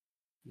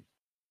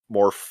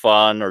more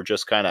fun or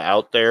just kind of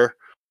out there.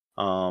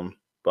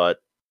 But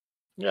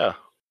yeah.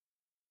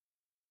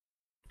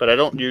 But I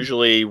don't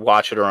usually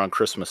watch it around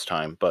Christmas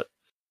time, but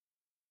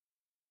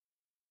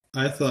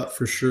I thought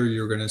for sure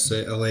you were going to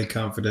say LA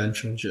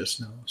Confidential just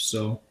now,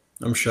 so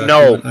I'm shocked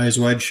No. you went eyes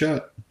wide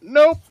shut.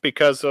 nope,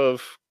 because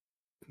of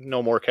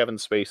no more Kevin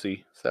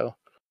Spacey. So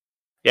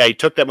yeah, he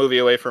took that movie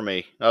away from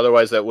me.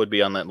 Otherwise that would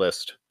be on that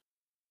list.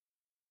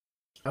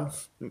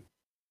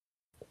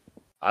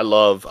 I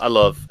love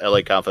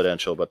LA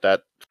Confidential, but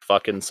that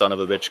fucking son of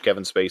a bitch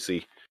Kevin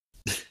Spacey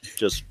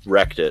just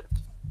wrecked it.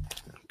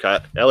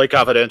 LA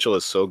Confidential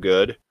is so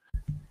good.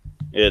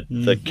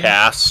 The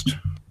cast,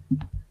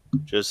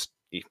 just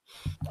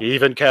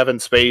even Kevin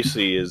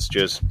Spacey is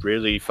just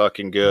really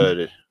fucking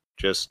good.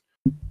 Just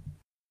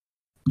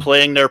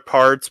playing their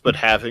parts, but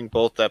having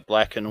both that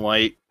black and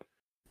white.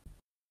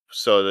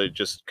 So they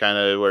just kind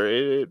of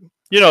where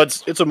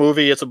it's a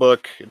movie, it's a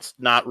book, it's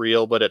not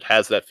real, but it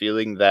has that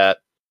feeling that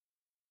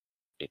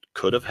it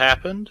could have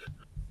happened.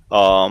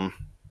 Yeah,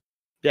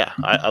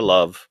 I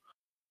love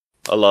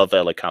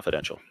LA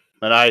Confidential,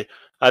 and I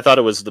thought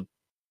it was the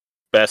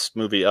best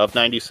movie of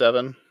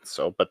 '97.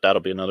 So, but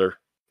that'll be another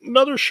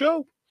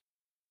show.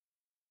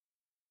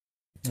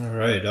 All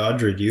right,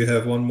 Audrey, do you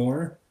have one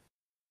more?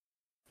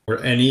 Or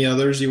any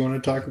others you want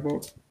to talk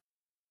about?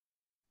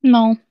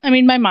 No. I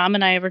mean, my mom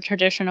and I have a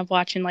tradition of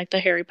watching, like, the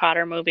Harry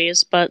Potter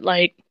movies, but,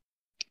 like,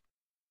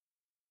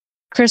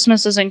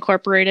 Christmas is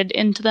incorporated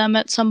into them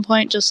at some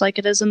point, just like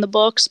it is in the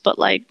books, but,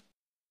 like,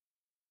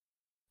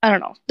 I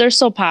don't know. They're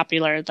so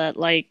popular that,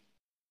 like,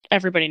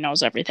 everybody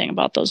knows everything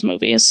about those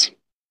movies.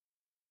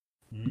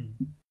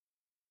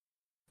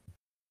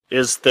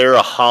 Is there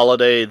a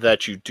holiday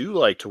that you do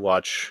like to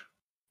watch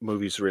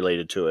movies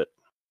related to it?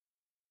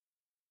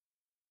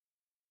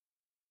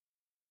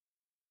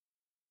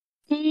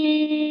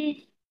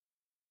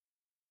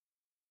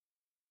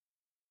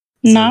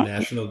 No.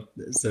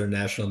 Is there a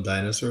National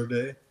Dinosaur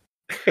Day?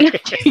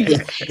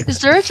 Is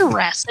there a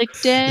Jurassic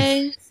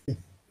Day?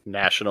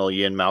 National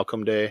Ian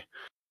Malcolm Day?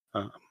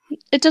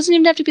 It doesn't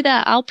even have to be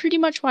that. I'll pretty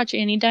much watch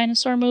any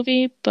dinosaur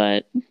movie,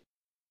 but...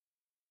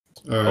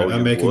 All right,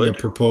 I'm making a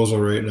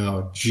proposal right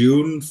now.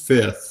 June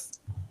 5th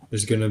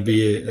is going to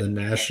be a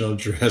National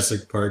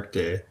Jurassic Park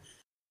Day.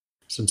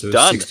 Since it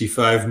was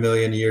 65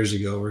 million years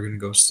ago, we're going to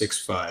go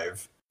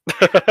 6'5".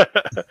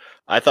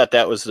 I thought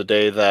that was the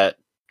day that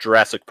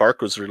Jurassic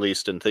Park was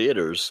released in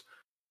theaters.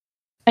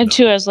 And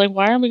too, I was like,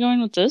 why are we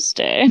going with this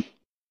day?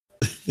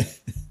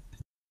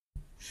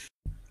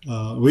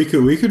 We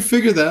could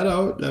figure that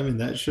out. I mean,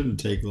 that shouldn't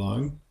take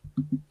long.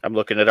 I'm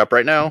looking it up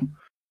right now.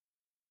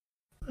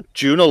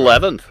 June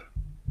 11th.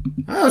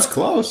 That was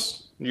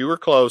close. You were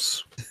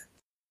close.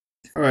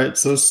 All right,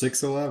 so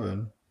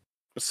 6/11.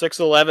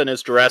 6/11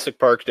 is Jurassic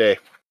Park Day.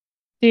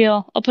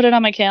 Deal. I'll put it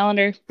on my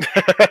calendar.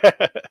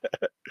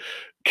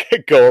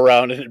 Go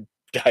around in a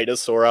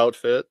dinosaur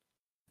outfit.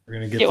 We're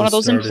gonna get one of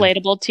those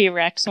inflatable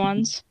T-Rex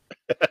ones.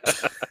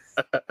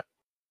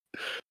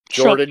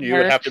 Jordan, you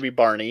would have to be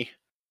Barney.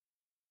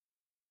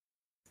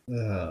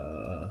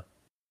 Do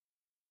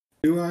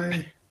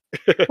I?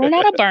 We're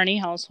not a Barney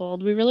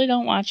household. We really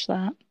don't watch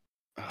that.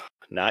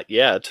 Not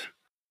yet.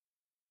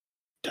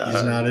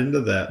 He's not into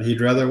that. He'd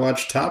rather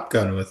watch Top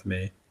Gun with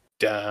me.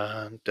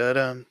 Dun, dun,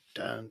 dun,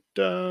 dun,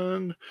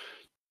 dun.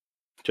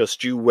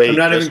 Just you wait. I'm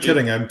not even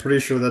kidding. I'm pretty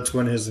sure that's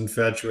when his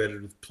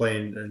infatuation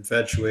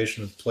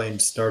with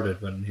planes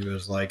started, when he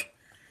was like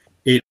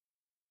 8.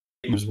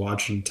 He was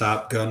watching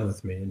Top Gun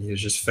with me, and he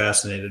was just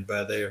fascinated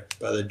by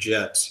the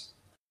jets.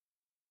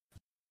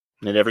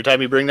 And every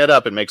time you bring that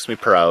up, it makes me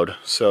proud.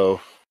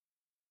 So,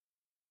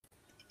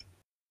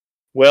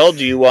 well,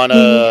 do you want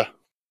to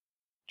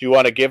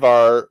give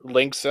our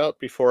links out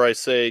before I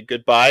say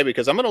goodbye?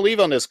 Because I'm going to leave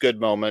on this good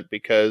moment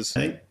because...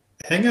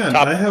 Hang on,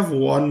 I have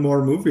one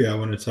more movie I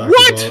want to talk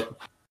about.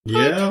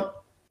 Yeah.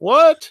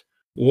 What?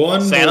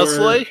 One Santa more.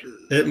 Sleigh?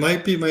 It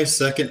might be my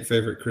second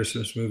favorite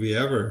Christmas movie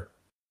ever.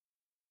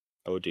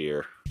 Oh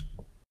dear.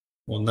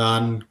 Well,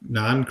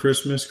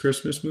 non-Christmas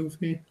Christmas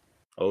movie.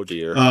 Oh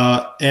dear.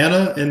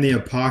 Anna and the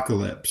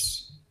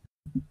Apocalypse.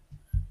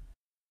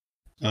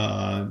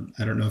 I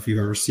don't know if you've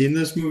ever seen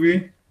this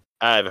movie.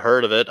 I've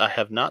heard of it. I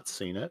have not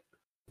seen it.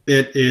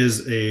 It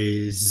is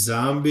a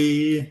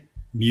zombie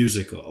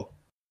musical.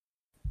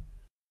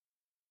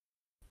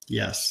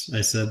 Yes,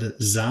 I said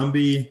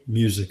zombie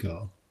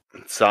musical.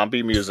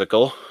 Zombie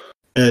musical.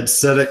 It's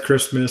set at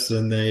Christmas,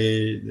 and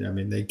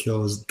they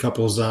kill a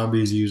couple of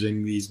zombies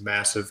using these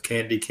massive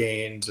candy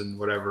canes and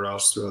whatever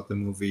else throughout the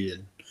movie.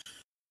 And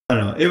I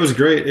don't know, it was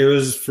great. It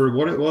was, for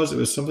what it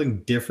was something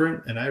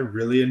different, and I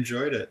really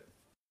enjoyed it.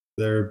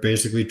 They're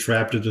basically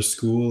trapped at a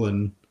school,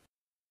 and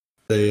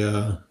they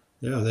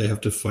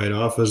have to fight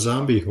off a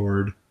zombie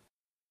horde.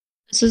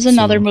 This is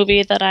another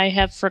movie that I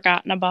have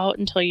forgotten about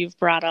until you've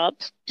brought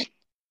up.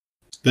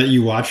 That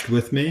you watched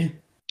with me?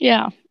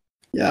 Yeah.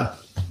 Yeah.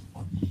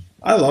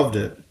 I loved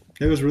it.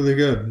 It was really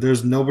good.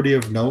 There's nobody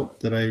of note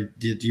that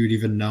you'd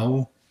even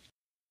know.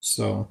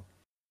 So.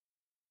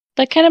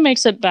 That kind of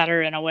makes it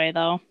better in a way,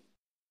 though.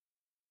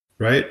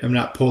 Right? I'm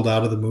not pulled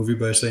out of the movie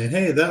by saying,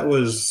 hey, that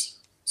was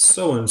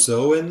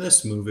so-and-so in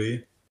this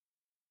movie.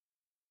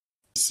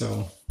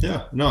 So,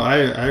 yeah. No,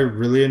 I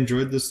really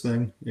enjoyed this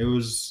thing. It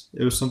was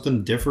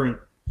something different.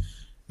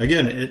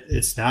 Again,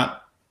 it's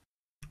not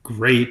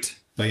great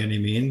by any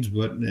means,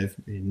 but if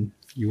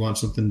you want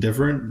something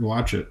different,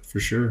 watch it for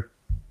sure.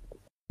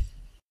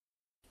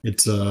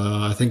 It's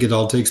I think it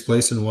all takes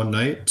place in one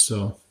night,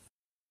 so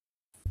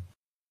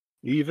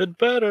even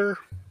better.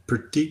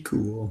 Pretty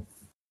cool.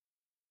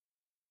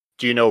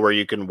 Do you know where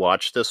you can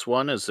watch this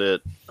one? Is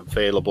it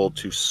available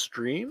to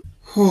stream?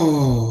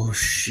 Oh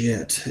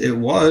shit. It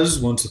was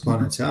once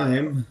upon a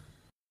time.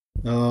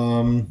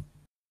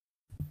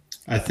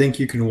 I think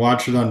you can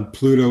watch it on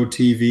Pluto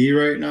TV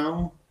right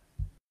now.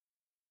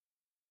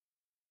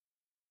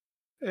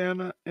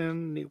 Anna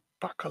and the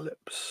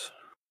Apocalypse.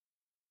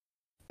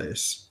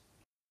 Nice.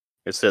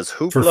 It says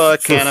Hoopla,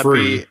 for Canopy,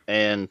 free.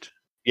 and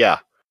yeah.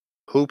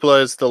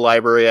 Hoopla is the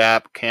library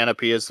app,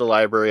 Canopy is the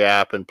library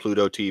app, and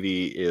Pluto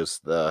TV is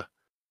the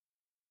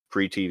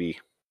free TV.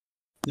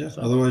 Yeah.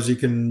 So. Otherwise, you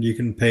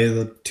can pay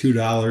the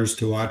 $2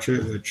 to watch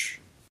it, which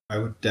I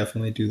would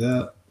definitely do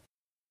that.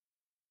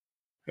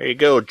 There you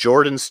go,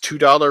 Jordan's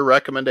 $2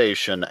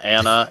 recommendation: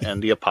 Anna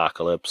and the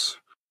Apocalypse.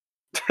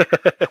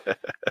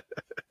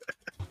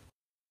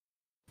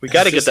 We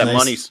got to get that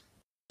money.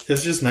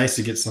 It's just nice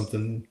to get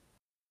something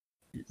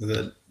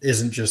that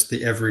isn't just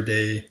the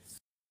everyday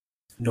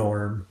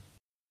norm.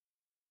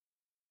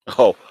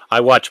 Oh,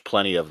 I watch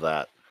plenty of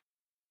that.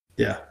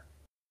 Yeah.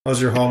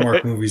 How's your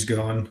Hallmark movies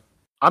going?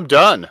 I'm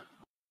done.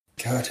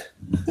 God.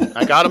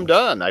 I got them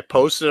done. I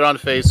posted it on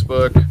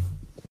Facebook.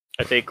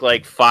 I think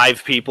like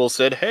 5 people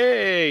said,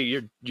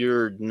 "Hey,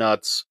 you're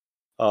nuts."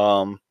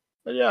 But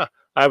yeah,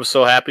 I was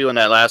so happy when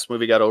that last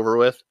movie got over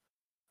with.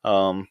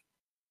 I'll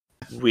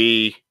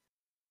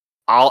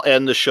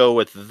end the show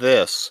with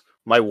this.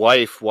 My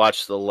wife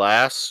watched the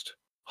last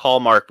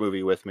Hallmark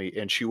movie with me,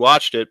 and she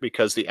watched it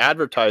because the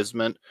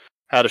advertisement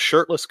had a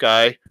shirtless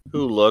guy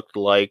who looked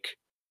like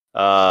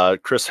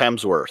Chris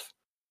Hemsworth.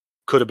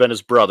 Could have been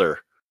his brother.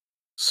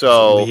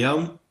 So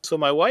Liam? So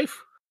my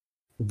wife.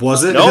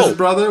 Was it his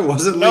brother?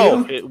 Was it Liam?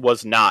 No, it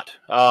was not.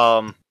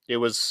 It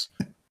was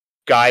a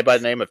guy by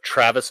the name of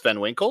Travis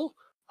Van Winkle.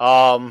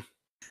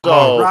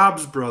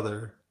 Rob's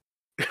brother.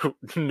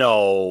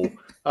 No.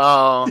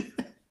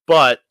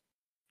 But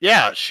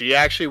yeah, she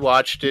actually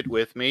watched it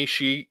with me.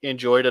 She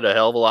enjoyed it a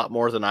hell of a lot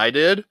more than I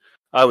did.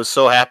 I was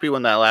so happy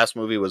when that last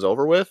movie was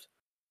over with.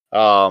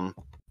 But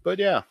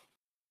yeah,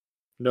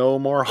 no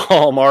more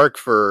Hallmark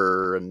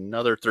for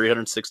another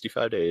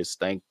 365 days.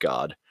 Thank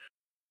God.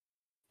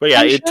 But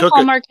yeah, I'm sure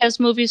Hallmark has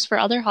movies for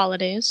other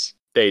holidays.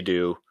 They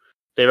do.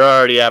 They're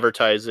already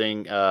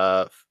advertising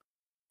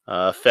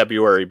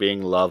February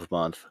being Love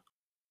Month.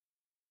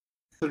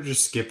 They're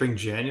just skipping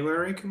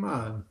January? Come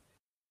on.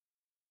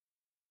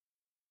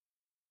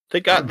 They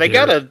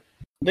gotta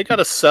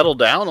settle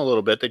down a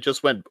little bit. They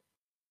just went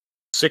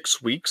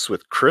 6 weeks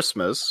with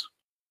Christmas.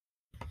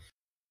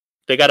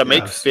 They got to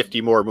make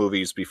 50 more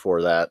movies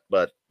before that.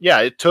 But yeah,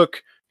 it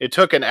took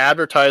an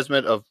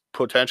advertisement of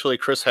potentially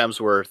Chris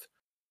Hemsworth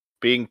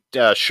being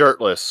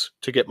shirtless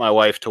to get my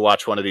wife to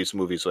watch one of these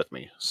movies with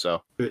me.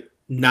 So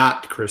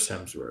not Chris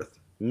Hemsworth.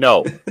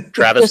 No,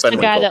 Travis Van Winkle. Just a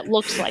guy that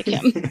looks like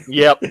him.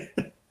 Yep.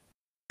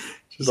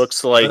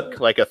 Looks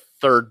like a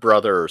third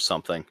brother or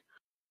something.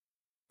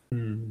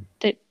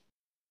 Okay.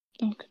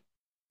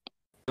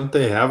 Don't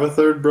they have a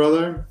third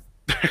brother?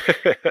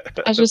 I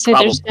was going to say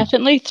there's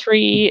definitely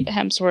 3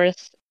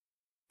 Hemsworth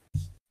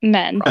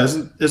men.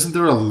 Isn't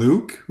there a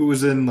Luke who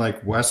was in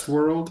like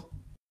Westworld?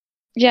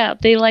 Yeah,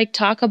 they like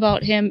talk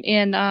about him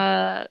in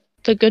The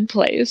Good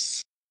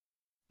Place.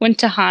 When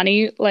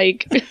Tahani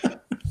like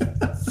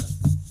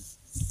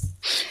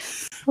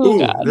Oh,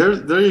 God.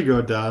 There you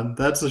go, Don.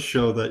 That's a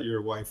show that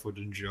your wife would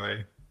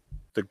enjoy.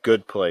 The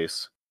Good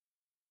Place.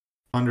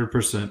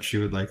 100% she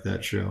would like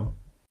that show.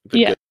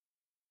 Yeah.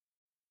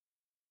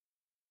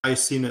 I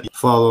Seen It.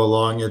 Follow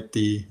along at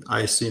the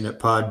I Seen It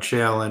Pod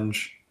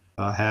Challenge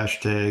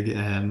hashtag.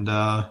 And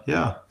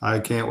yeah, I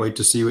can't wait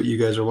to see what you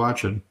guys are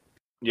watching.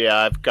 Yeah,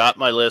 I've got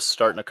my list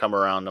starting to come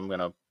around. I'm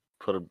going to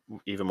put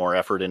even more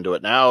effort into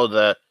it now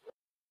that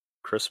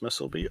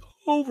Christmas will be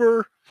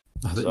over.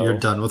 You're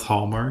done with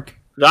Hallmark?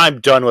 I'm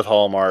done with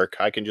Hallmark.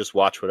 I can just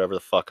watch whatever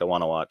the fuck I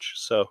want to watch.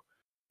 So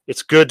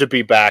it's good to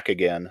be back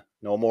again.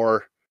 No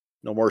more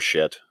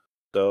shit.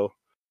 So,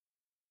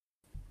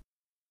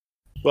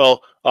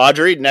 well,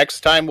 Audrey,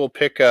 next time we'll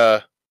pick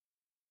a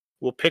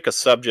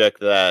subject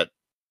that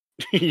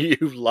you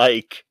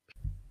like.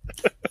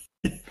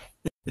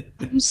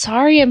 I'm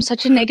sorry, I'm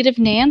such a negative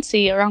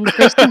Nancy around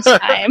Christmas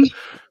time.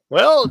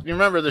 Well, you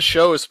remember the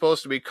show is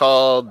supposed to be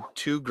called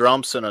Two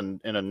Grumps and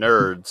a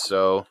Nerd,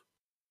 so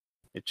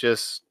you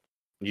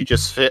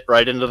just fit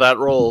right into that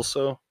role.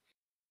 So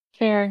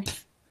fair.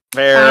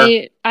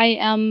 I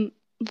am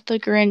the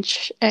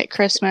Grinch at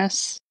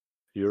Christmas.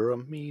 You're a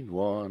mean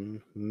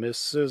one,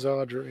 Mrs.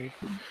 Audrey.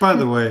 By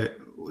the way,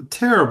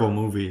 terrible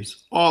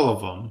movies. All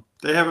of them.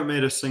 They haven't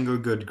made a single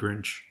good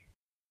Grinch.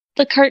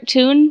 The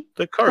cartoon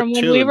The from when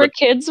we cartoon, were but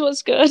kids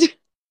was good.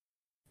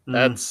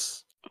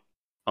 that's...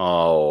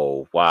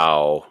 Oh,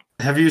 wow.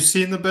 Have you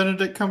seen the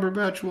Benedict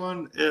Cumberbatch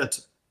one?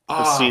 It's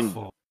I've seen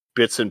awful.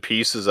 bits and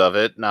pieces of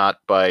it, not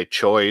by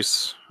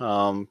choice.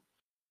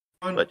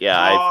 But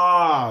yeah,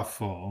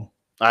 awful.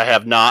 I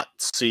have not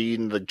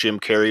seen the Jim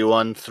Carrey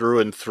one through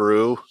and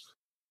through.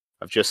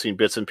 I've just seen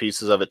bits and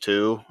pieces of it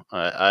too. Is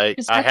I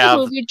that the have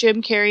movie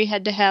Jim Carrey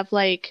had to have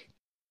like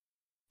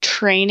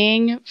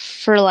training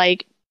for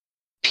like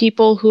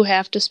people who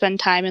have to spend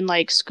time in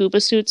like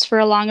scuba suits for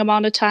a long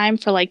amount of time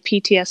for like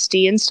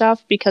PTSD and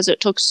stuff because it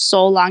took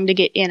so long to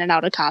get in and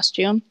out of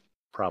costume?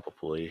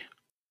 probably.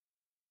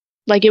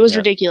 Like it was Yeah.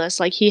 ridiculous.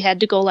 Like he had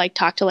to go like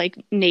talk to like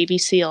Navy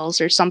SEALs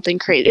or something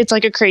crazy. It's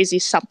like a crazy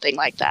something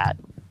like that.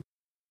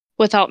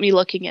 Without me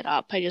looking it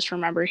up, I just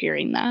remember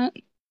hearing that.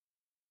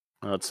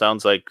 Well, it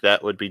sounds like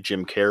that would be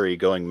Jim Carrey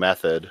going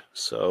method.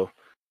 So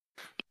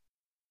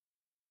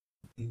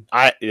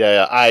I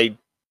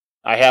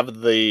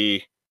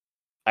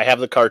have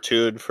the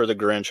cartoon for the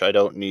Grinch. I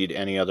don't need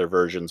any other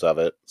versions of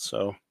it.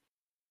 So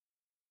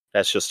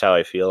that's just how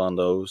I feel on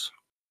those.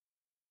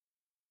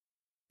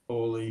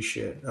 Holy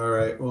shit. All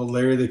right. Well,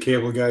 Larry the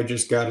Cable Guy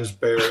just got his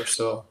bear,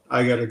 so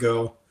I gotta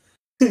go.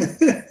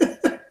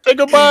 Say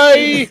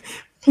goodbye.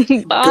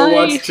 Bye. Go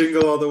watch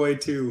Jingle All the Way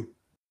too.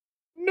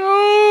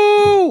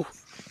 No.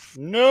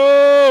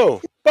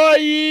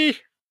 Bye.